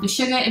in the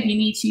sugar if you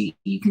need to.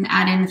 You can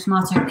add in the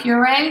tomato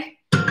puree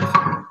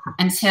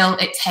until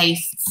it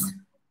tastes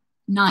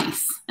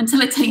nice,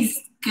 until it tastes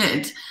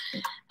good.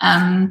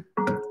 And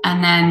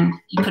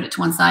then you put it to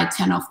one side,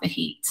 turn off the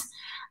heat.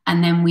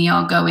 And then we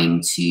are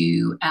going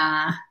to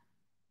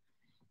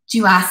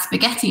do our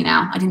spaghetti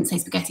now. I didn't say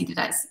spaghetti, did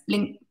I? It's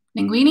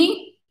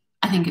linguine?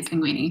 I think it's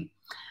linguine.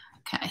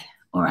 Okay,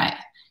 all right.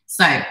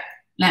 So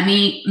let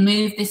me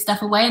move this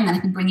stuff away and then I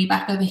can bring you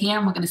back over here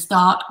and we're going to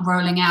start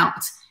rolling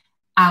out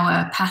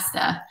our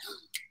pasta.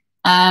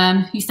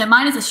 You said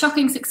mine is a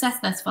shocking success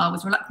thus far.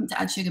 Was reluctant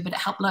to add sugar, but it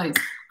helped loads.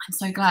 I'm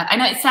so glad. I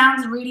know it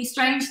sounds really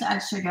strange to add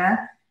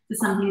sugar to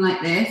something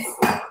like this,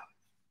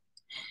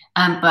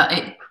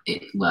 but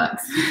it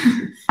works.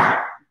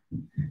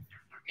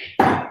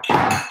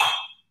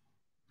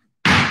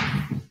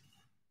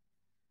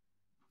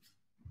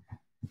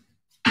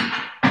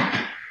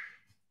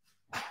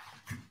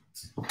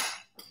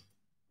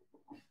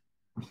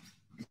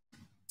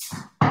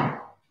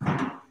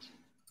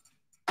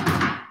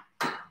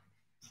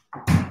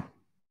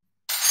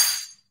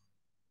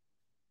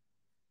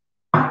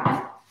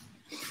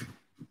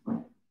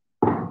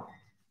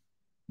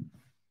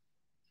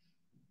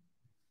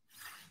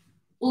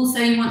 Also,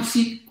 you want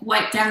to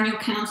wipe down your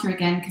counter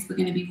again because we're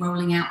going to be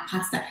rolling out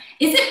pasta.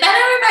 Is it better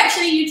if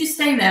actually you just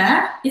stay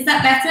there? Is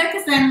that better?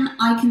 Because then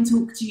I can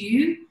talk to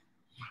you.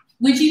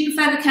 Would you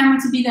prefer the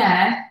camera to be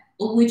there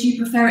or would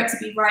you prefer it to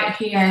be right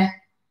here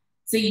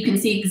so you can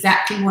see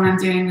exactly what I'm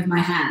doing with my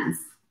hands?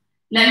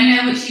 Let me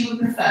know which you would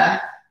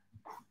prefer.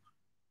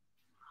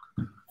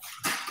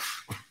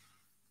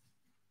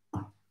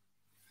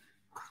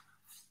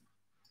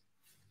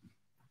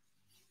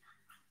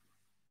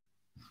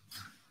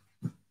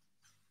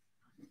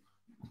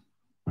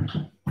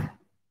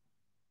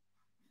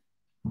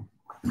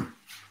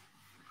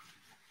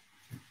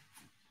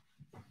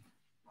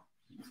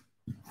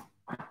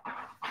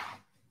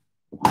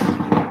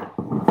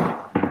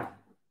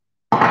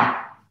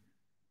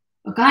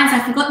 But guys,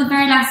 I forgot the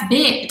very last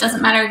bit. It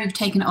doesn't matter if you've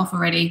taken it off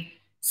already.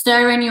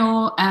 Stir in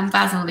your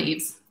basil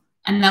leaves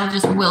and they'll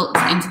just wilt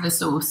into the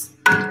sauce.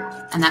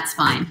 And that's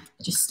fine.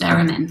 Just stir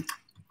them in.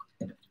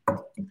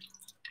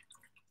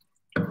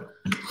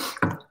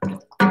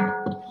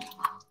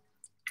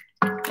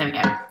 There we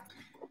go.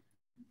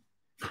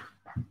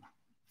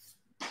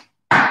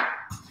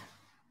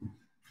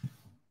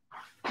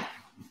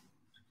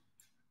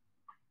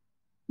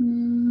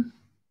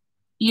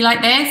 You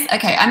like this?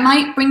 Okay, I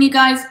might bring you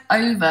guys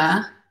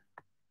over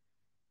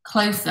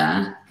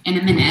closer in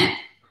a minute.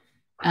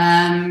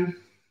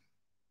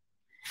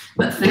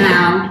 But for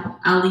now,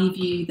 I'll leave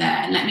you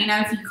there. Let me know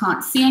if you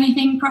can't see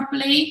anything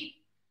properly.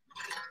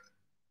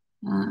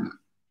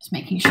 Just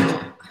making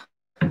sure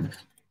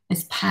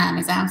this pan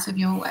is out of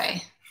your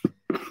way.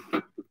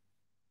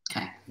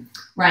 Okay,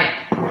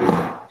 right.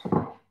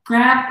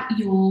 Grab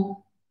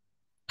your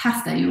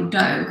pasta, your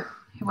dough.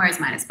 Where is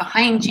mine? It's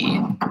behind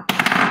you.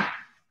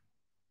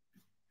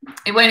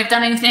 It won't have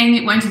done anything.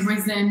 It won't have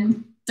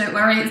risen. Don't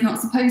worry, it's not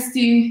supposed to.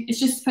 It's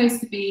just supposed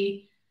to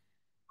be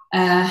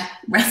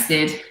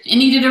rested. It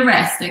needed a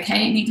rest,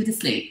 okay? It needed a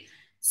sleep.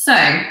 So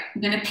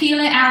we're going to peel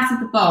it out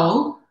of the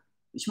bowl,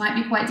 which might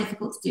be quite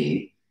difficult to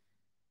do.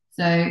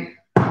 So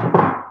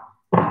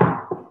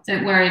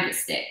don't worry if it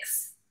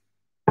sticks.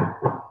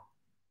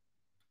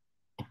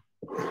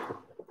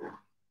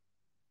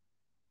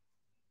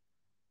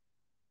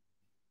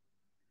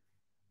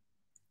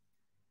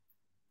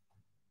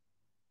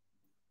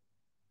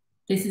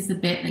 This is the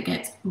bit that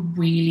gets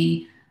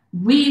really,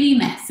 really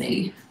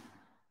messy.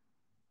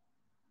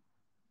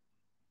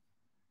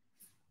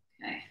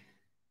 Okay.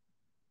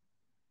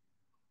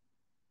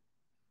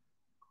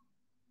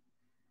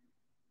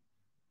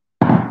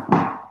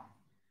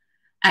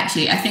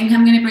 Actually, I think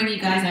I'm going to bring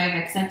you guys over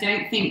because I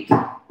don't think,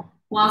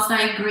 whilst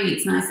I agree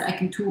it's nice that I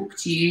can talk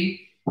to you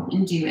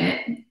and do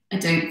it, I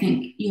don't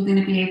think you're going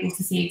to be able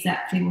to see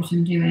exactly what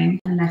I'm doing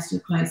unless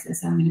you're closer,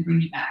 so I'm going to bring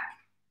you back.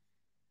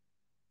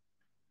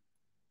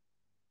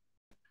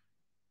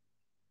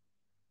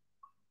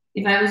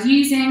 If I was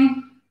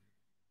using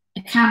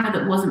a camera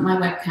that wasn't my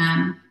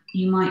webcam,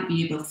 you might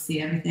be able to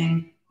see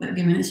everything, but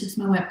given it's just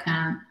my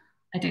webcam,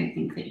 I don't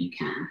think that you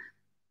can.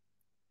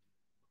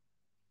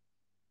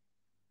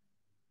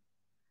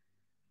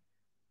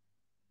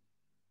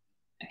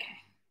 Okay,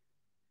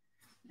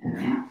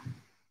 there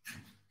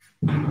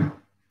we are.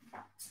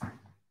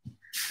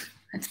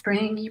 Let's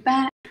bring you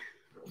back.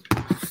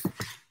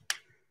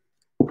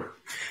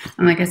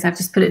 And I guess I've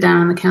just put it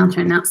down on the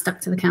counter and now it's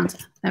stuck to the counter.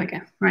 There we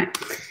go, right.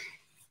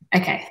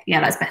 Okay,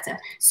 yeah, that's better.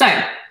 So,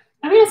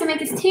 I realised I made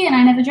this tea and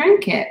I never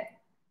drank it.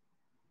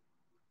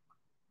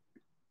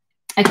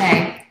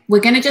 Okay,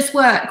 we're going to just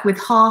work with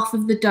half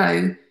of the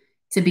dough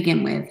to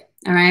begin with,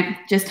 all right?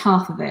 Just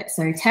half of it.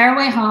 So tear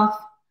away half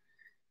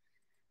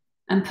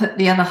and put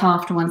the other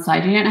half to one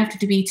side. You don't have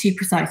to be too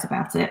precise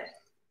about it.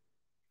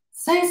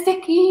 So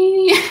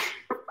sticky.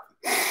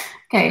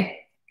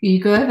 Okay,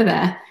 you go over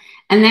there.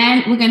 And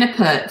then we're going to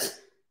put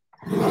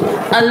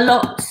a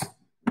lot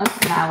of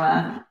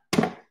flour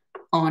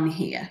on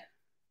here,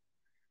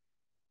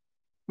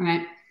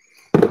 right?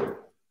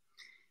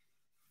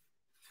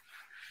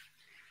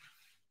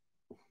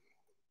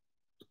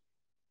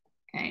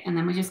 Okay, and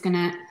then we're just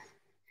gonna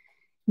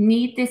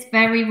knead this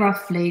very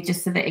roughly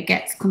just so that it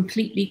gets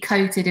completely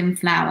coated in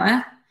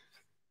flour.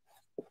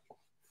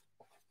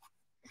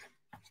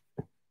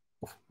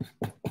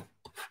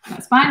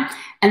 That's fine.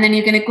 And then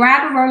you're gonna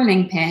grab a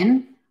rolling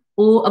pin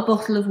or a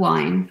bottle of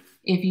wine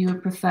if you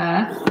would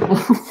prefer, or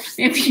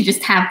if you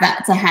just have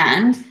that to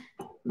hand.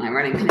 My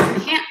rolling pin is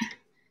in here.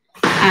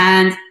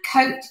 And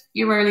coat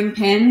your rolling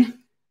pin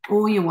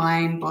or your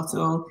wine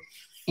bottle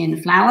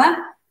in flour.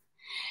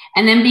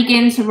 And then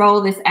begin to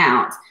roll this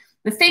out.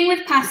 The thing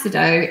with pasta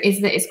dough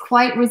is that it's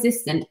quite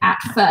resistant at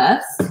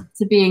first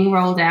to being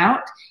rolled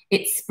out.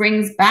 It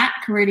springs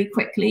back really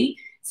quickly.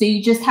 So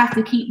you just have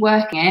to keep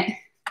working it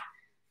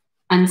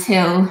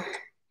until,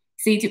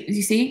 see, do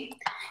you see?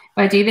 If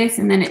I do this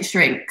and then it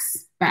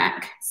shrinks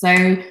back.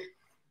 So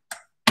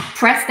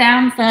press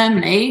down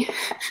firmly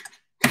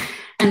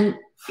and,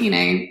 you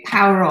know,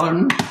 power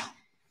on.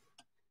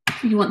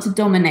 You want to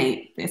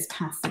dominate this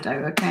pasta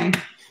dough, okay?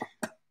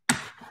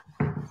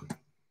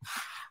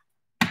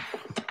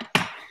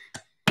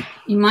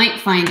 You might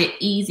find it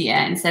easier,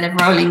 instead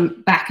of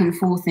rolling back and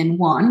forth in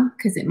one,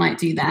 because it might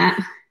do that,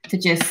 to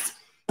just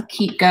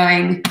keep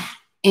going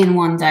in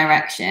one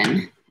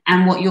direction.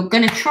 And what you're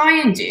going to try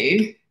and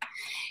do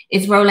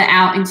is roll it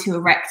out into a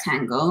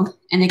rectangle.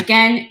 And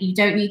again, you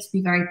don't need to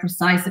be very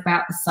precise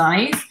about the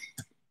size.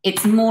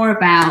 It's more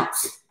about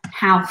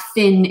how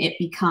thin it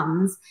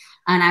becomes.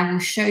 And I will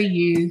show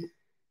you,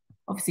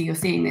 obviously you're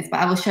seeing this,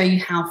 but I will show you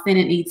how thin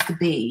it needs to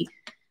be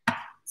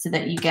so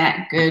that you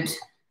get good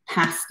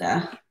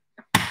pasta.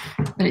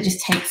 But it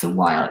just takes a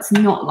while. It's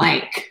not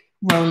like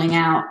rolling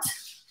out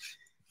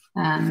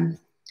a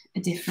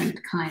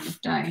different kind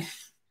of dough.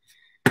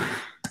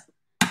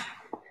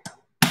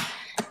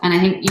 And I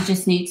think you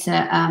just need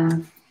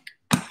to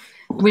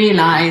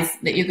realize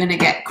that you're going to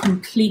get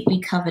completely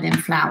covered in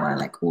flour,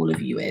 like all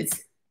of you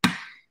is.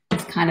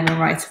 It's kind of a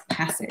rite of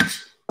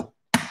passage.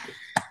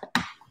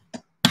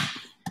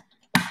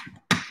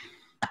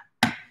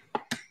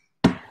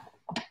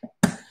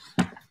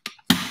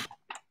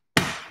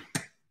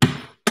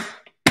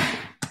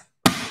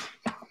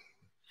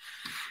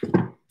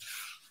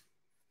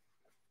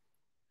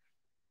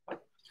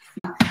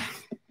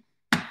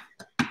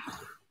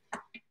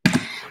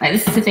 Like,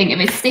 this is the thing, if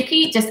it's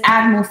sticky, just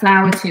add more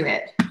flour to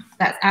it.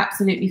 That's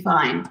absolutely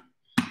fine.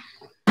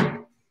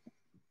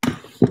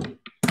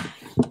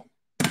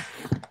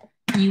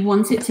 You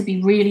want it to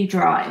be really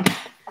dry.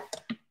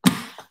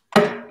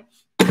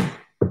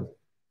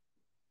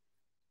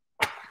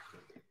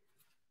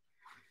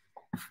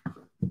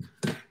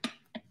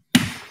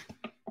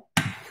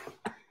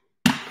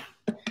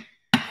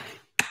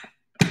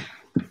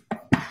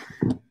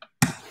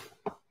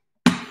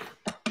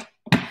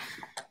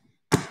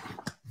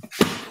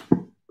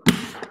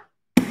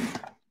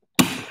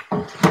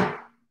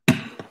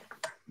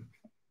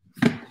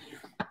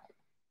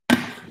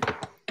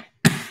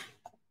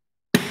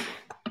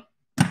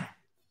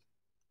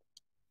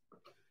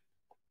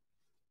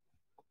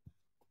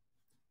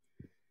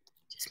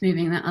 Just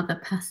moving that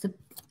other pasta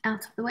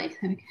out of the way.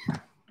 There we go.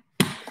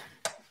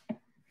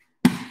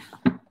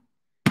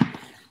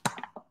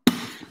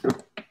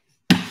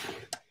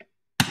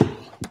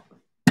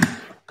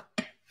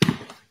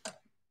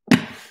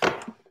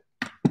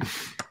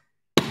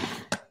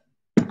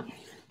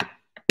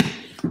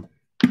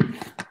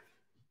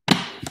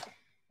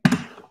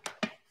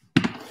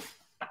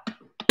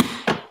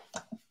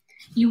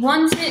 You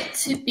want it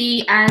to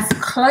be as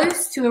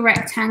close to a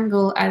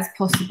rectangle as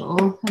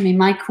possible. I mean,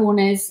 my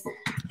corners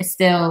are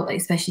still,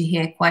 especially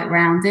here, quite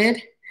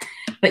rounded,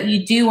 but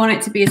you do want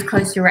it to be as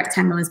close to a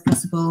rectangle as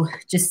possible,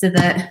 just so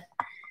that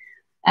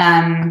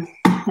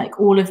like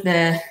all of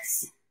the, I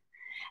was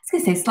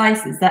going to say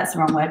slices, that's the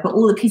wrong word, but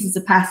all the pieces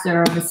of pasta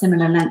are of a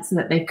similar length so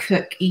that they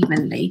cook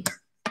evenly.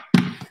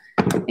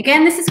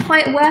 Again, this is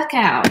quite a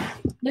workout.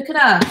 Look at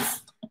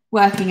us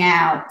working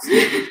out.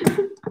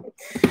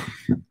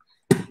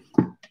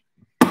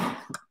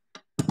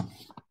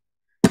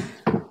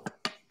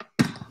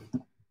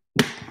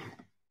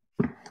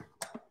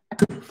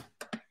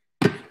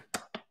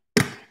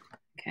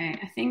 Okay,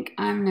 I think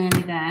I'm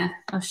nearly there.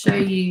 I'll show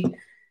you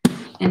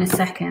in a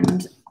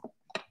second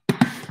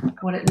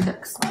what it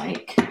looks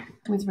like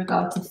with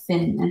regard to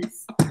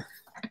thinness.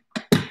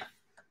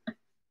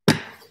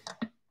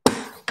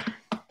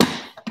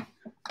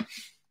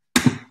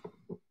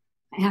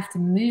 I have to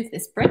move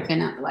this bread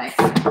bin out of the way.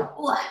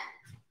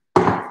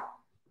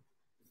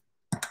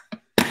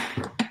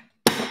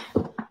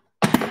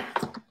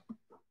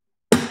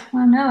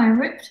 Oh no, I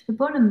ripped the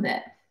bottom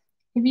bit.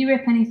 If you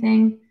rip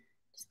anything,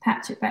 just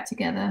patch it back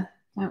together,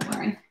 don't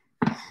worry.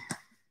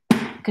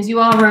 Because you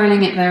are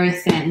rolling it very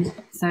thin,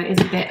 so it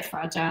is a bit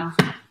fragile.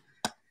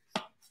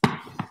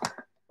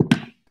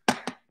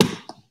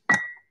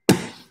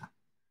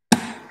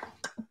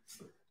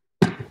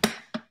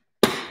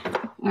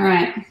 All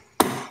right,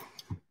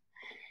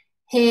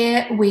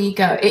 here we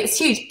go. It's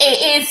huge,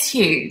 it is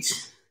huge.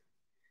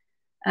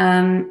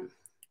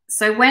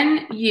 So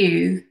when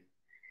you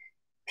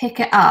pick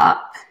it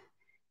up,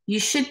 you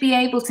should be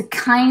able to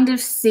kind of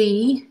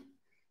see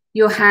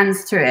your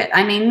hands through it.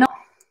 I mean, not,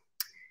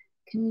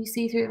 can you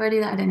see through it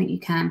already? I don't think you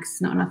can because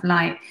there's not enough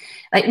light.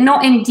 Like,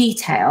 not in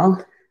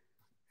detail,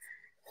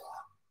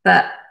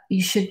 but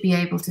you should be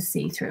able to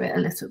see through it a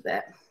little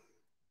bit.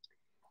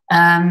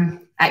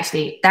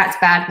 Actually, that's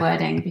bad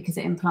wording because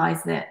it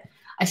implies that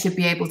I should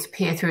be able to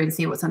peer through and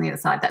see what's on the other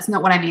side. That's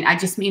not what I mean. I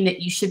just mean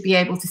that you should be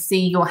able to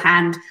see your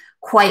hand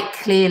quite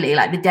clearly,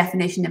 like the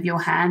definition of your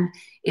hand.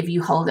 If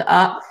you hold it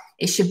up,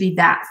 it should be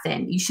that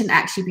thin. You shouldn't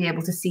actually be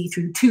able to see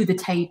through to the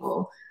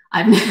table.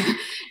 I've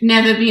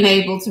never been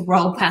able to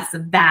roll past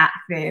that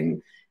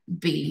thin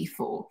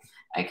before.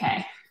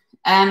 Okay.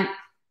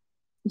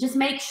 Just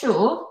make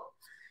sure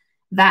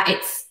that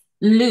it's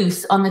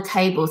loose on the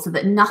table so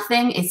that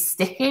nothing is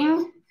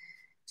sticking.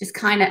 Just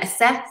kind of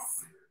assess.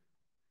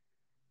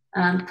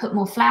 Put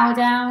more flour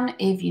down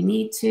if you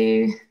need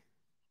to.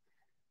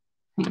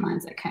 I think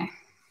mine's okay.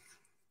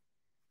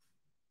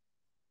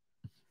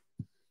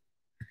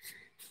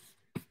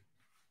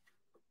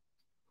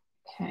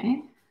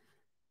 Okay.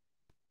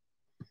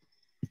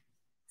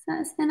 Is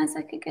that as thin as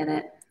I could get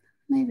it?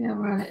 Maybe I'll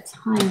roll it a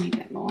tiny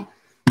bit more.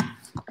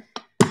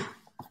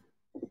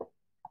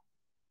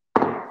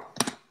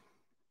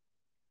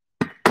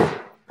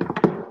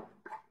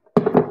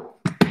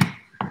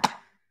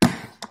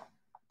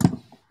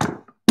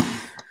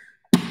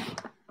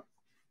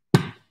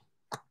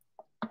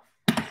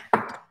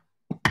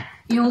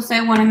 You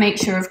also want to make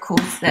sure, of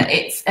course, that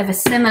it's of a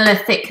similar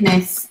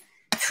thickness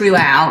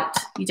throughout.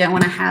 You don't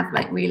want to have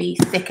like really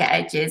thicker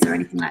edges or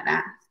anything like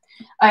that.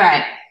 All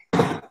right.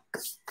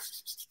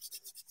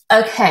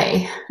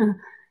 Okay.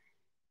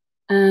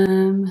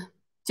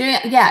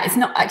 Yeah, it's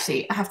not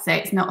actually, I have to say,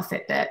 it's not a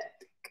Fitbit.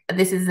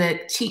 this is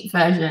a cheap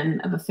version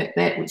of a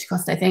Fitbit, which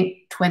cost, I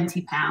think,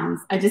 £20.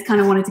 I just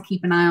kind of wanted to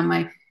keep an eye on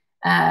my,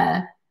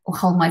 or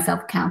hold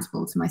myself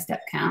accountable to my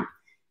step count.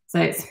 So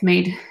it's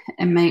made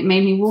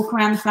me walk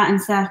around the flat in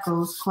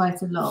circles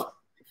quite a lot.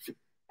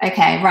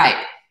 Okay,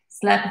 right.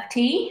 Slurp of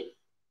tea.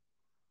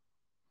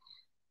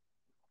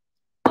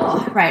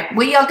 Oh, right.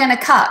 We are going to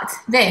cut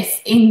this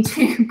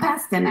into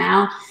pasta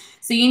now.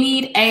 So you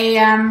need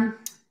a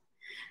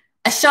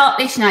sharp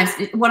dish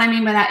knife. What I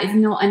mean by that is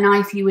not a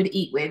knife you would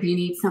eat with. You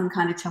need some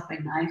kind of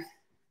chopping knife.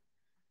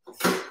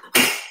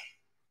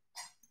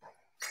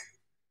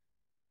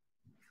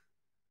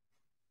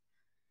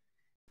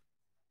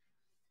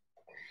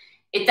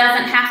 It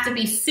doesn't have to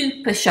be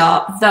super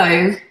sharp,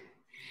 though.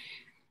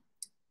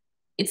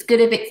 It's good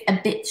if it's a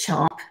bit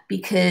sharp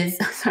because,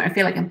 sorry, I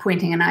feel like I'm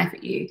pointing a knife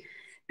at you,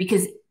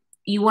 because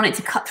you want it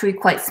to cut through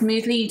quite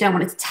smoothly. You don't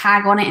want it to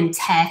tag on it and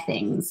tear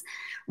things.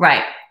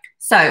 Right.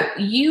 So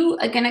you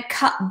are going to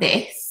cut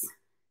this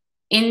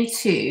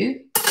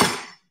into,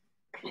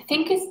 I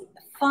think it's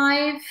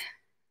 5.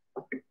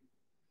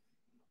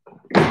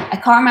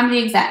 I can't remember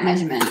the exact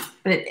measurement,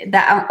 but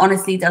that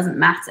honestly doesn't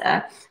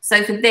matter.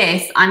 So for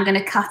this, I'm going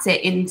to cut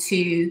it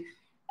into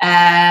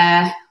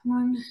 5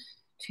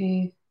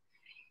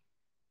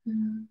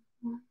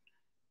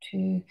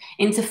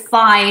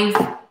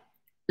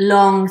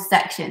 long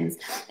sections.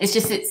 It's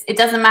just, it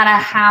doesn't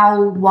matter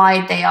how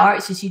wide they are.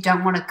 It's just you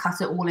don't want to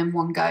cut it all in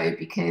one go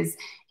because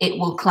it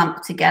will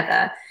clump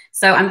together.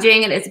 So I'm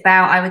doing it, it's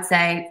about, I would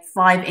say,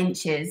 5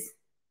 inches.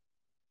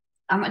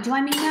 Do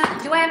I mean that?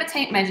 Do I have a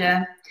tape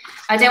measure?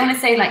 I don't want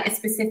to say like a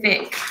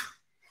specific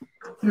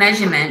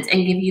measurement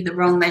and give you the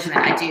wrong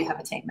measurement. I do have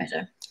a tape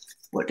measure.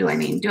 What do I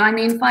mean? Do I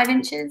mean 5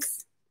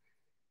 inches?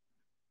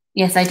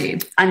 Yes, I do.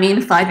 I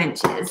mean 5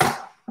 inches,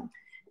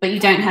 but you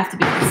don't have to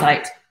be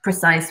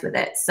precise with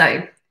it.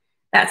 So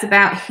that's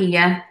about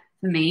here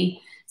for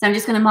me. So I'm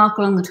just going to mark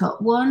along the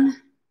top. 1,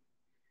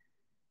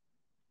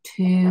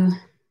 2,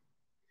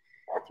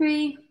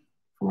 3,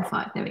 4,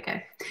 5. There we go.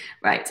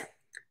 Right.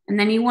 And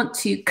then you want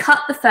to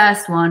cut the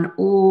first one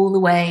all the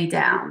way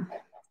down.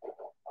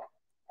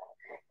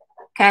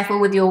 Careful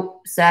with your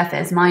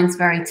surface. Mine's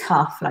very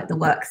tough, like the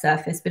work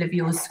surface, but if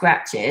yours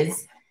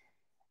scratches,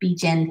 be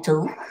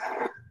gentle.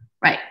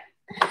 Right.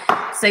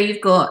 So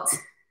you've got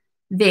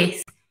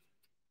this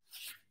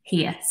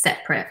here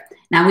separate.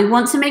 Now we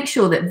want to make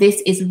sure that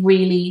this is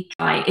really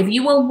dry. If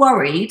you are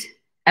worried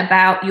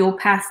about your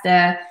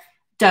pasta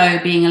dough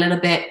being a little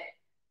bit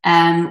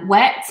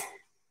wet,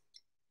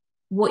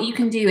 what you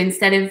can do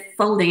instead of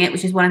folding it,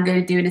 which is what I'm going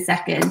to do in a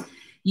second,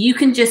 you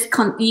can just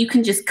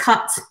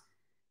cut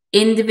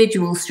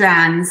individual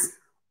strands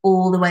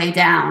all the way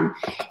down.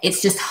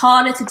 It's just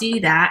harder to do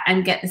that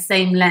and get the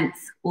same length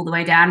all the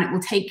way down. It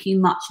will take you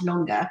much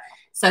longer.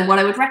 So what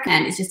I would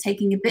recommend is just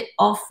taking a bit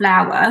of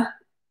flour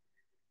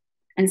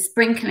and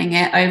sprinkling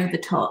it over the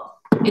top.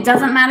 It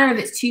doesn't matter if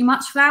it's too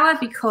much flour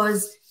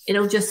because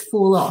it'll just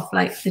fall off.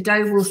 Like the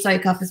dough will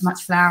soak up as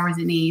much flour as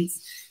it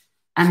needs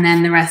and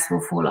then the rest will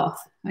fall off.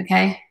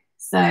 Okay,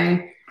 so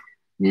I'm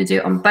going to do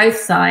it on both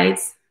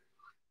sides.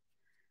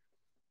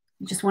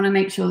 You just want to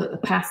make sure that the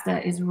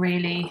pasta is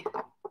really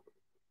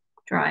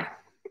dry.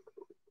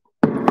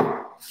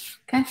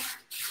 Okay,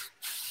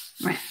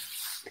 right.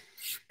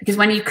 Because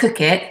when you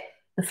cook it,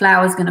 the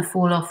flour is going to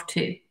fall off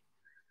too.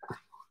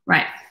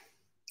 Right.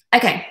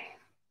 Okay.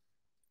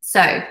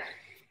 So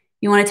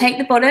you want to take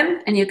the bottom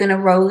and you're going to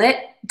roll it.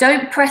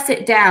 Don't press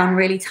it down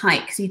really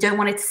tight because you don't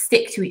want it to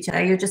stick to each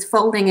other. You're just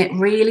folding it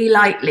really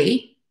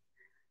lightly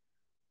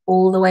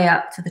all the way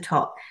up to the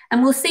top.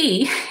 And we'll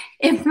see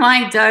if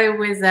my dough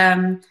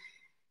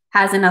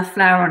has enough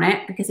flour on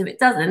it, because if it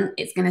doesn't,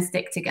 it's going to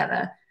stick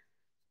together.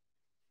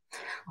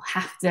 We'll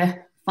have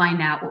to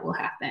find out what will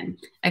happen.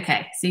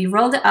 Okay, so you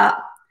rolled it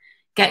up,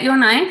 get your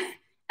knife,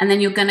 and then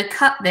you're going to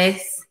cut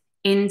this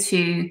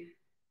into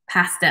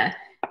pasta.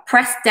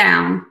 Press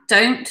down.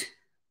 Don't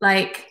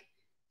like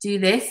do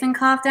this and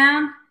carve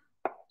down.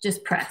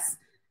 Just press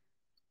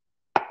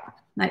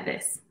like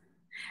this.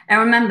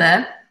 And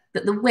remember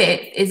that the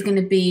width is going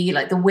to be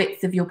like the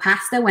width of your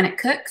pasta when it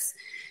cooks.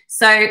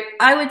 So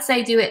I would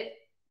say do it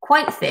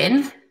quite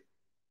thin,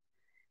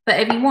 but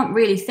if you want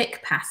really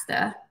thick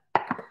pasta,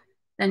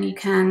 then you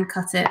can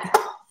cut it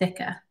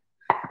thicker.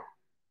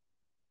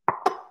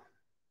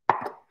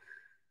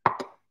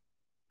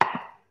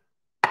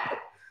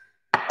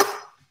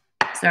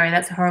 Sorry,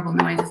 that's a horrible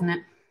noise, isn't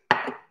it?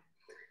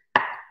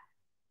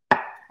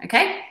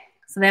 Okay,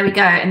 so there we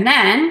go. And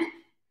then,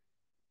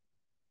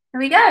 there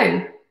we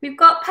go. We've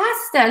got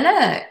pasta,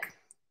 look.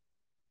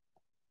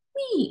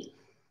 Whee.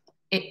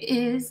 It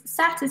is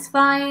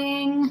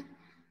satisfying.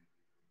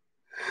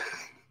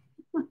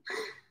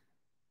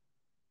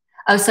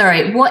 Oh,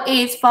 sorry. What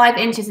is 5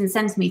 inches in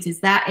centimeters?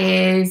 That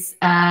is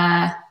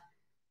 12.5?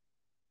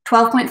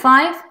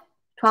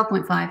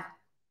 12.5.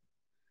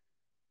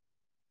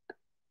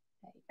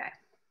 There you go.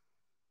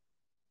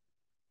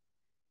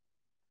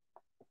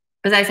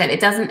 But as I said,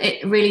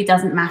 it really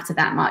doesn't matter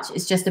that much.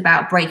 It's just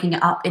about breaking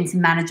it up into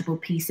manageable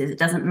pieces. It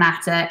doesn't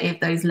matter if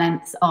those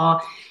lengths are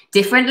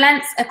different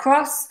lengths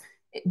across.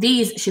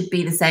 These should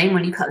be the same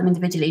when you cut them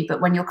individually,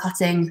 but when you're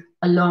cutting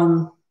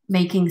along,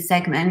 making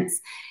segments,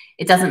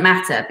 it doesn't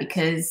matter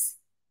because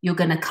you're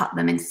going to cut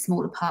them into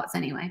smaller parts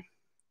anyway.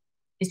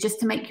 It's just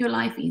to make your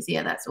life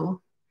easier, that's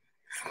all.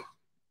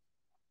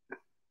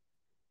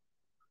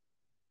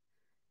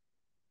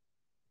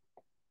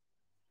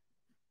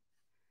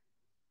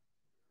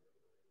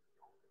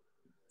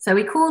 So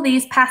we call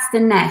these pasta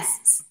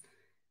nests.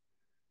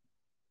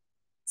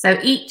 So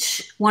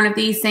each one of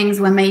these things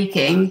we're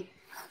making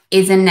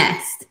is a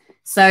nest.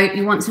 So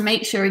you want to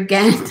make sure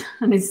again,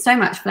 and there's so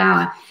much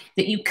flour,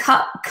 that you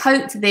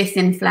coat this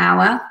in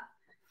flour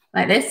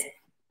like this,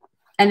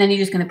 and then you're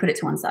just going to put it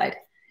to one side.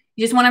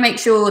 You just want to make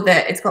sure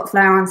that it's got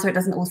flour on so it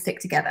doesn't all stick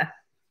together.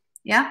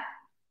 Yeah?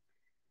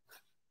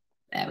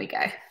 There we go.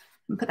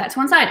 And put that to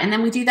one side. And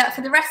then we do that for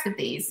the rest of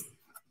these.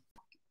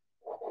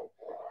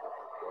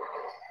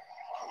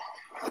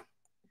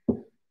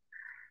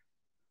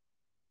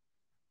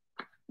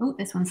 Oh,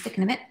 this one's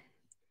sticking a bit.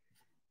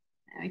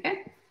 There we go.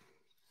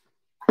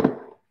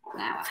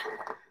 Flour.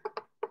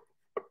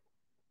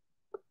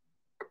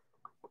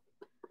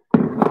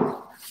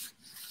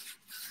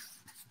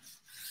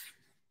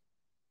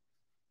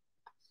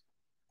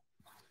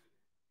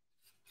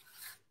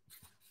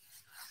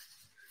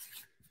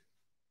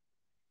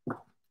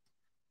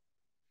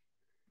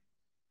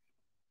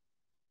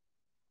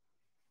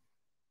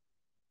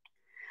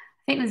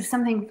 I think there's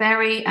something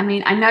very, I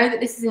mean, I know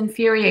that this is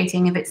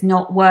infuriating if it's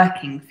not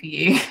working for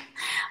you.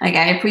 Like,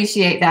 I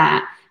appreciate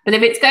that. But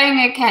if it's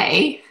going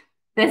okay,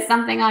 there's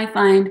something I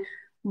find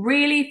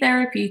really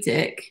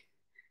therapeutic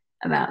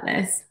about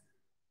this.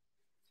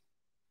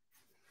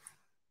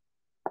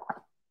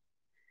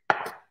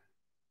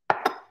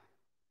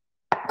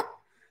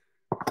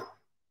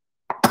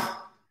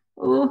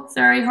 Oh,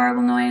 sorry,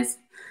 horrible noise.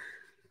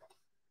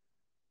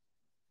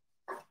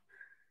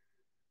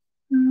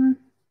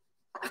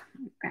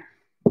 Okay.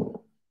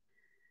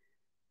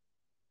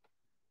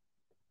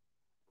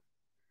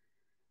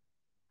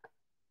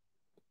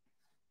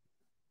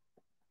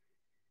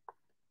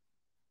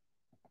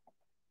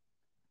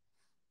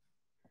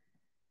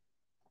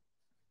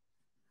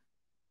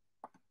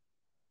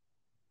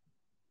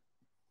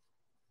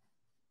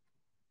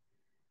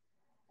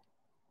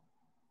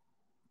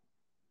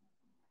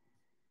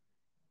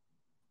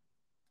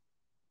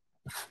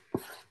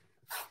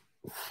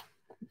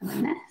 The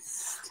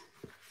nest.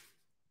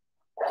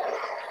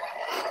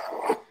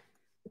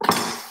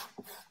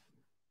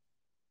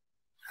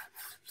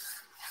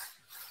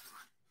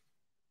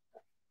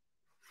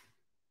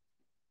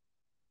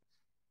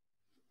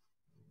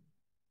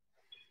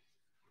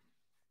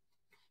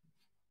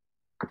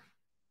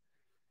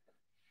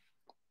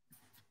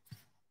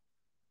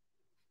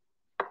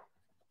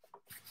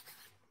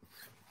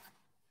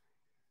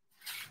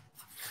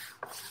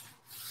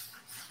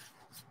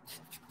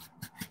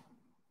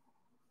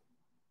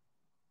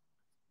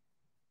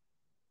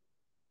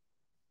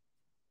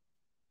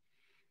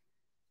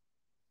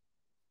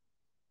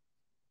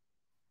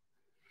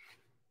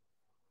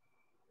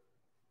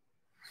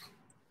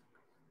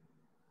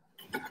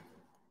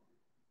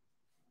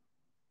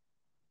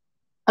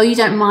 Oh, you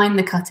don't mind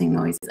the cutting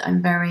noises.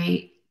 I'm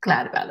very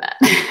glad about that.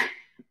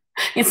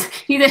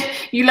 It's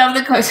you love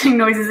the cutting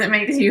noises. It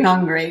makes you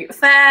hungry.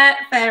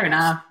 Fair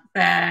enough.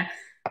 Fair.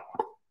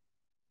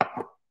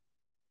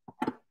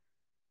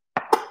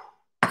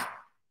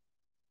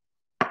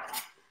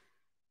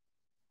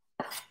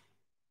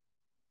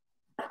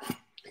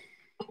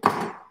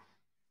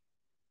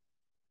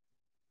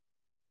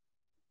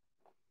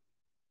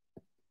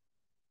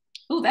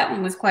 Oh, that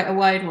one was quite a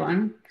wide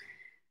one.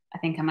 I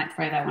think I might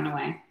throw that one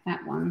away.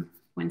 That one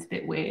went a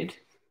bit weird.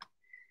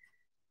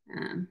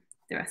 The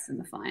rest of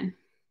them are fine.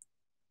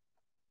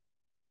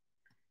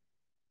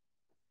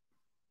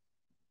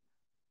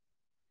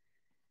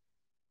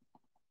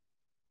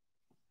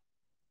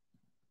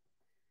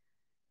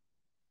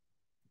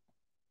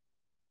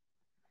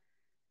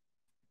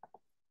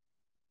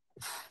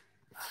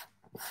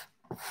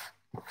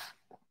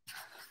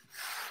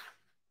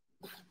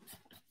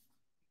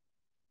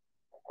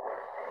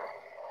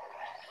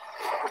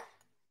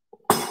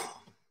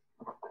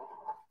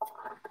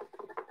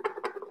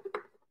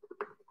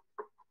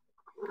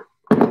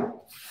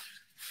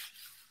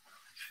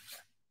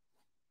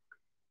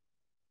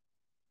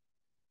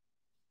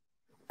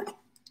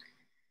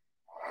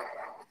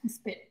 It's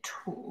a bit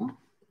tall.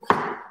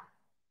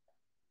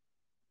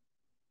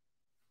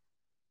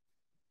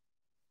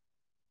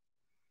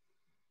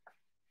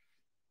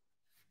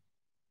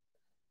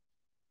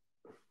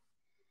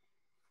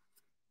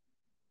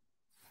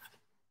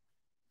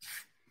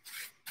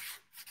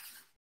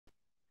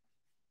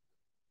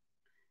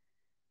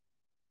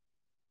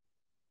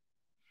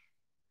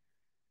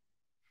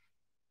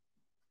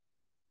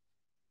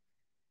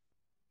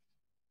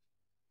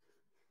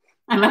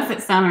 I love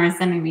that Sana is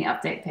sending me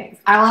update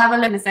pics. I will have a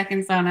look in a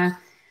second, Sana,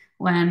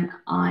 when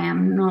I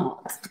am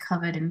not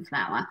covered in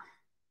flour.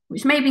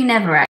 which maybe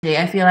never actually.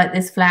 I feel like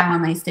this flour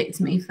may stick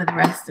to me for the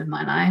rest of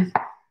my life.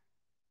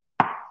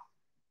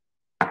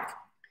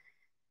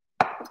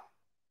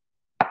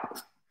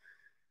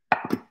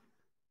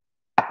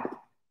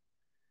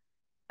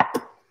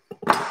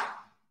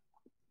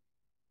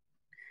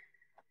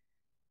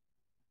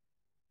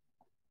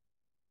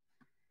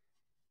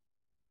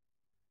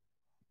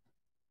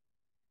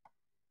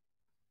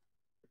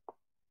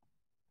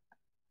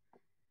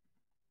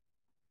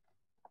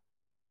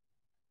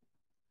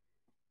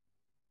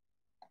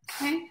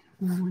 Okay,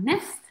 one more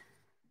nest.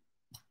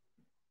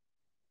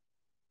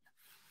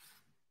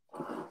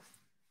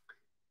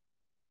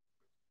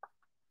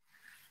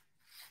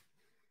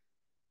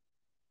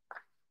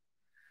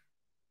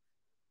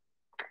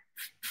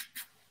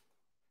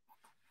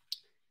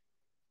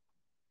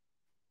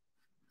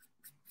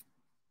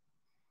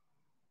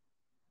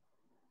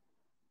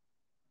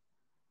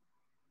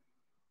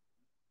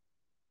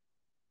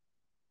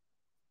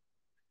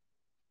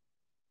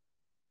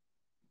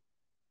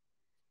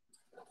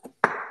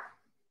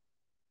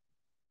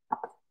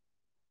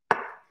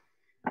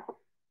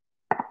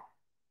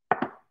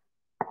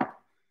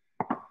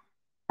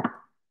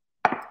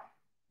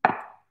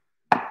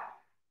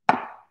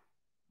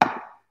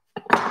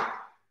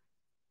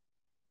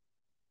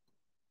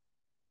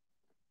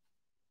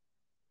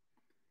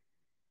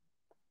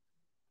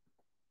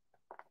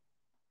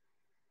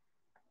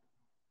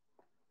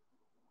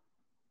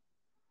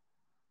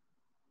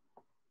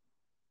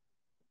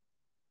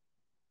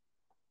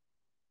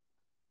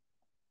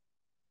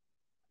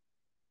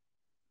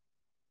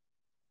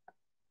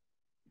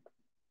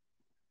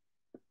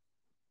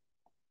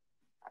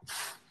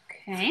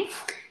 Okay,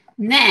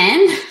 and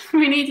then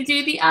we need to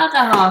do the other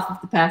half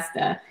of the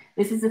pasta.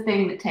 This is the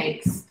thing that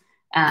takes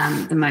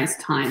the most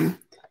time.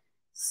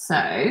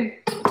 So,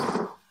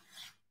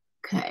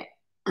 okay,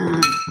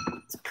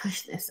 let's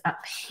push this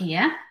up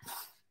here.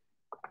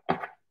 And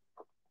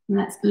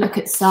let's look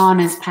at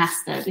Sana's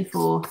pasta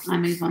before I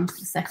move on to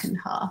the second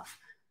half.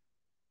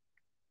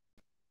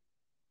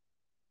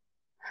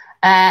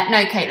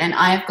 No, Caitlin,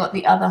 I have got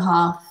the other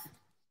half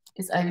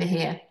is over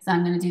here. So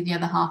I'm going to do the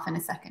other half in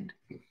a second.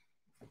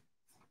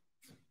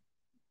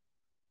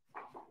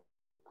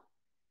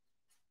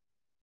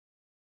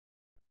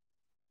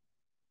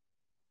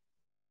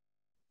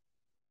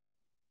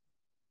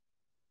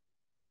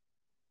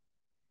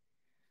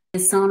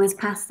 Is Sana's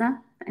pasta?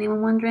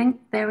 Anyone wondering?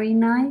 Very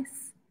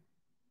nice.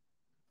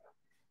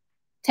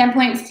 10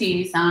 points to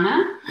you,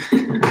 Sana.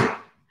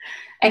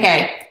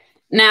 Okay,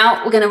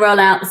 now we're going to roll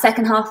out the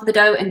second half of the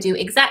dough and do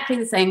exactly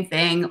the same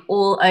thing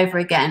all over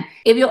again.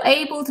 If you're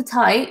able to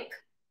type,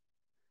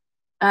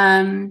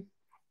 hang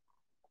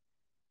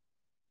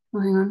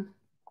on.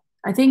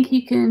 I think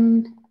you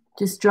can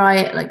just dry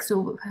it like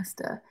store-bought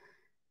pasta.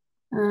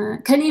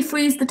 Can you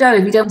freeze the dough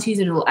if you don't use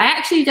it at all? I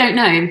actually don't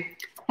know.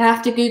 I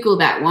have to Google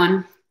that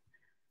one.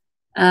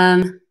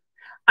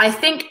 I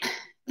think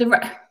the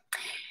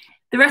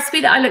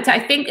recipe that I looked at,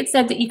 I think it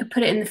said that you could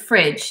put it in the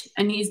fridge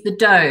and use the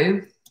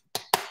dough,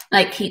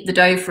 like keep the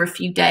dough for a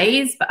few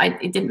days, but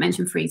it didn't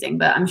mention freezing,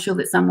 but I'm sure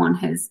that someone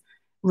has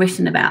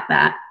written about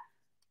that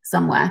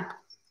somewhere.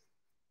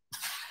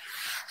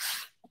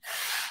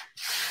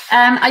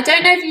 I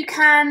don't know if you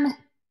can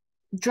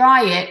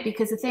dry it,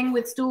 because the thing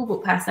with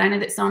store-bought pasta, I know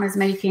that Sana's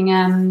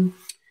making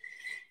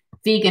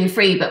vegan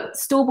free, but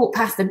store-bought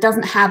pasta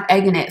doesn't have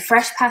egg in it.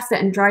 Fresh pasta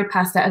and dried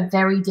pasta are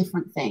very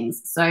different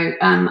things. So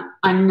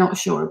I'm not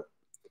sure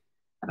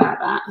about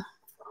that.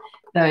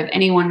 Though if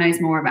anyone knows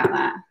more about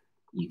that,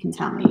 you can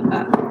tell me.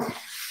 But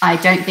I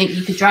don't think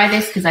you could dry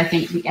this because I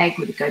think the egg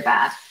would go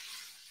bad.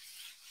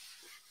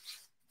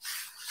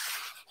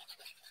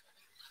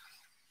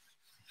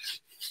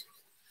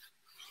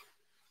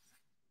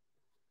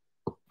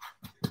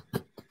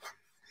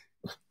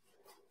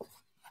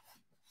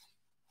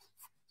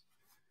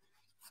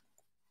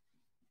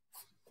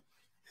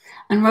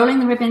 And rolling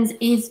the ribbons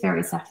is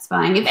very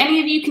satisfying. If any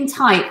of you can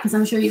type, because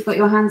I'm sure you've got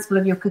your hands full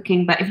of your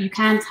cooking, but if you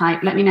can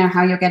type, let me know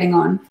how you're getting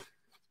on.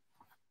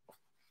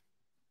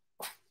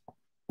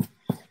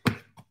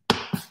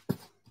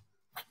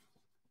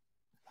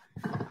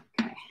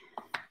 Okay.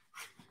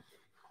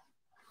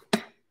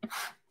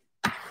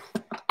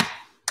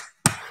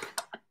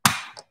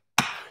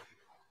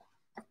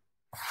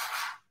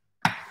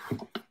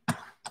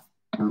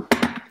 Oh,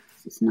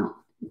 it's not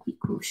an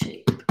equal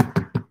shape.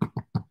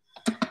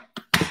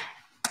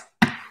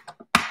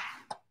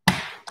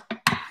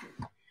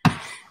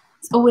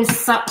 Always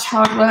such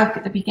hard work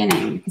at the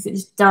beginning because it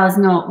just does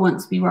not want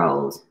to be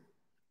rolled.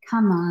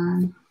 Come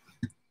on.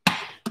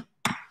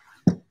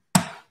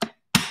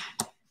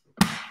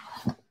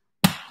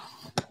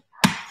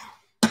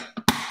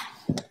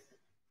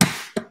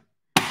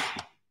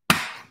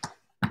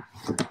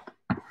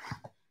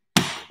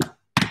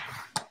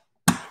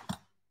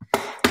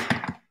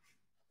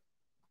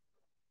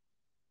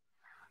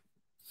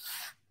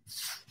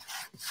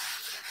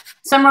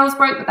 Some rolls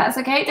broke, but that's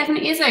okay. It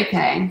definitely is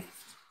okay.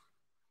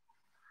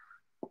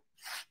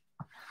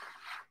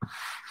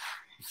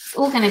 It's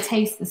all going to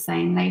taste the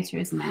same later,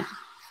 isn't it?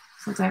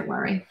 So don't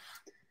worry.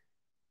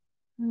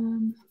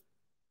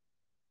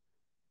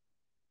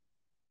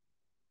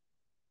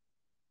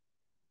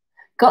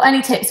 Got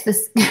any tips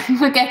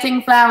for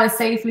getting flowers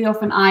safely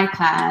off an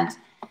iPad?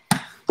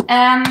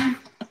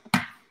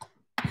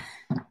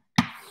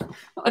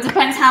 It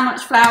depends how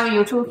much flour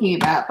you're talking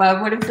about, but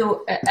I would have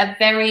thought a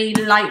very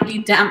lightly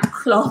damp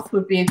cloth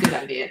would be a good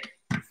idea.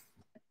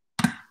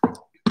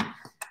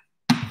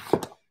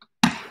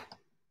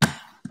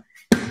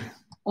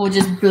 Or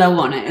just blow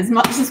on it as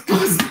much as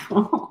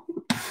possible.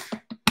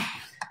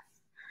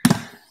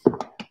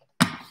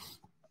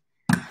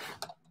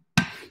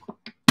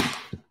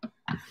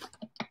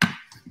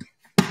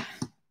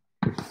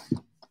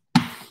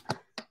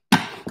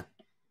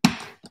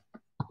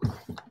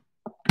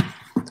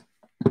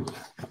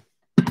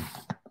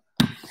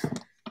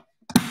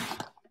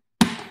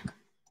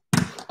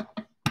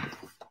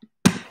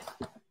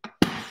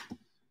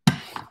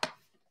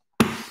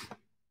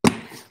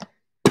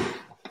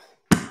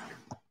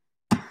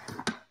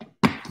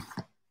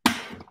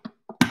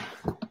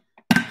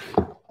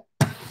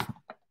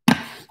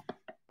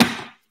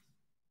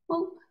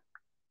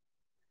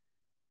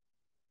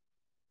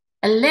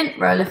 A lint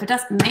roller for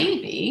dust,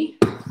 maybe.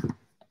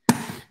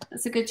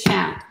 That's a good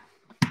shout.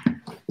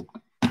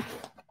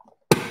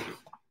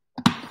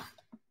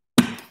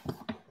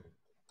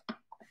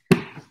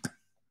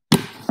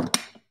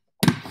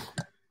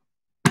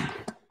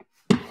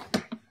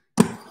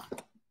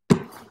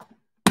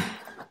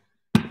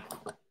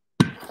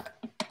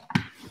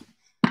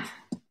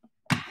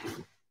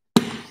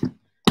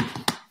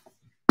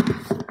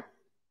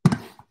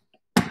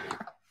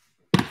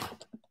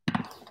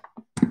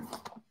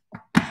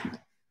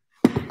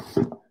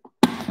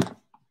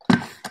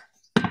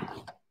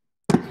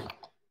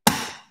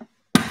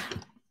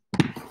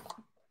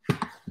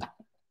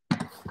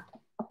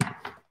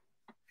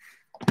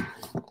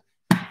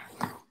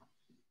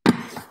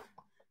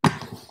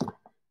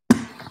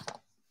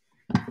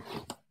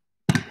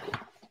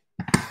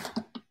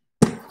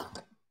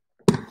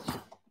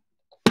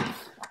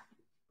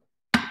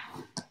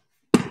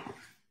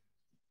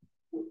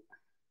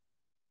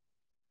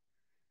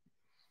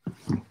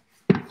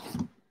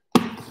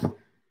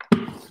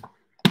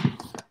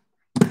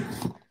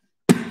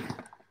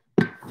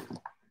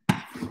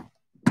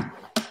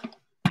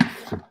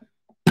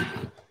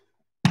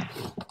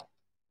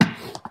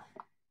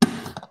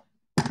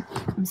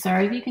 I'm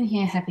sorry if you can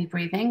hear heavy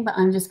breathing, but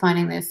I'm just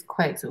finding this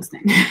quite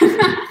exhausting.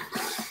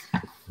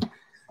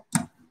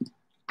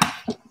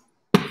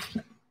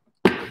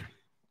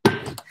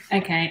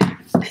 Okay,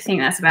 I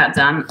think that's about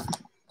done.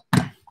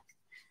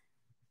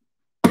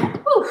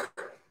 Whew.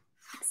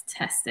 Let's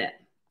test it.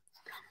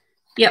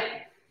 Yep,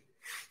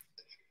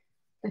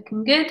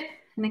 looking good.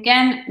 And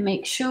again,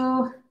 make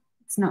sure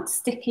it's not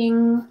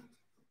sticking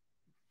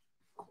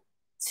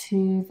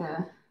to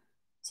the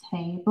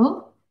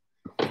table.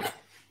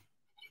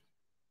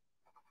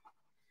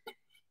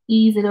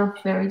 Ease it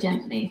off very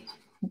gently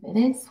if it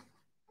is.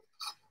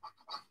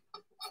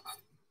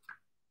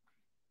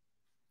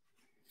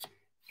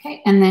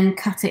 Okay, and then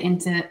cut it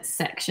into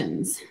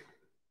sections.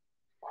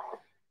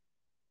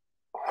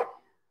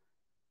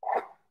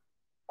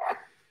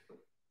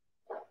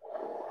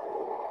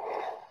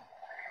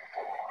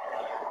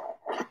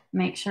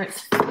 Make sure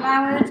it's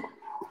floured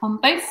on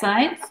both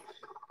sides.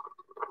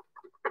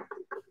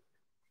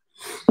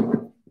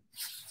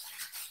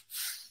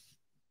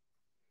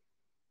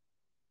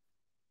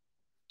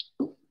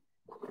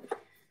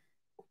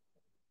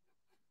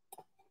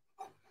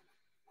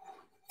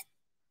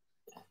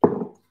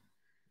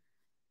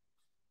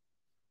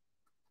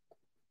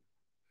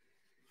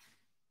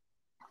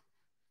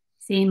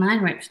 See, mine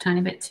rips a tiny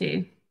bit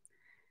too.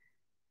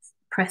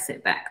 Press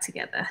it back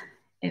together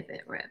if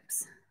it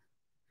rips.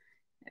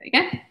 There we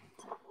go.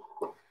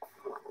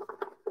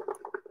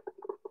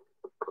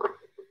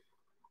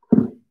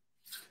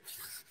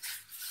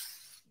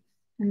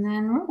 And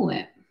then roll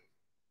it.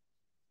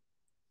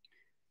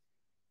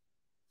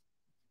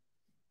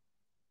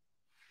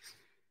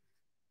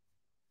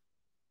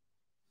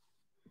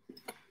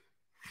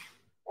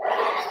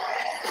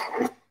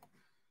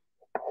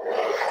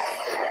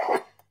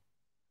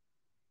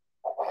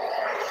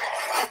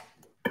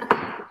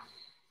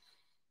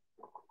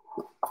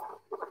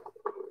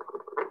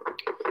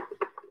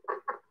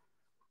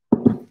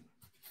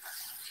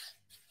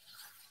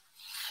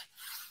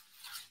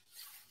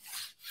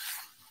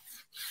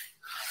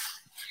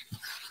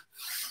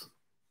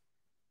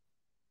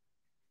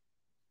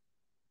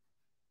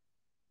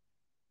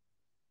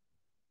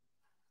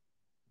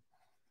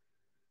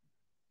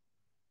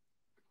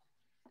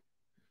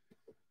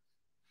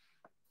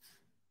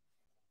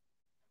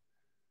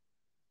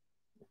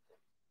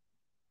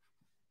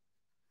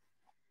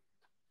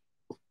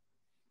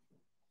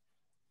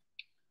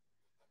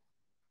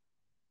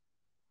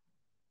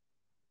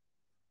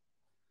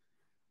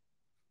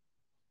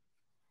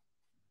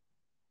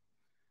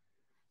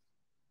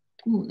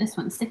 Ooh, this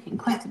one's sticking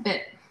quite a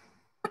bit.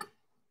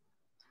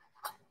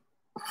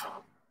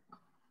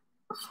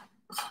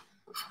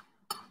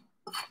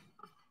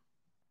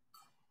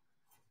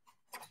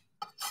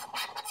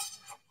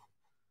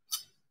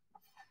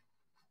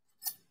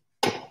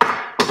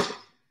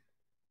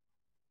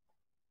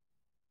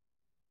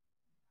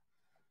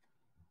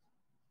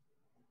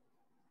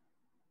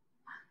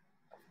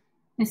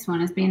 This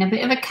one has been a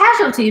bit of a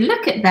casualty.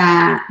 Look at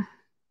that.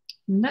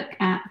 Look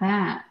at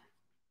that.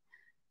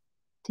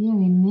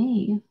 Dearie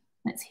me.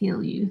 Let's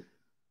heal you.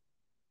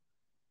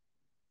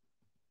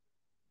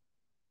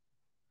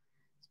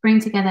 Bring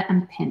together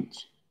and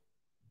pinch.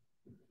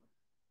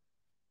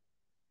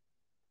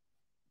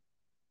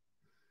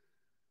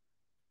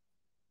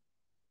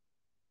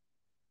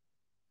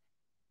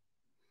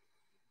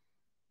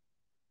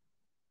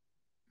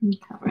 And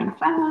cover in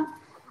flour.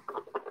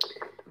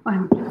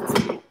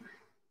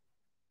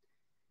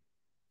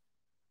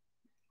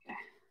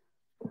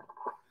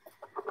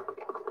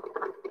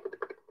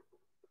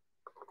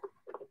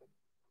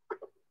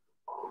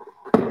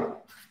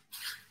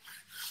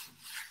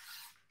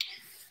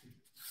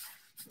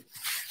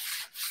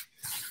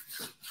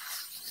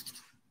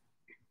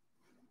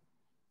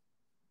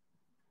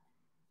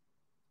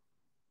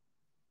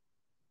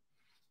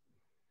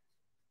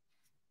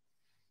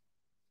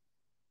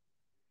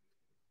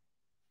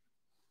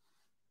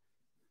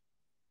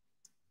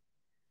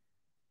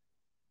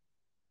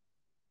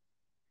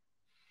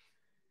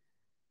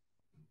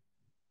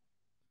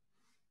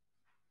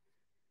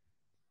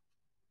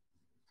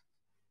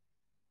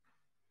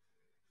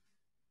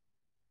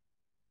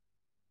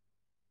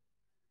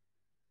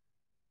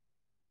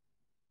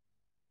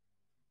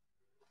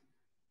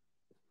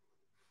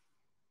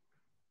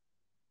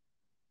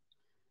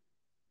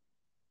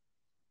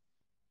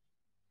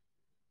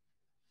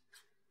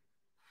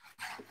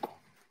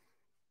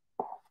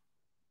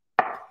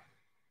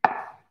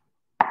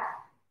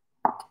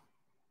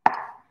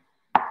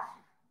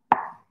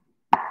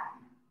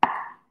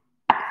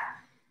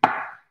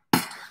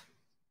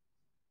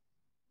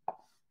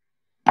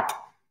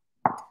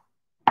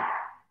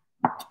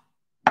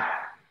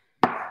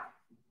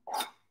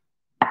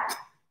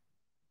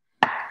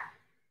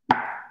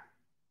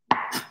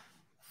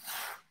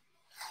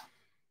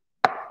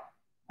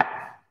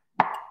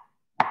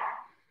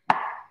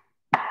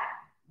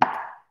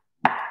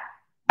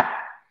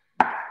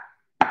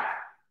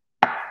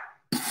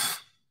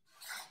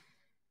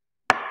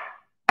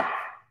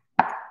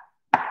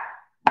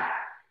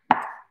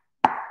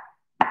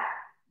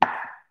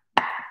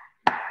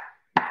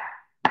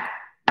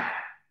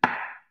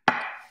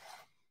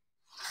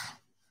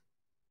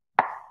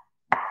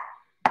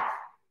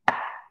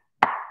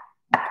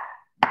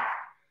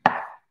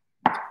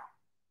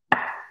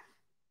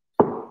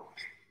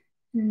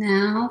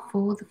 Now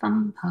for the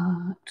fun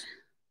part.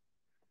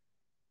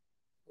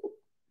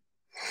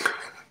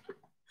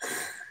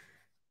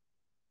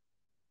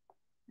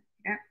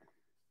 Yeah.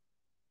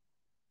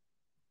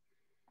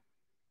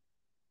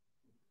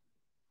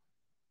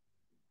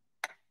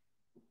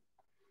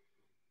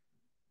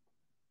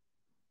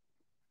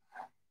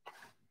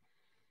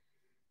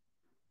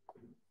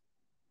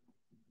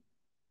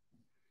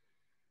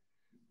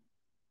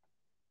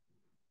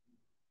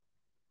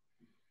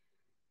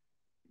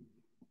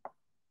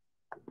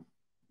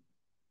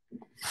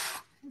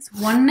 It's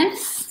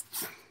oneness.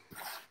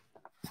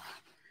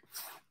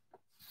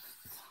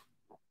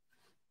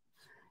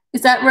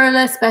 Is that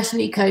roller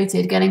specially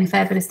coated, getting a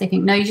fair bit of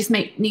sticking? No, you just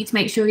need to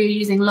make sure you're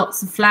using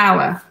lots of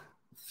flour.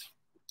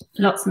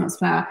 Lots and lots of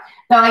flour.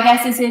 So I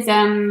guess this is,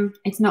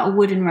 it's not a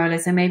wooden roller,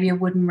 so maybe a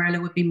wooden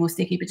roller would be more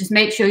sticky, but just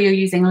make sure you're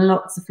using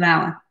lots of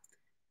flour.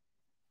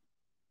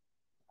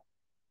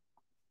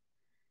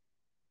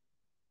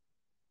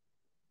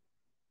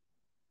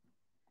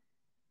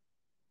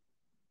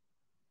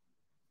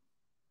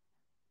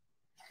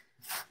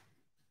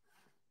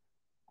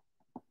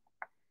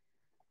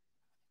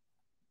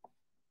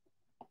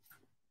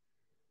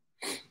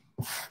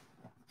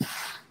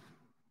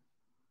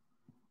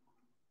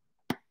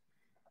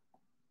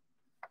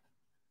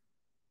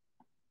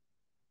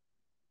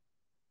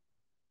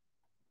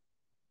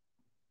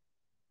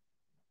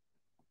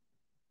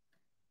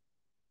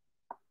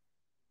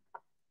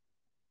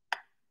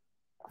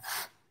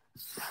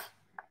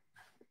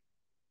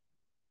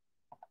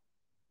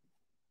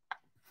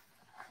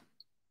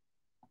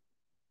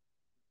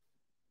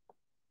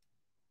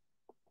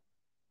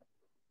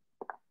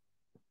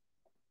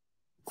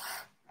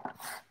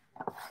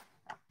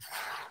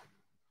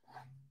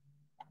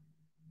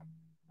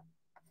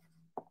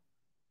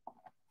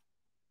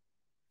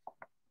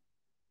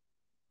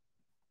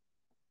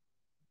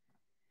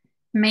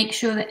 Make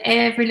sure that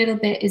every little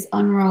bit is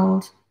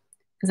unrolled,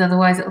 because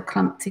otherwise it will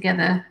clump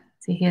together.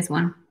 See, here's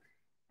one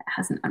that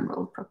hasn't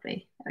unrolled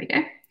properly. There we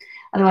go.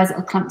 Otherwise it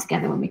will clump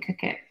together when we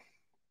cook it.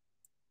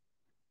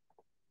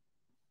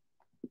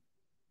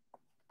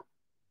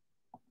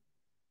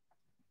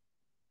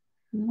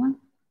 Another one.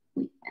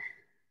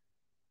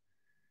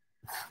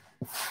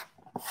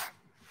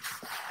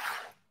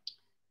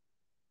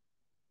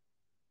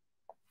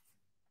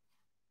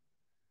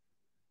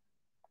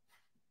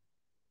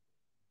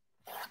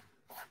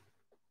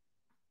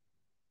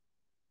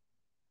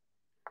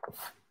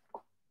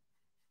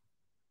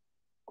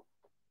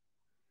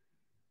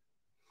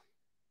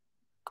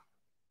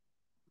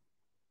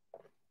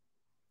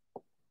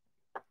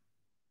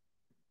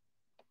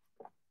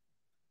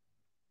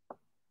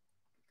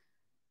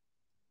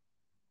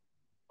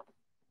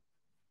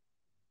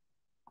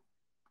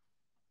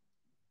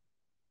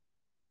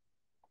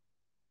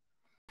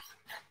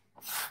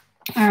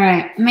 All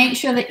right, make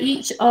sure that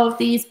each of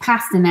these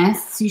pasta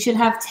nests, you should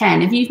have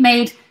 10. If you've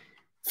made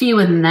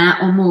fewer than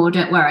that or more,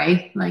 don't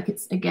worry. Like,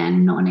 it's,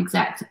 again, not an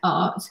exact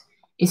art.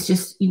 It's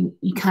just you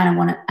kind of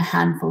want a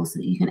handful so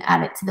that you can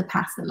add it to the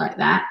pasta like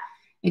that.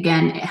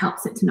 Again, it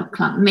helps it to not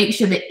clump. Make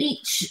sure that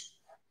each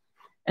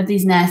of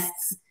these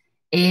nests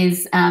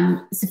is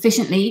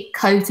sufficiently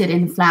coated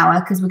in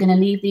flour, because we're going to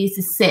leave these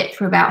to sit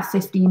for about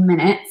 15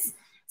 minutes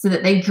so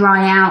that they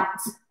dry out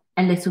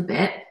a little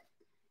bit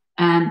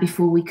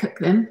before we cook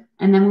them,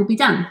 and then we'll be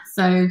done.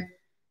 So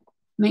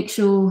make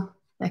sure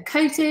they're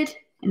coated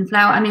in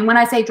flour. I mean, when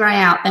I say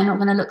dry out, they're not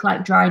going to look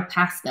like dried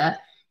pasta.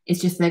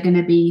 It's just they're going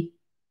to be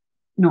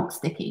not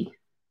sticky.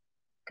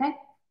 Okay.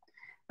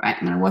 Right,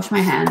 I'm going to wash my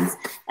hands,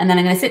 and then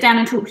I'm going to sit down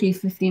and talk to you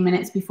for 15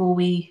 minutes before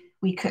we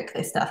cook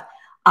this stuff.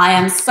 I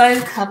am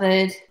so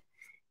covered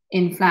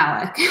in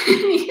flour.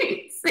 Can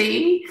you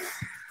see?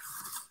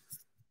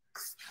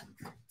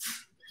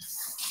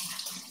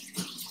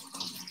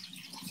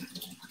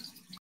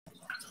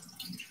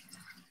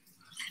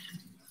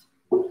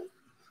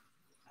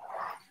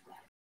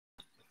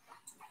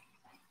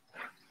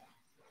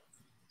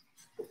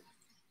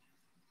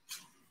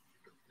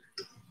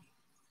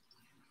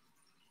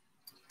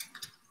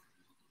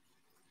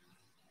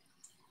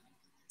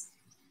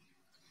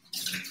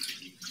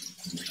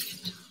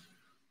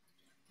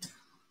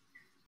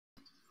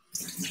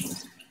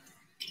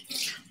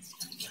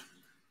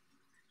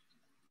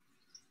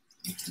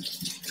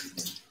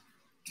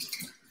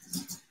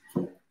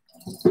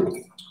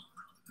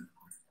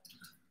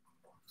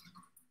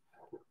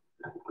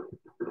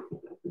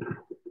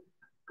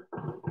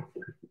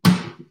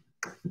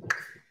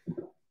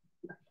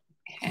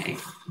 Okay.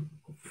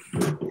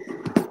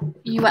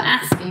 You were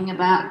asking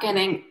about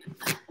getting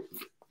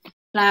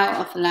flour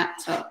off the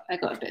laptop. I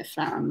got a bit of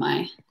flour on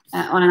my,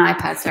 on an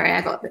iPad, sorry.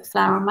 I got a bit of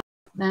flour on my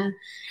there.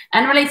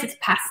 And related to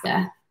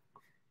pasta.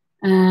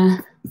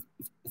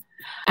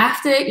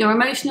 After your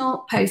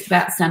emotional post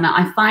about summer,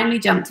 I finally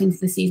jumped into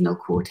the seasonal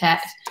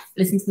quartet,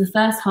 listened to the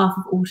first half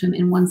of autumn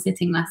in one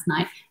sitting last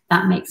night.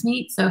 That makes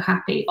me so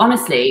happy.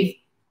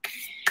 Honestly,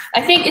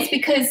 I think it's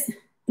because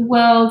the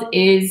world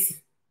is,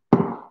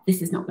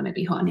 this is not going to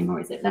be hot anymore,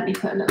 is it? Let me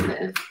put a little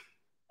bit of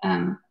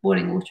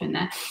boiling water in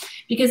there.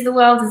 Because the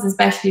world is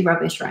especially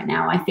rubbish right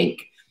now, I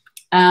think.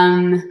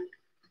 That's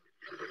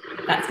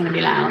going to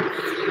be loud.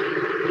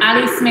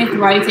 Ali Smith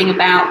writing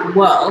about the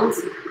world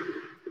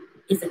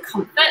is a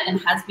comfort and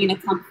has been a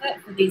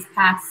comfort for these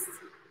past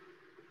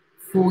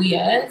 4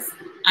 years.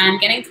 And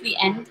getting to the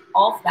end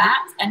of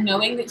that and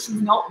knowing that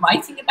she's not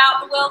writing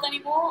about the world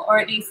anymore, or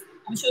at least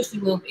I'm sure she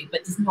will be,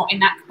 but just not in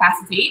that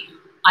capacity,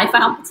 I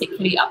found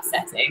particularly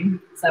upsetting.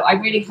 So I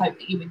really hope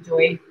that you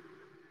enjoy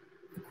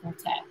the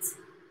quartet.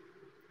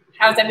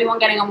 How's everyone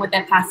getting on with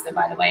their pasta,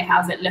 by the way?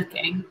 How's it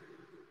looking?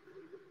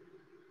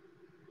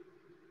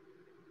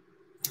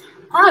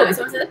 Oh,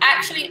 so it says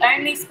actually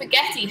only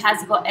spaghetti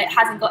hasn't got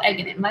egg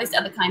in it. Most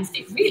other kinds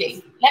do.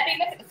 Really? Let me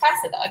look at the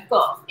pasta that I've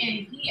got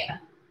in here.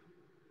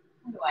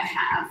 What do I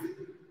have?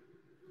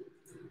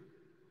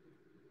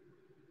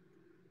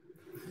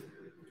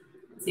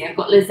 Let's see, I've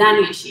got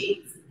lasagna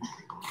sheets.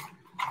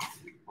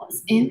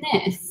 What's in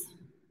this?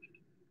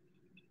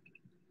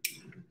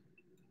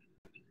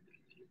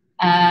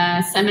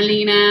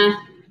 Semolina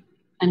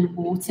and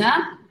water.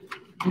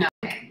 No.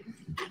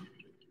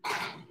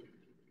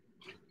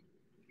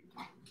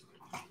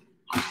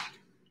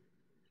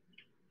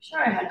 Sure,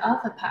 I had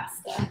other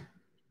pasta.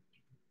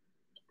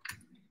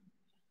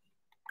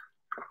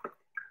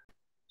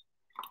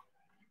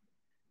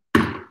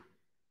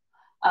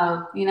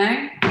 Oh, you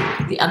know,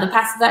 the other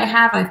pasta that I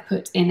have, I've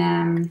put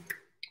in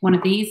one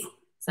of these,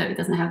 so it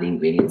doesn't have the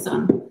ingredients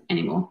on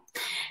anymore.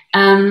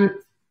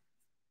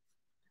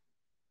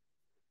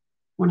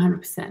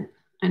 100%,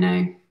 I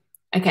know.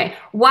 Okay,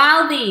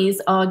 while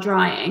these are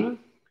drying,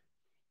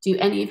 do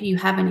any of you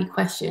have any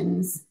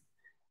questions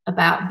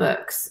about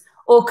books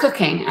or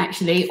cooking,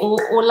 actually,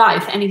 or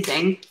life,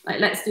 anything? Like,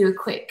 let's do a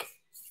quick,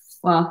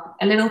 well,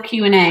 a little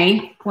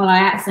Q&A while I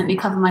accidentally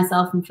cover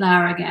myself in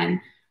flour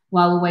again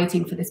while we're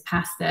waiting for this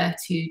pasta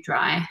to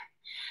dry.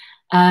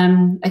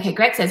 Okay,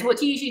 Greg says, what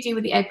do you usually do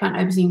with the eggplant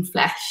aubergine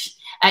flesh?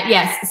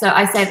 Yes, so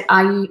I said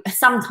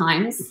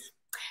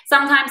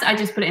sometimes I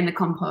just put it in the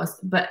compost,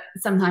 but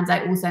sometimes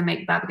I also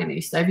make baba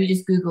ganoush. So if you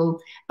just Google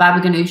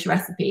baba ganoush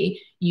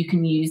recipe, you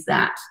can use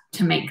that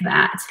to make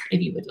that if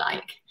you would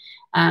like.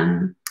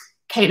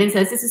 Caitlin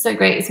says, this is so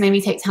great. It's made me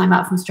take time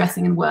out from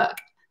stressing and work.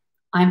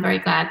 I'm very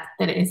glad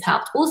that it has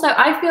helped. Also,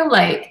 I feel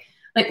like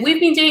we've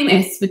been doing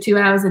this for 2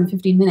 hours and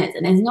 15 minutes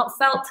and it's not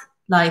felt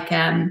like 2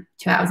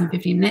 hours and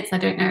 15 minutes. I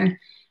don't know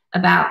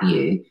about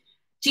you.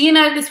 Do you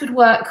know this would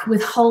work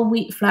with whole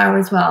wheat flour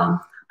as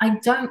well? I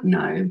don't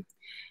know.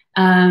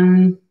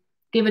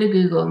 Give it a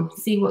Google,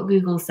 see what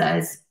Google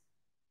says.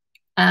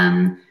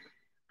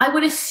 I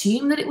would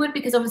assume that it would,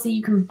 because obviously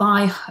you can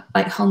buy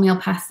like wholemeal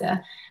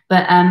pasta,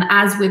 but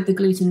as with the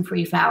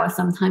gluten-free flour,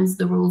 sometimes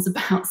the rules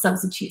about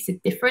substitutes are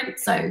different.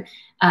 So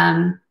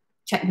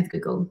check with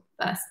Google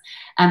first.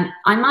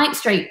 I might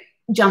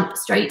jump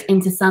straight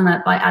into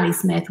Summer by Ali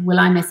Smith? Will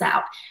I miss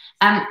out?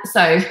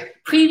 So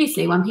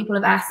previously, when people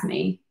have asked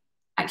me,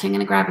 actually, I'm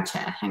going to grab a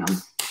chair. Hang on.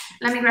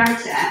 Let me grab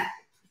a chair.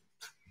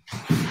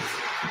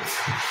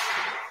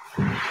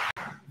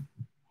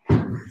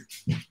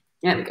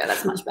 There we go.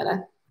 That's much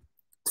better.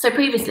 So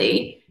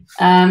previously,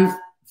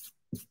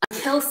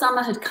 until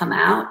Summer had come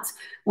out,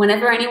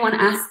 whenever anyone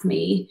asked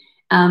me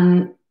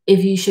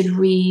if you should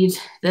read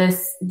the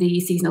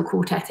seasonal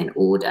quartet in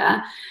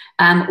order,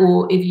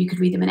 or if you could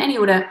read them in any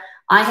order,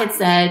 I had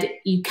said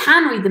you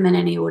can read them in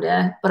any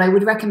order, but I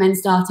would recommend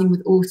starting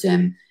with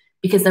Autumn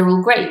because they're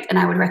all great and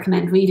I would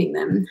recommend reading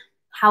them.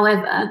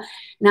 However,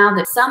 now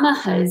that Summer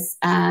has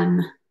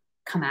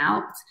come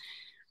out,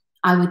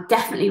 I would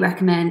definitely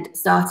recommend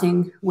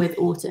starting with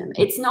Autumn.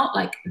 It's not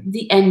like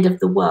the end of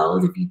the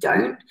world if you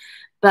don't,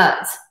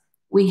 but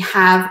we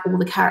have all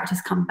the characters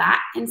come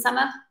back in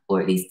Summer,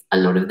 or at least a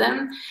lot of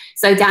them.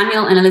 So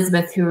Daniel and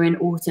Elizabeth, who are in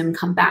Autumn,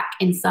 come back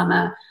in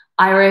Summer.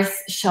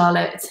 Iris,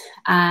 Charlotte,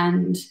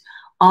 and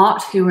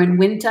Art, who are in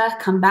Winter,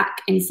 come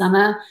back in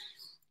Summer.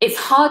 It's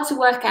hard to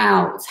work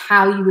out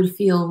how you would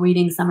feel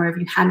reading Summer if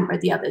you hadn't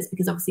read the others,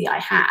 because obviously I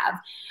have.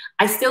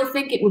 I still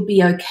think it would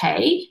be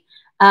okay.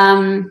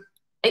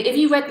 If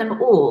you read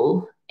them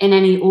all in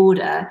any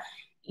order,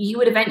 you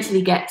would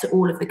eventually get to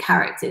all of the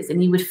characters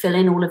and you would fill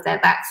in all of their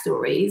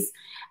backstories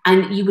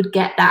and you would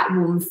get that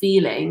warm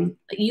feeling.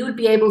 You would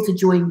be able to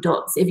join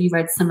dots if you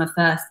read Summer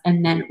first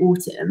and then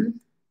Autumn.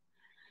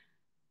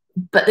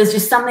 But there's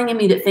just something in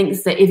me that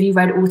thinks that if you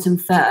read Autumn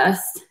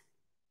first,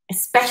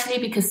 especially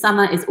because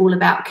Summer is all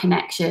about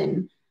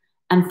connection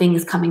and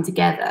things coming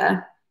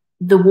together,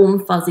 the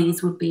warm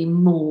fuzzies would be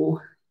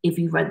more if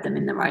you read them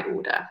in the right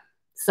order.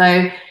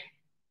 So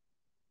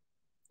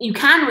you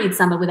can read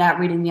Summer without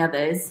reading the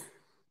others.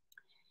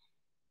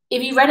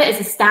 If you read it as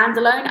a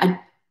standalone,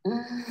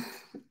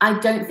 I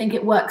don't think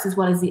it works as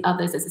well as the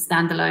others as a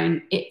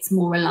standalone. It's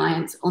more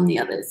reliant on the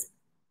others.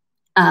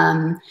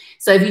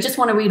 So if you just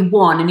want to read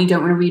one and you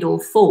don't want to read all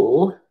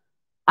four,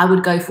 I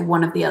would go for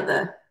one of the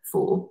other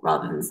four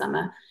rather than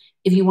Summer.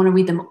 If you want to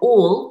read them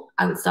all,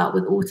 I would start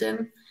with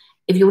Autumn.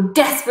 If you're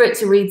desperate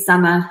to read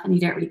Summer and you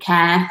don't really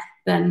care,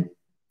 then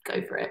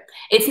go for it.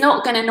 It's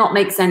not going to not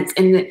make sense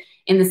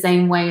in the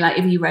same way, like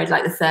if you read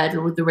like the third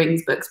Lord of the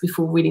Rings books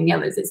before reading the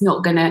others, it's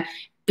not going to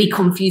be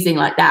confusing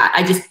like that.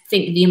 I just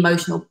think the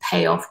emotional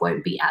payoff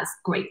won't be as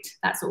great.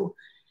 That's all.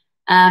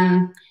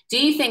 Do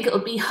you think it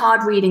would be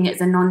hard reading it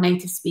as a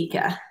non-native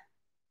speaker?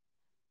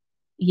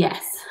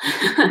 Yes.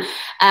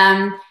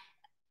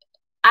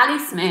 Ali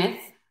Smith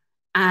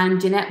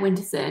and Jeanette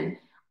Winterson,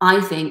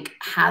 I think,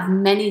 have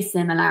many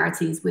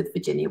similarities with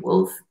Virginia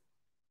Woolf.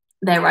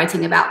 They're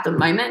writing about the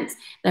moment,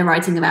 they're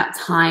writing about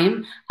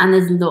time, and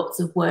there's lots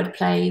of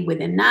wordplay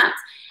within that.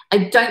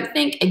 I don't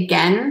think,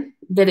 again,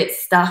 that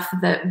it's stuff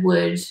that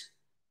would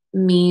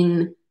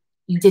mean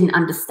you didn't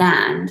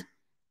understand.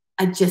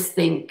 I just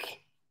think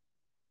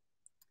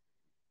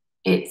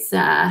it's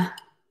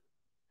there's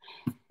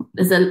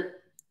a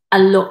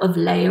lot of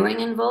layering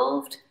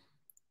involved.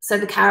 So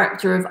the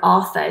character of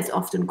Arthur is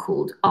often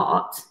called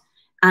Art,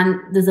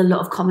 and there's a lot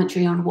of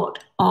commentary on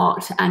what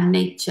art and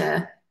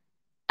nature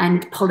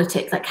and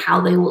politics, like how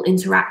they will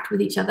interact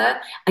with each other.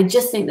 I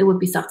just think there would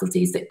be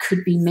subtleties that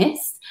could be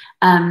missed,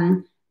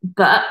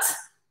 but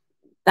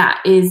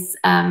that is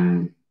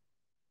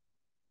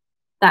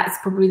that's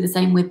probably the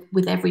same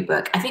with every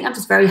book. I think I'm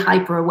just very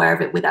hyper aware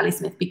of it with Ali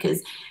Smith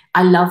because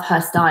I love her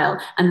style,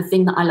 and the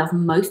thing that I love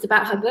most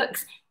about her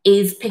books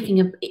is picking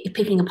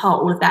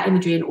apart all of that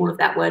imagery and all of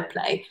that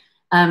wordplay.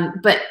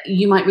 But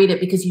you might read it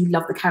because you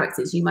love the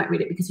characters. You might read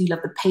it because you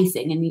love the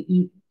pacing, and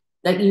you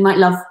might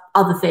love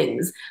other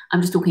things.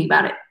 I'm just talking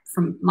about it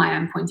from my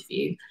own point of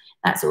view.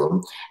 That's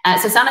all.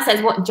 So Sana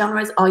says, what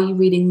genres are you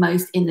reading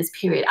most in this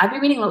period? I've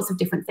been reading lots of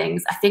different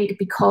things. I think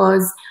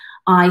because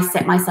I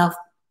set myself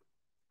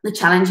the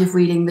challenge of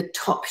reading the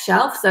top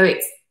shelf. So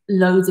it's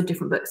loads of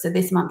different books. So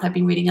this month I've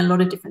been reading a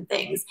lot of different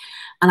things,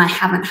 and I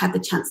haven't had the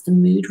chance to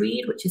mood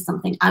read, which is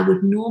something I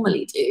would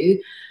normally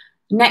do.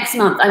 Next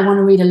month, I want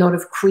to read a lot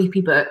of creepy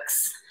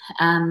books.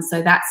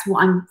 So that's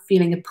what I'm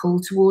feeling a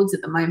pull towards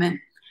at the moment.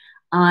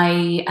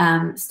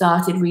 I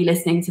started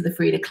re-listening to the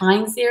Frida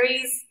Klein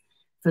series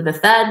for the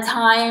third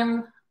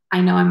time.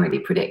 I know I'm really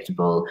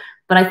predictable,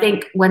 but I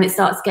think when it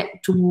starts to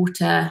get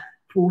to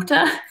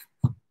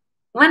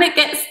when it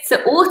gets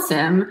to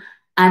autumn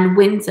and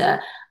winter,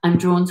 I'm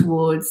drawn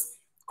towards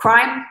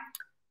crime,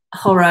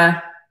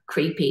 horror,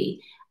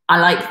 creepy. I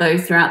like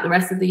those throughout the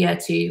rest of the year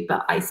too,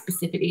 but I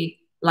specifically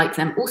like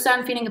them. Also,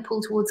 I'm feeling a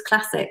pull towards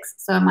classics,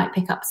 so I might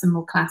pick up some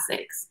more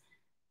classics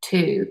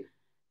too.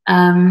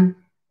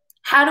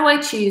 How do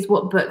I choose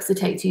what books to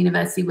take to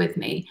university with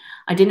me?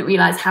 I didn't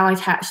realize how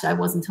attached I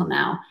was until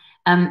now.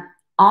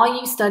 Are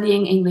you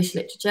studying English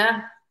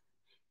literature?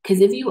 Because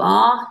if you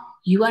are,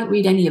 you won't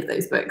read any of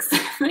those books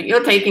that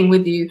you're taking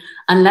with you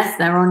unless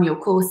they're on your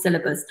course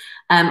syllabus.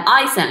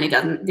 I certainly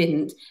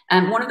didn't.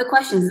 One of the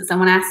questions that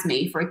someone asked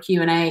me for a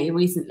Q&A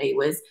recently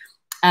was,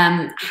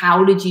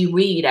 how did you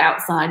read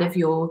outside of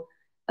your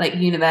like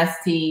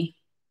university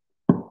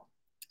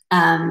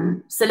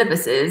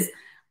syllabuses,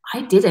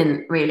 I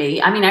didn't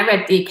really. I mean, I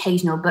read the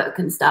occasional book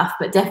and stuff,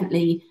 but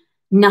definitely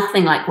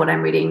nothing like what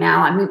I'm reading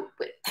now. I mean,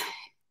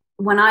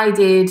 when I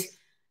did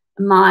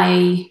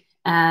my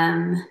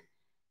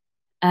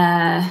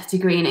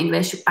degree in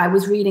English, I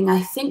was reading,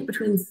 I think,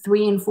 between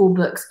 3 and 4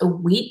 books a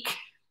week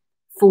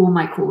for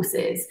my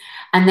courses.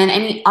 And then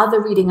any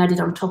other reading I did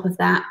on top of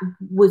that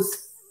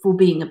was for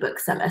being a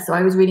bookseller. So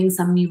I was reading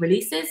some new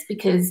releases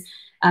because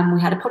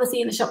we had a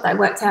policy in the shop that I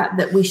worked at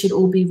that we should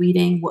all be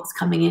reading what's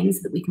coming in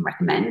so that we can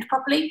recommend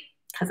properly,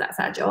 because that's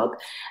our job.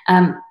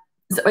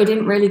 So I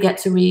didn't really get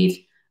to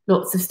read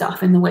lots of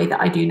stuff in the way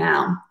that I do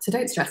now. So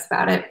don't stress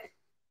about it.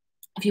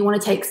 If you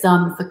want to take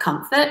some for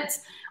comfort,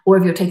 or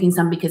if you're taking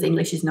some because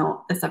English is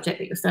not the subject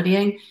that you're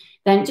studying,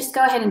 then just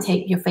go ahead and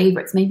take your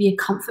favorites, maybe a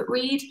comfort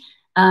read,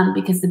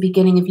 because the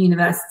beginning of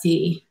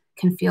university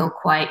can feel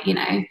quite, you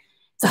know,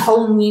 it's a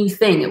whole new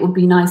thing. It would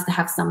be nice to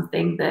have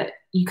something that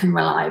you can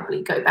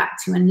reliably go back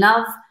to and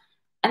love,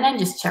 and then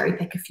just cherry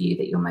pick a few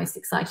that you're most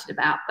excited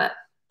about, but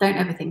don't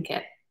overthink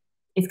it.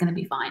 It's going to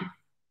be fine.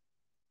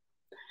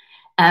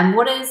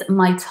 What is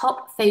my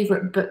top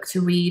favorite book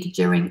to read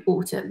during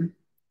autumn?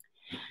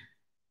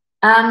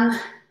 I'm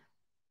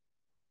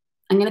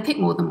going to pick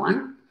more than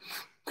one.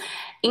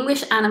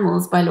 English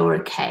Animals by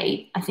Laura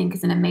Kay, I think,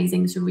 is an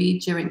amazing to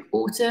read during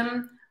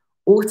autumn.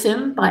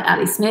 Autumn by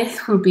Ali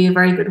Smith would be a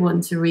very good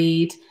one to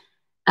read.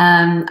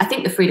 I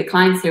think the Frida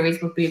Klein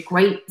series would be a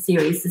great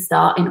series to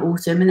start in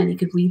autumn, and then you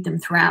could read them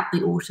throughout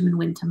the autumn and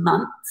winter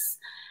months.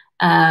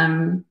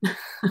 Todd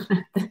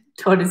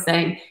is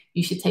saying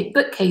you should take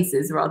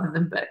bookcases rather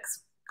than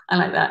books. I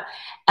like that.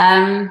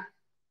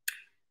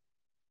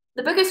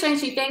 The Book of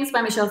Strange New Things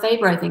by Michelle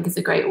Faber, I think, is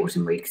a great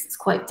autumn read because it's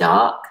quite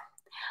dark.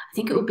 I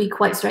think it would be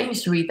quite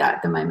strange to read that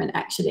at the moment,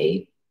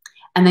 actually.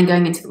 And then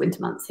going into the winter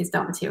months, his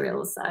Dark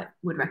Materials I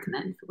would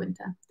recommend for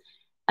winter.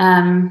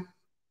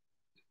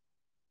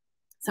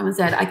 Someone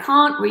said, I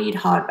can't read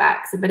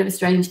hardbacks, a bit of a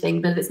strange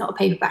thing, but if it's not a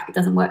paperback, it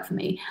doesn't work for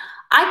me.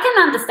 I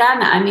can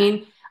understand that. I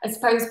mean, I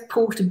suppose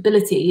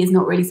portability is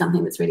not really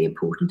something that's really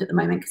important at the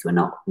moment because we're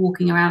not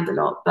walking around a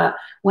lot. But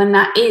when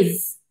that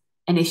is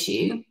an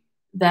issue,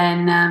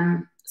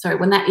 then,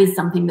 when that is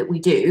something that we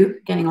do,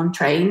 getting on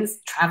trains,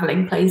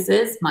 traveling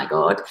places, my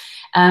God,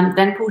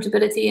 then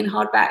portability and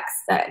hardbacks,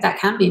 that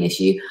can be an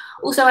issue.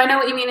 Also, I know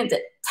what you mean,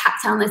 the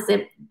tactileness,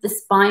 the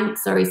spine,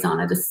 sorry,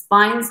 Sana, the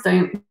spines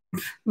don't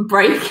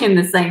break in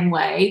the same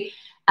way.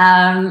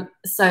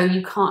 So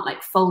you can't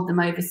like fold them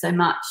over so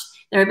much.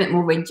 They're a bit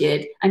more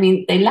rigid. I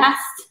mean, they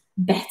last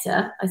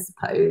better, I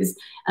suppose,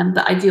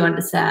 but I do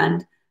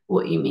understand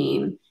what you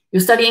mean. You're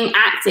studying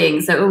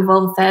acting, so it will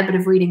involve a fair bit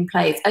of reading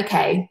plays.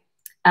 Okay.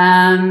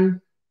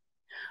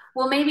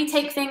 Well, maybe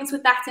take things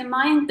with that in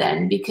mind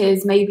then,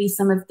 because maybe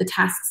some of the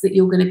tasks that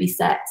you're going to be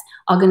set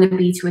are going to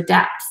be to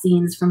adapt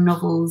scenes from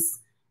novels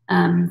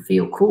for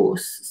your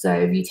course. So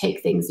if you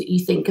take things that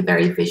you think are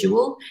very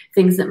visual,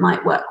 things that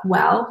might work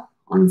well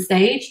on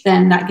stage,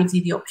 then that gives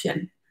you the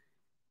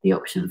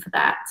option for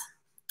that.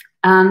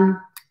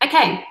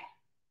 Okay.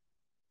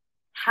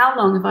 How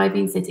long have I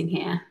been sitting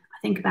here? I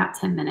think about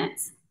 10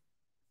 minutes.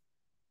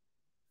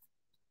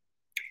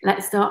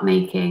 Let's start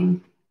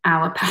making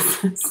our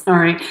passes.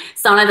 Sorry.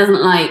 Sana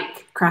doesn't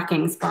like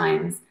cracking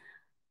spines.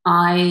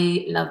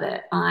 I love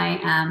it. I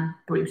am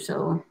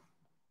brutal.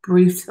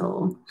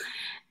 Brutal.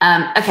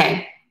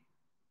 Okay.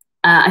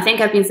 I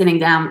think I've been sitting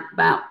down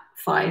about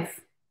 5-10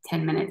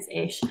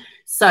 minutes-ish.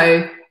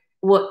 So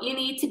what you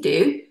need to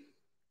do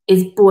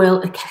is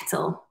boil a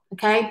kettle,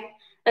 okay?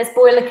 Let's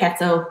boil a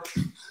kettle.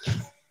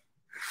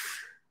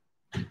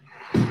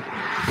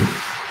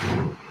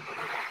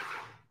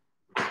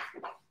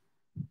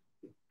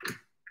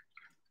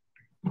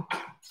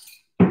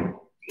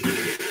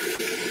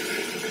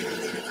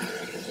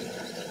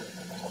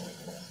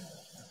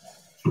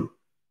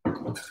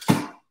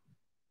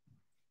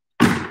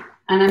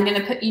 And I'm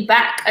going to put you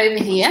back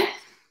over here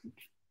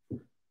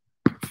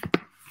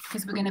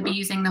because we're going to be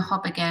using the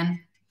hob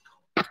again.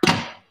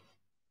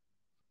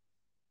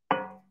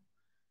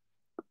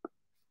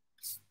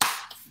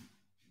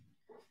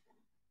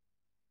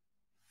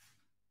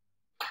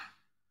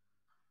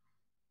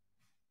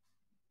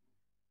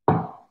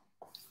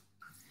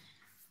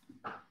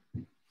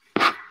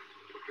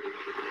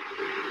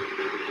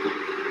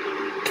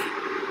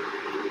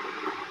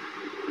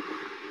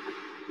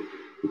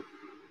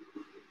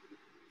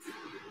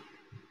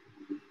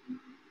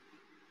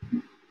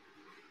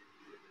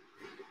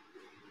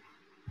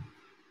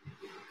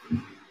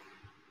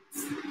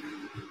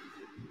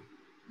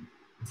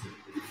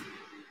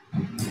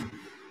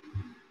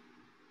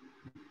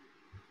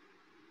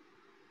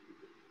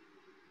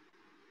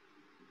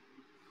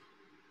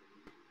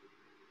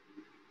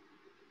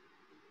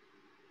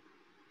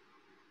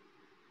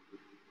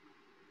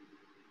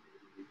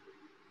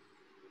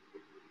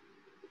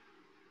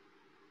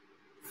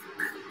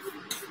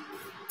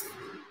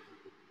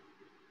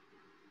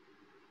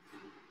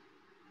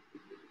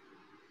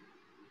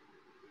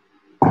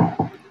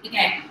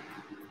 Okay.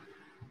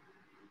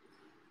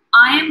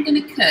 I am going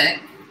to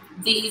cook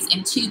these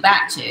in 2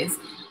 batches.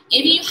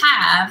 if you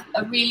have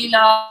a really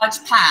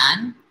large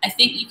pan, I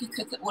think you could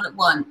cook it all at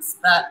once,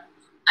 but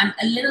I'm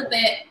a little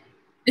bit,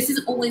 this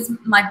is always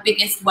my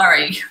biggest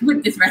worry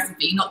with this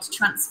recipe, not to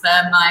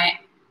transfer my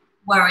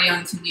worry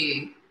onto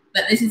you,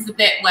 but this is the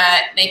bit where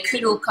they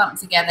could all come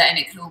together and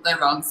it could all go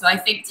wrong. So I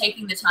think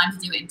taking the time to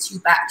do it in 2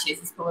 batches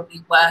is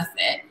probably worth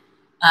it.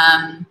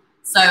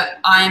 So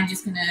I'm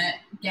just gonna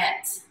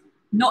get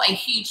not a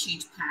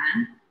huge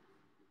pan.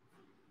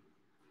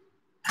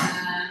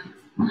 I'm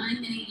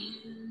gonna use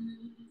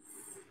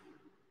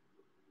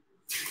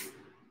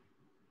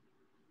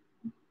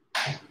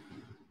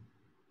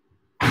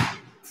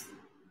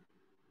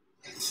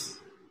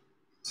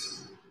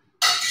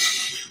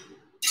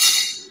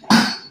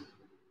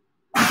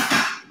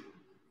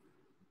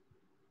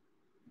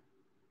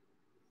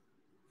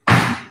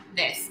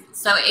this.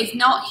 So it's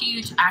not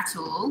huge at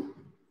all.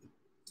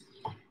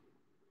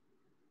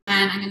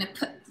 And I'm going to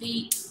put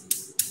the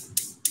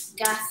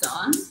gas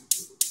on.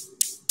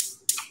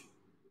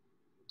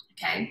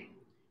 Okay.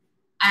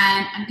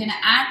 And I'm going to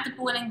add the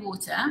boiling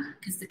water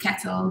because the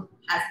kettle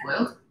has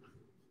boiled.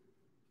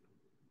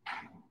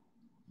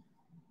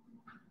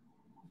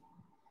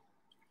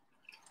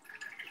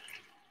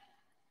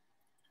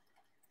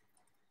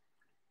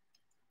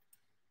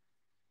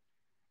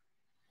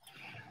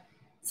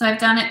 So I've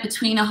done it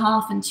between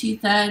 1/2 and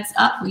 2/3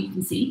 up, where you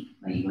can see,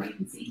 where you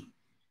can see.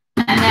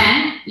 And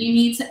then you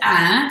need to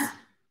add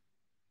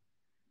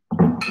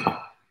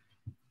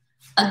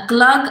a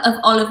glug of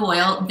olive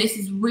oil. This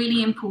is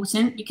really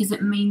important because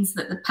it means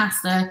that the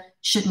pasta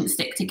shouldn't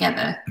stick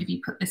together if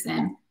you put this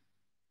in.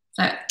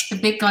 So a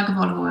big glug of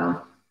olive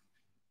oil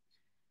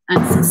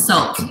and some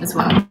salt as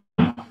well.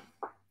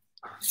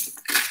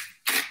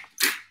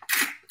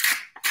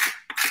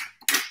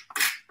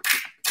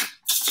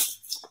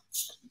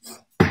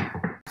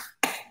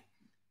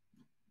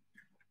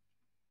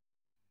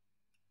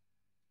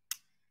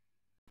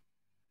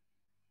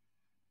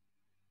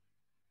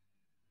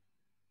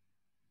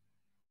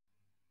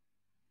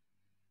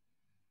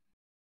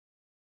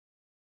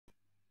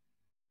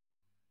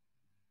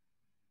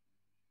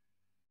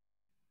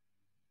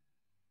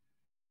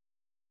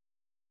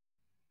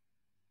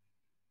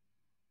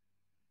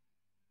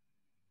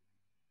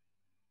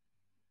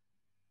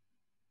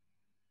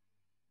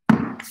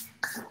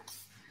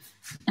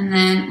 And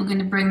then we're going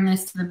to bring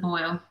this to the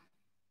boil.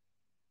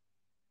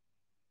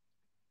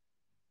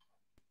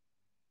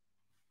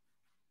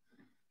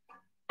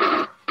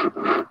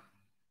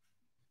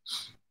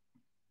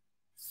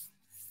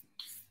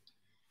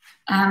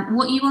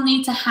 What you will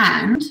need to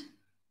hand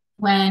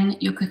when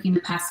you're cooking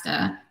the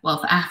pasta, well,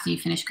 for after you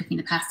finish cooking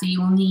the pasta,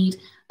 you will need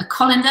a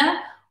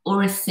colander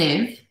or a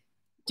sieve,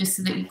 just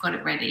so that you've got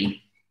it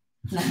ready.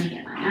 Let me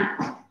get mine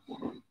out.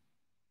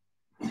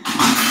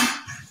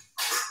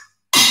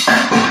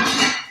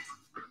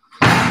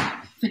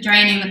 For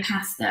draining the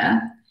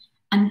pasta.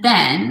 And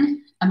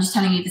then, I'm just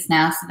telling you this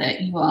now so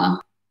that you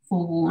are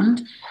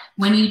forewarned.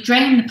 When you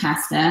drain the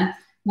pasta,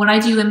 what I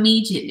do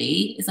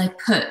immediately is I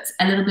put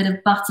a little bit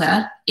of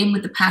butter in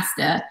with the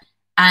pasta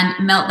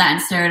and melt that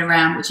and stir it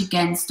around, which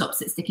again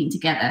stops it sticking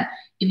together.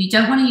 If you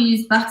don't want to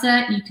use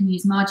butter, you can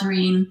use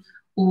margarine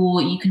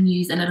or you can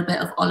use a little bit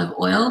of olive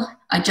oil.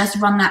 I just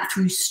run that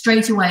through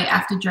straight away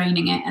after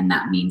draining it, and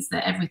that means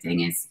that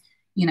everything is,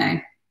 you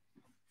know,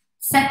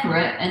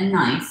 separate and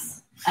nice.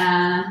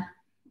 Let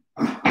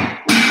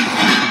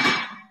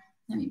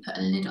me put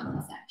a lid on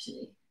this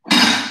actually.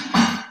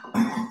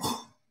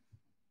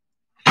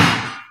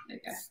 There we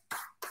go.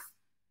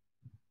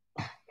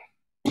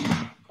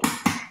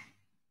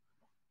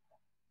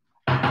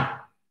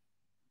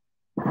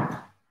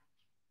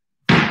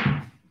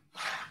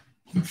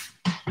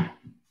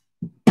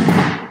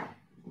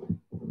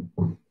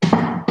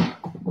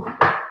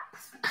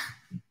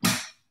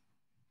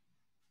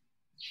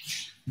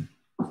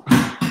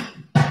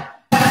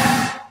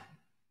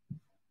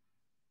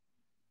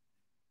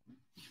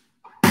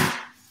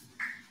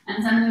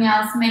 And something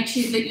else, make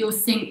sure that your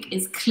sink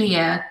is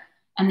clear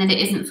and that it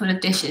isn't full of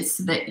dishes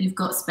so that you've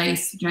got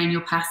space to drain your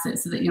pasta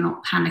so that you're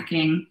not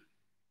panicking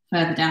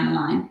further down the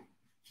line.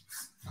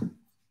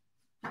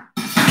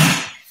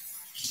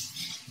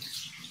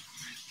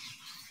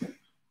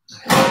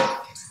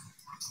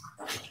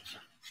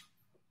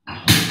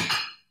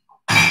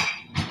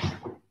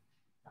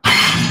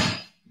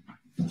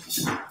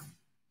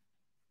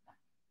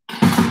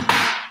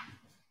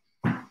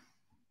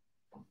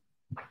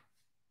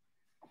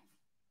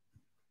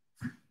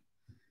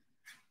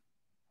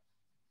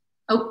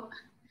 Oh,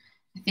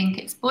 I think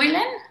it's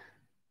boiling.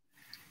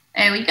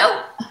 There we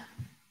go.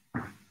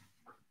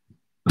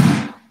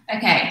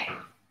 Okay,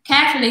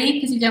 carefully,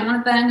 because you don't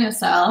want to burn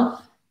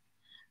yourself.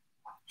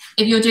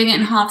 If you're doing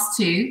it in halves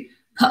too,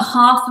 put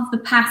half of the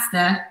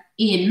pasta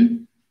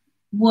in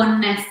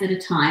one nest at a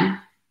time.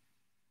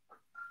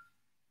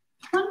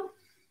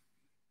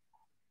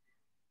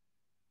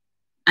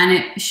 And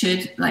it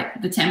should,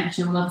 like, the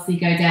temperature will obviously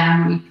go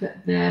down when you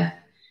put the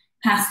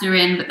pasta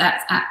in, but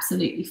that's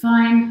absolutely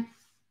fine.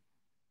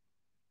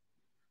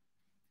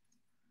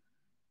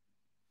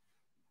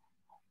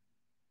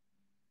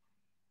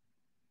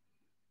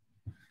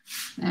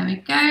 There we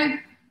go.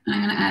 And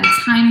I'm going to add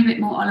a tiny bit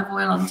more olive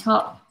oil on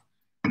top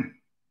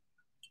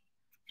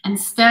and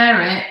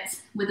stir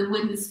it with a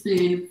wooden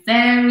spoon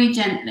very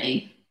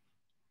gently.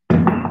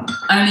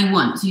 Only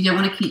once. You don't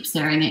want to keep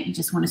stirring it. You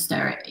just want to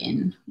stir it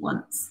in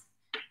once.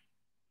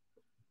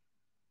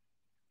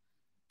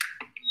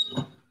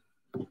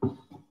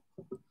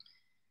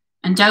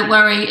 And don't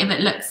worry if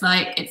it looks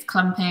like it's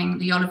clumping.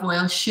 The olive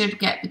oil should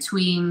get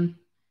between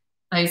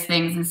those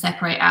things and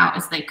separate out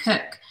as they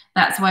cook.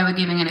 That's why we're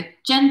giving it a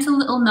gentle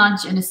little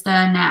nudge and a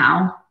stir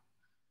now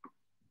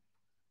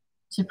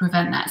to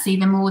prevent that. See,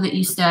 the more that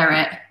you stir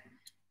it,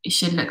 it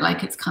should look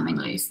like it's coming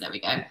loose. There we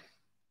go. Can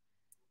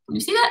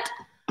you see that?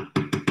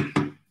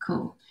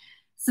 Cool.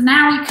 So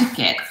now we cook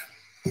it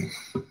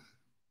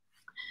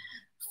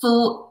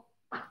for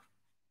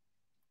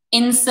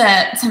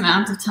insert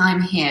amount of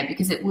time here,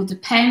 because it will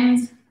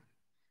depend.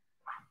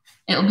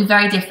 It will be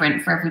very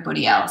different for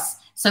everybody else.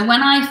 So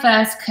when I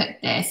first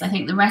cooked this, I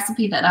think the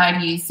recipe that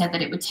I'd used said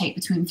that it would take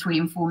between 3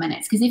 and 4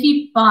 minutes. Because if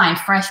you buy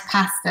fresh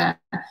pasta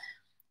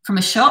from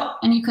a shop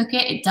and you cook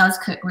it, it does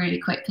cook really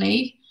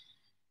quickly.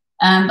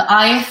 But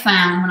I have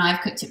found when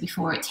I've cooked it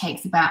before, it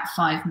takes about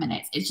 5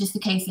 minutes. It's just a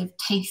case of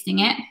tasting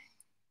it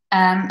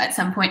at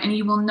some point, and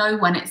you will know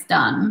when it's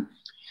done.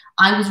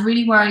 I was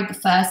really worried the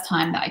first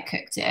time that I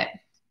cooked it,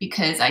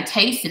 because I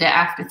tasted it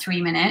after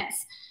 3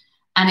 minutes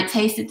and it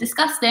tasted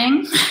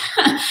disgusting.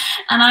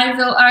 And I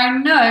thought, oh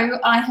no,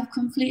 I have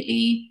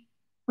completely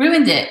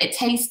ruined it. It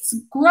tastes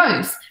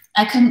gross.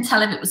 I couldn't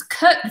tell if it was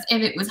cooked,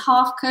 if it was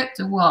half cooked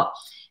or what.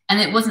 And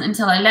it wasn't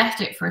until I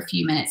left it for a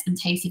few minutes and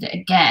tasted it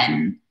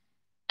again,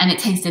 and it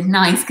tasted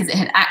nice because it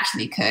had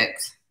actually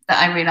cooked, that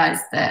I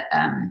realized that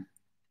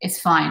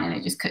it's fine, and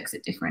it just cooks at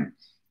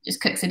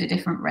a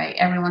different rate.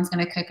 Everyone's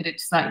going to cook at a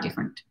slightly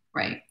different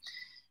rate.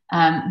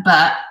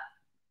 But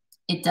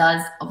it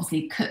does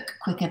obviously cook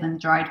quicker than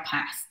dried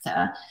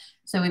pasta.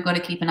 So we've got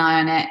to keep an eye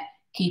on it,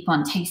 keep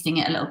on tasting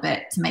it a little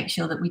bit to make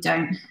sure that we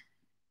don't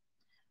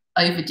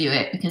overdo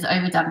it, because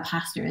overdone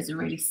pasta is a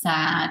really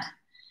sad,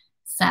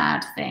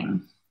 sad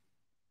thing.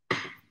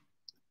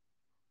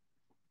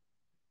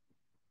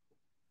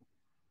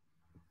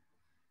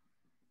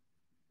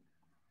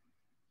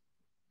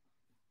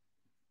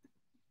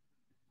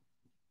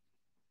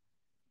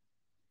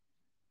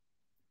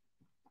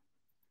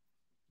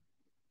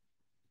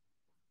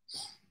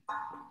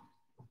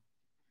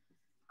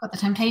 But the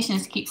temptation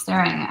is to keep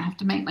stirring it. I have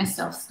to make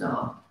myself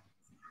stop.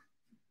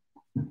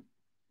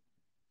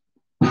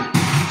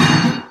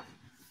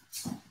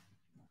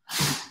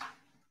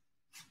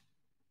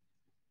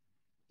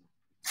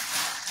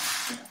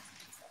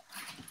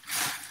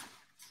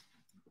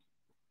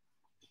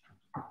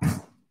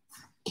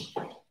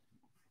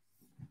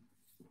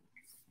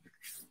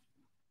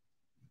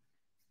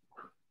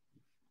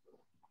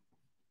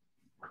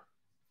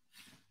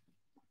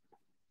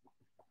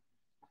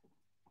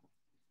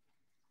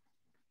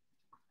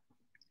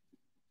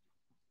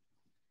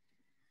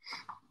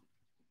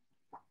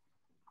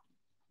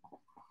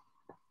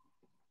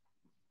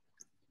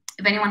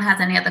 If anyone has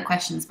any other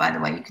questions, by the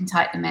way, you can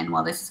type them in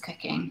while this is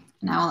cooking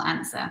and I will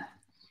answer.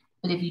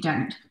 But if you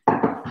don't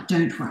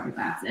worry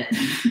about it.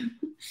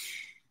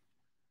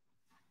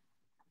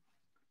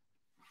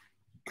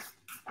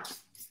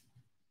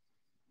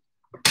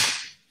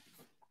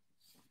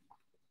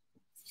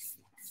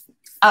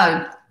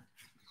 Oh,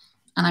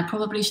 and I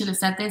probably should have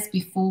said this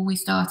before we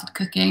started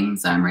cooking,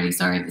 so I'm really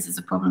sorry if this is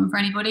a problem for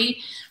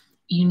anybody.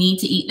 You need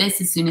to eat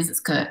this as soon as it's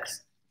cooked.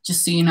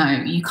 Just so you know,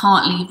 you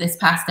can't leave this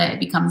pasta. It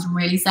becomes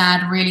really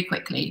sad really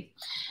quickly.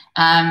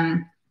 Yeah,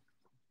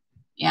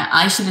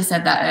 I should have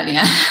said that earlier.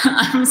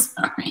 I'm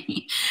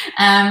sorry.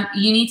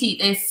 You need to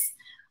eat this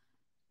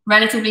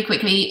relatively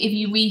quickly. If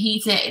you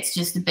reheat it, it's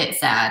just a bit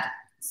sad.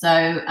 So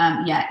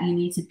yeah, you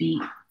need to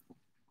be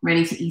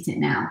ready to eat it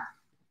now.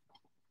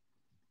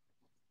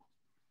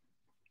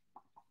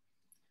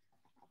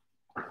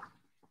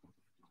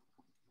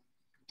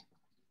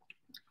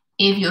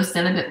 If you're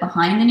still a bit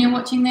behind and you're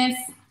watching this,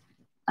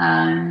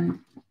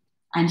 and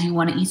you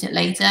want to eat it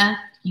later,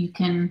 you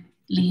can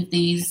leave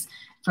these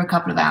for a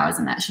couple of hours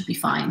and that should be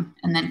fine,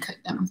 and then cook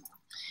them.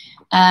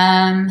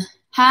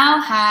 How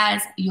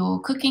has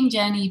your cooking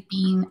journey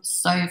been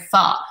so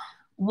far?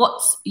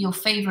 What's your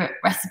favorite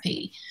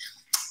recipe?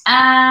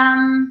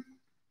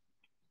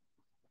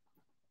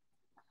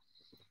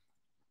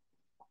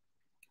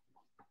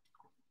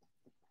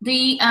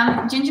 The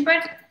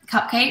gingerbread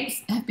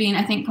cupcakes have been,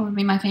 I think,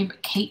 probably my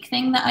favorite cake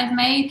thing that I've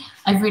made.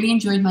 I've really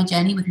enjoyed my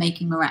journey with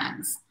making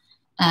meringues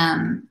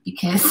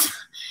because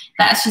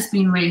that's just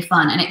been really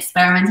fun and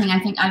experimenting. I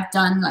think I've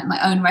done like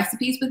my own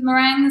recipes with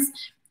meringues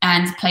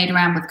and played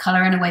around with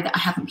color in a way that I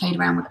haven't played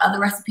around with other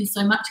recipes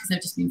so much because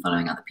I've just been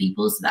following other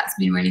people. So that's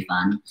been really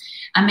fun.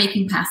 And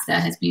making pasta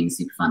has been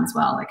super fun as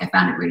well. Like I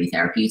found it really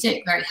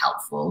therapeutic, very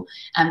helpful,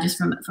 just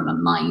from a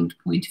mind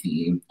point of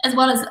view, as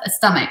well as a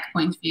stomach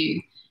point of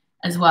view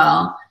as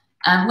well.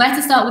 Where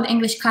to start with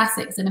English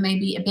classics that are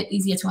maybe a bit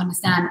easier to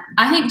understand?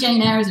 I think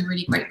Jane Eyre is a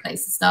really great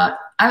place to start.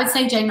 I would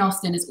say Jane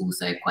Austen is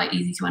also quite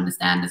easy to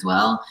understand as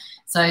well.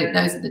 So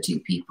those are the two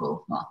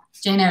people. Well,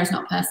 Jane Eyre is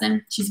not a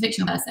person. She's a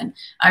fictional person.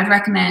 I would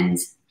recommend,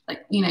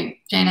 like, you know,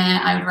 Jane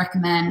Eyre. I would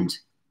recommend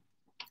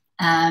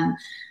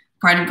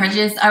Pride and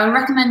Prejudice. I would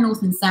recommend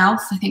North and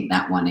South. I think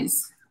that one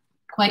is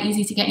quite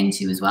easy to get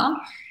into as well.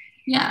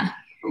 Yeah.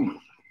 Ooh,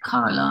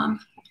 car alarm.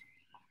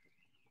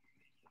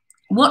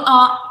 What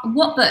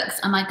books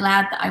am I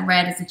glad that I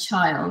read as a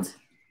child?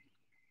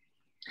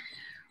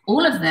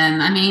 All of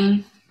them. I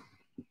mean,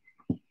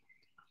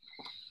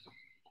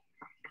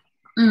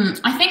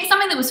 I think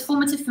something that was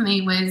formative for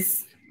me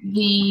was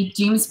the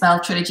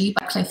Doomspell trilogy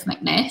by Cliff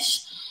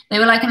McNish. They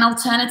were like an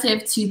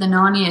alternative to the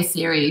Narnia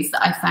series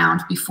that I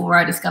found before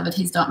I discovered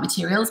his Dark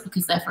Materials,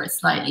 because they're for a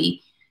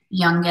slightly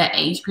younger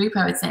age group.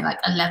 I would say like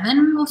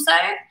 11 or so.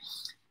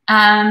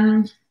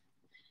 I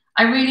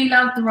really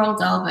loved the Roald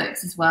Dahl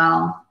books as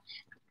well,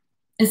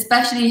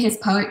 especially his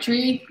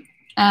poetry.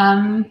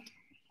 And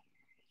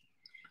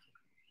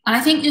I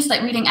think just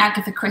like reading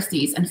Agatha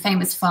Christie's and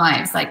Famous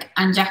Fives, like,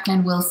 and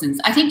Jacqueline Wilson's,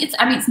 I think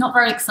it's not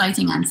very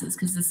exciting answers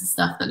because this is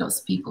stuff that lots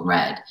of people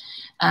read.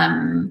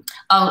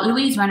 Oh,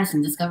 Louise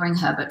Renison, discovering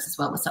her books as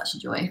well was such a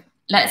joy.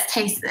 Let's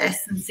taste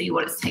this and see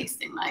what it's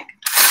tasting like.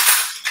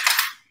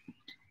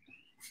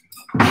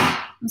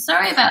 I'm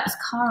sorry about this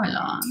car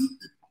alarm.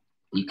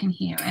 You can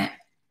hear it.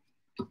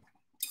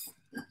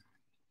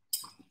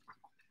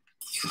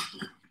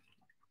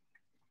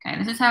 Okay,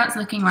 this is how it's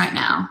looking right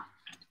now.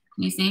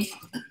 Can you see?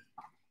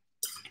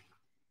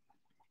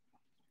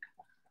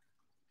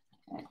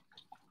 Okay.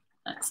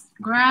 Let's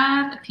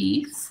grab a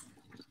piece.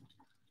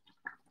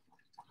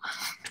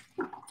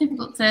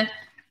 Difficult to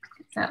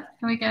get out.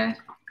 Here we go.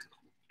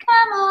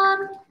 Come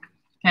on.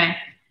 Okay,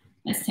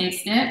 let's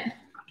taste it.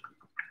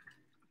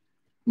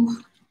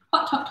 Ooh,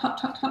 hot, hot, hot,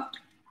 hot, hot.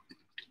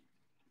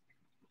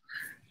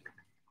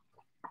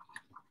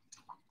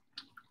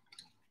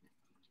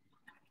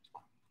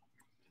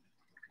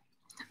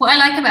 What I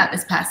like about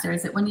this pasta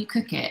is that when you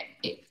cook it,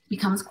 it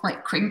becomes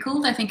quite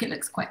crinkled. I think it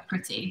looks quite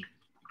pretty.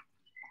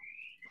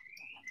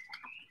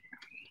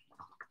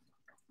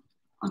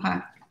 Okay.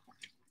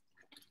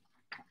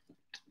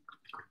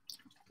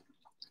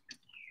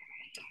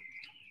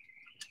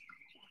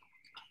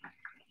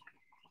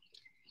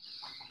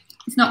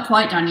 It's not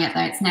quite done yet, though.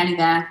 It's nearly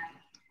there.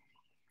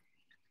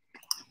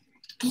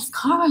 This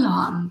car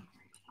alarm.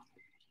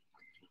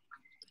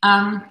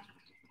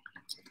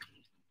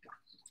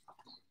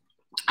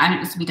 I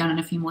think this will be done in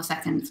a few more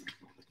seconds.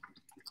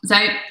 So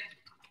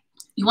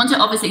you want it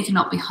obviously to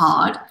not be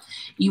hard.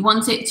 You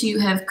want it to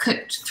have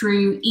cooked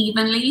through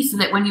evenly so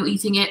that when you're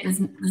eating it, there's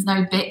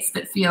no bits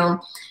that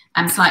feel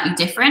slightly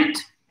different.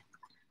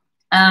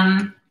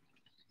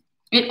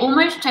 It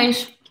almost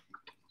tastes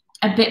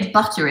a bit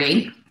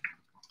buttery,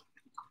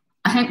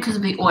 I think because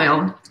of the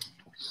oil.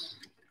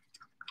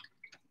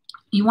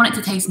 You want it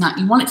to taste nice.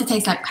 You want it to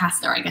taste like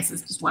pasta, I guess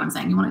is just what I'm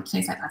saying. You want it to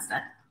taste like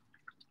pasta,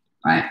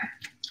 right?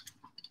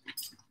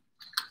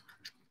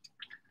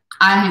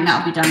 I think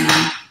that'll be done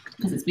now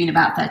because it's been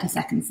about 30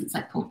 seconds since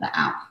I pulled that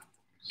out.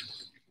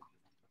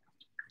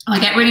 I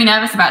get really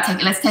nervous about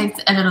taking. Let's take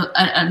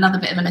another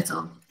bit of a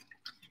little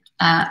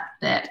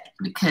bit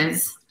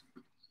because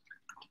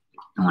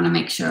I want to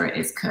make sure it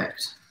is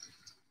cooked.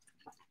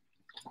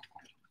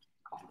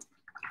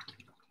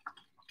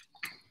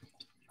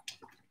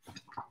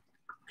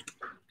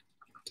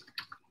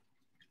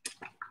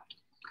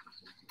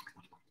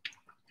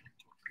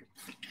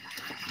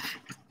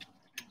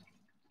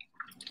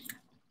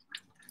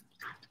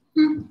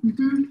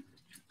 Mm-hmm.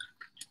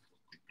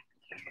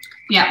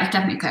 Yeah, it's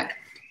definitely cooked.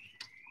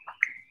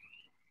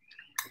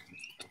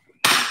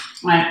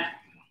 Right.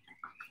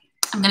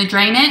 I'm going to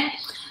drain it.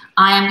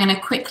 I am going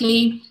to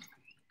quickly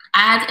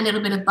add a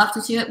little bit of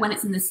butter to it when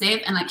it's in the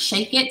sieve and like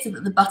shake it so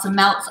that the butter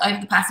melts over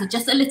the pasta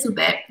just a little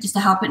bit, just to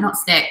help it not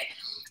stick.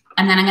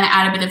 And then I'm going to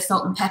add a bit of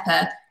salt and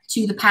pepper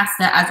to the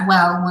pasta as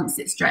well once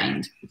it's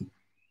drained.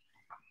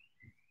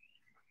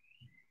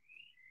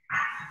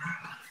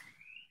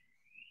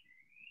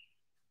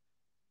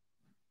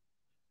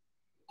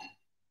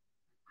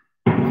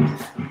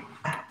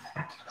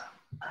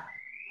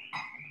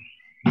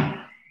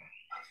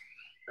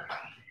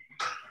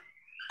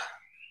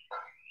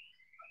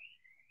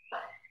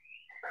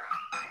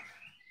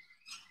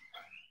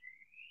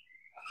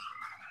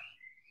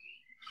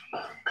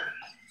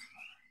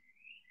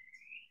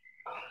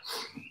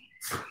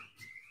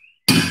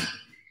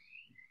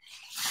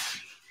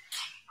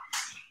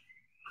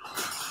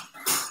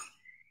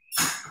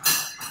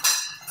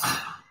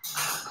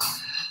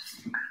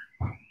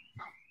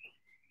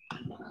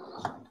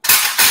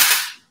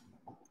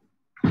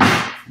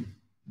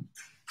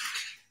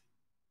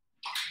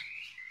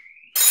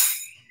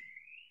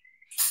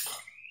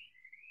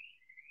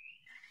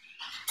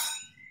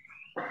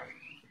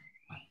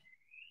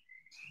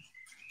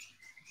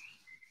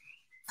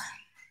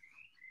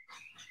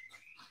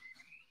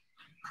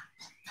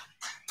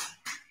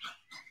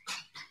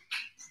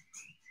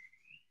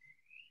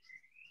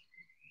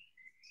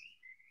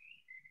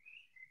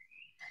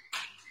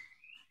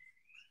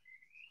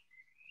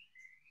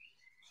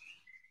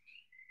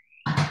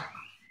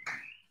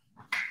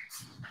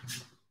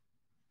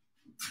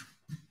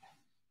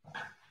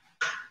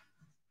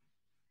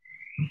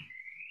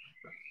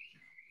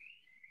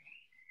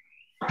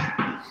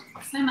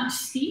 so much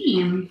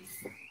steam.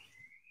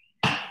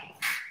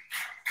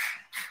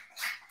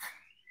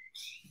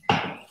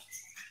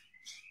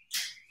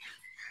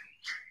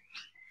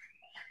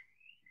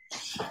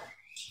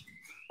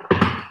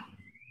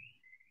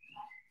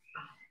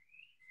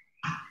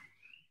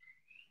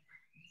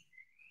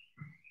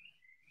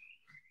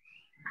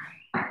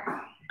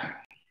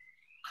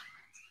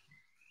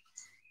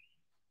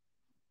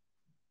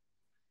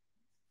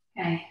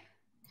 Okay,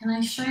 can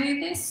I show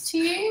this to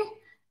you?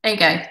 There you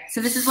go.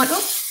 So this is what, oh,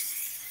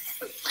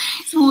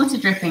 it's water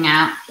dripping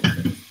out.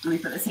 Let me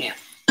put this here.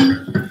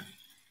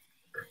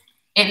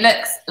 It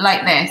looks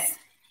like this.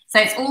 So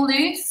it's all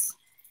loose.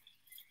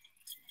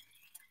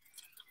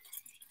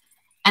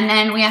 And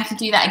then we have to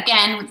do that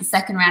again with the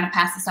second round of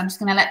pasta. So I'm just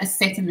gonna let this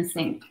sit in the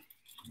sink.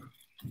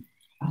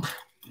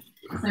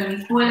 So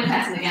we boil the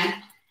kettle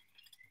again.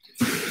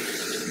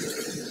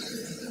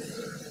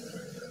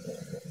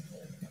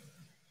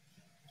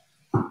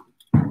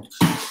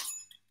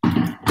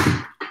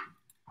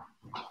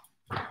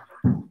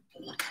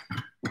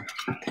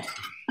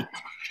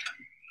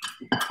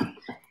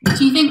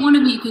 Do you think one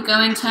of you could go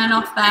and turn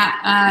off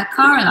that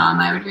car alarm?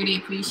 I would really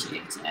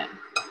appreciate it.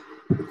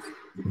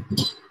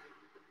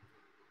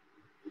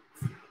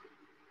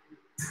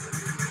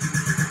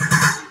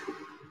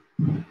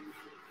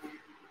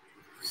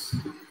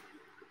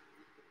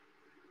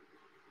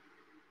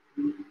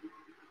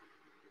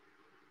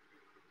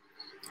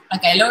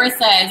 Okay, Laura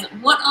says,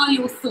 what are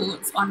your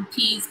thoughts on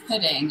peas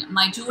pudding?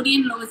 My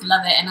Geordie-in-laws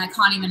love it and I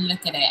can't even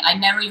look at it. I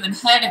never even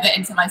heard of it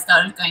until I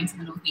started going to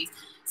the Northeast.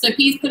 So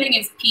peas pudding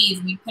is peas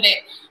and we put it,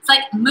 it's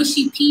like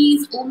mushy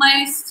peas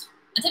almost.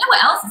 I don't know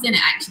what else is in it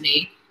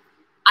actually.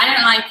 I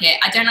don't like it.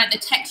 I don't like the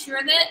texture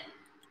of it.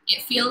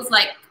 It feels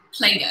like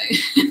Play-Doh.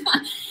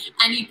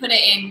 And you put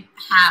it in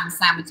ham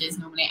sandwiches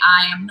normally.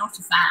 I am not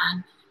a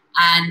fan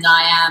and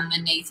I am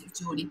a native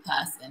Geordie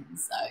person,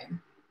 so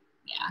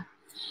yeah.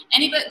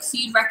 Any books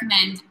you'd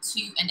recommend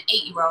to an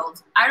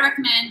 8-year-old? I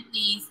recommend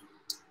these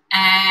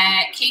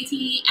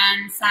Katie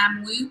and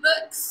Sam Wu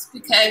books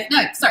because,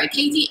 no, sorry,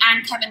 Katie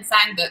and Kevin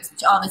Sang books,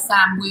 which are the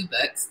Sam Wu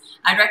books.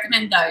 I'd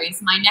recommend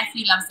those. My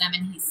nephew loves them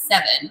and he's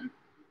 7.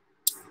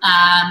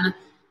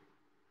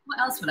 What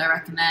else would I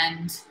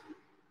recommend?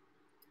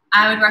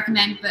 I would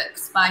recommend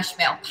books by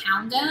Chevelle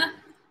Pounder.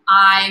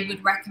 I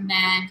would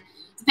recommend,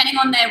 depending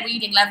on their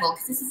reading level,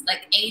 because this is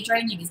like age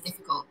ranging is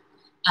difficult.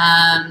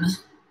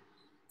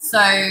 So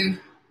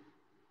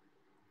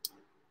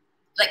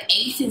like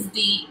 8 is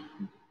the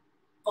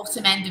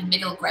bottom end of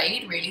middle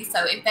grade, really.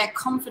 So if they're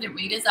confident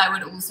readers, I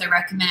would also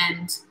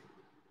recommend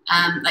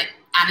like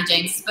Anna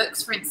James's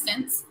books, for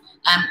instance,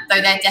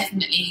 though they're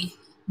definitely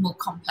more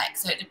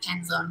complex. So it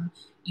depends on,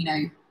 you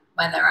know,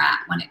 where they're at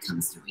when it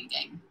comes to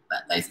reading.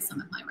 But those are some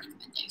of my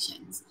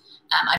recommendations.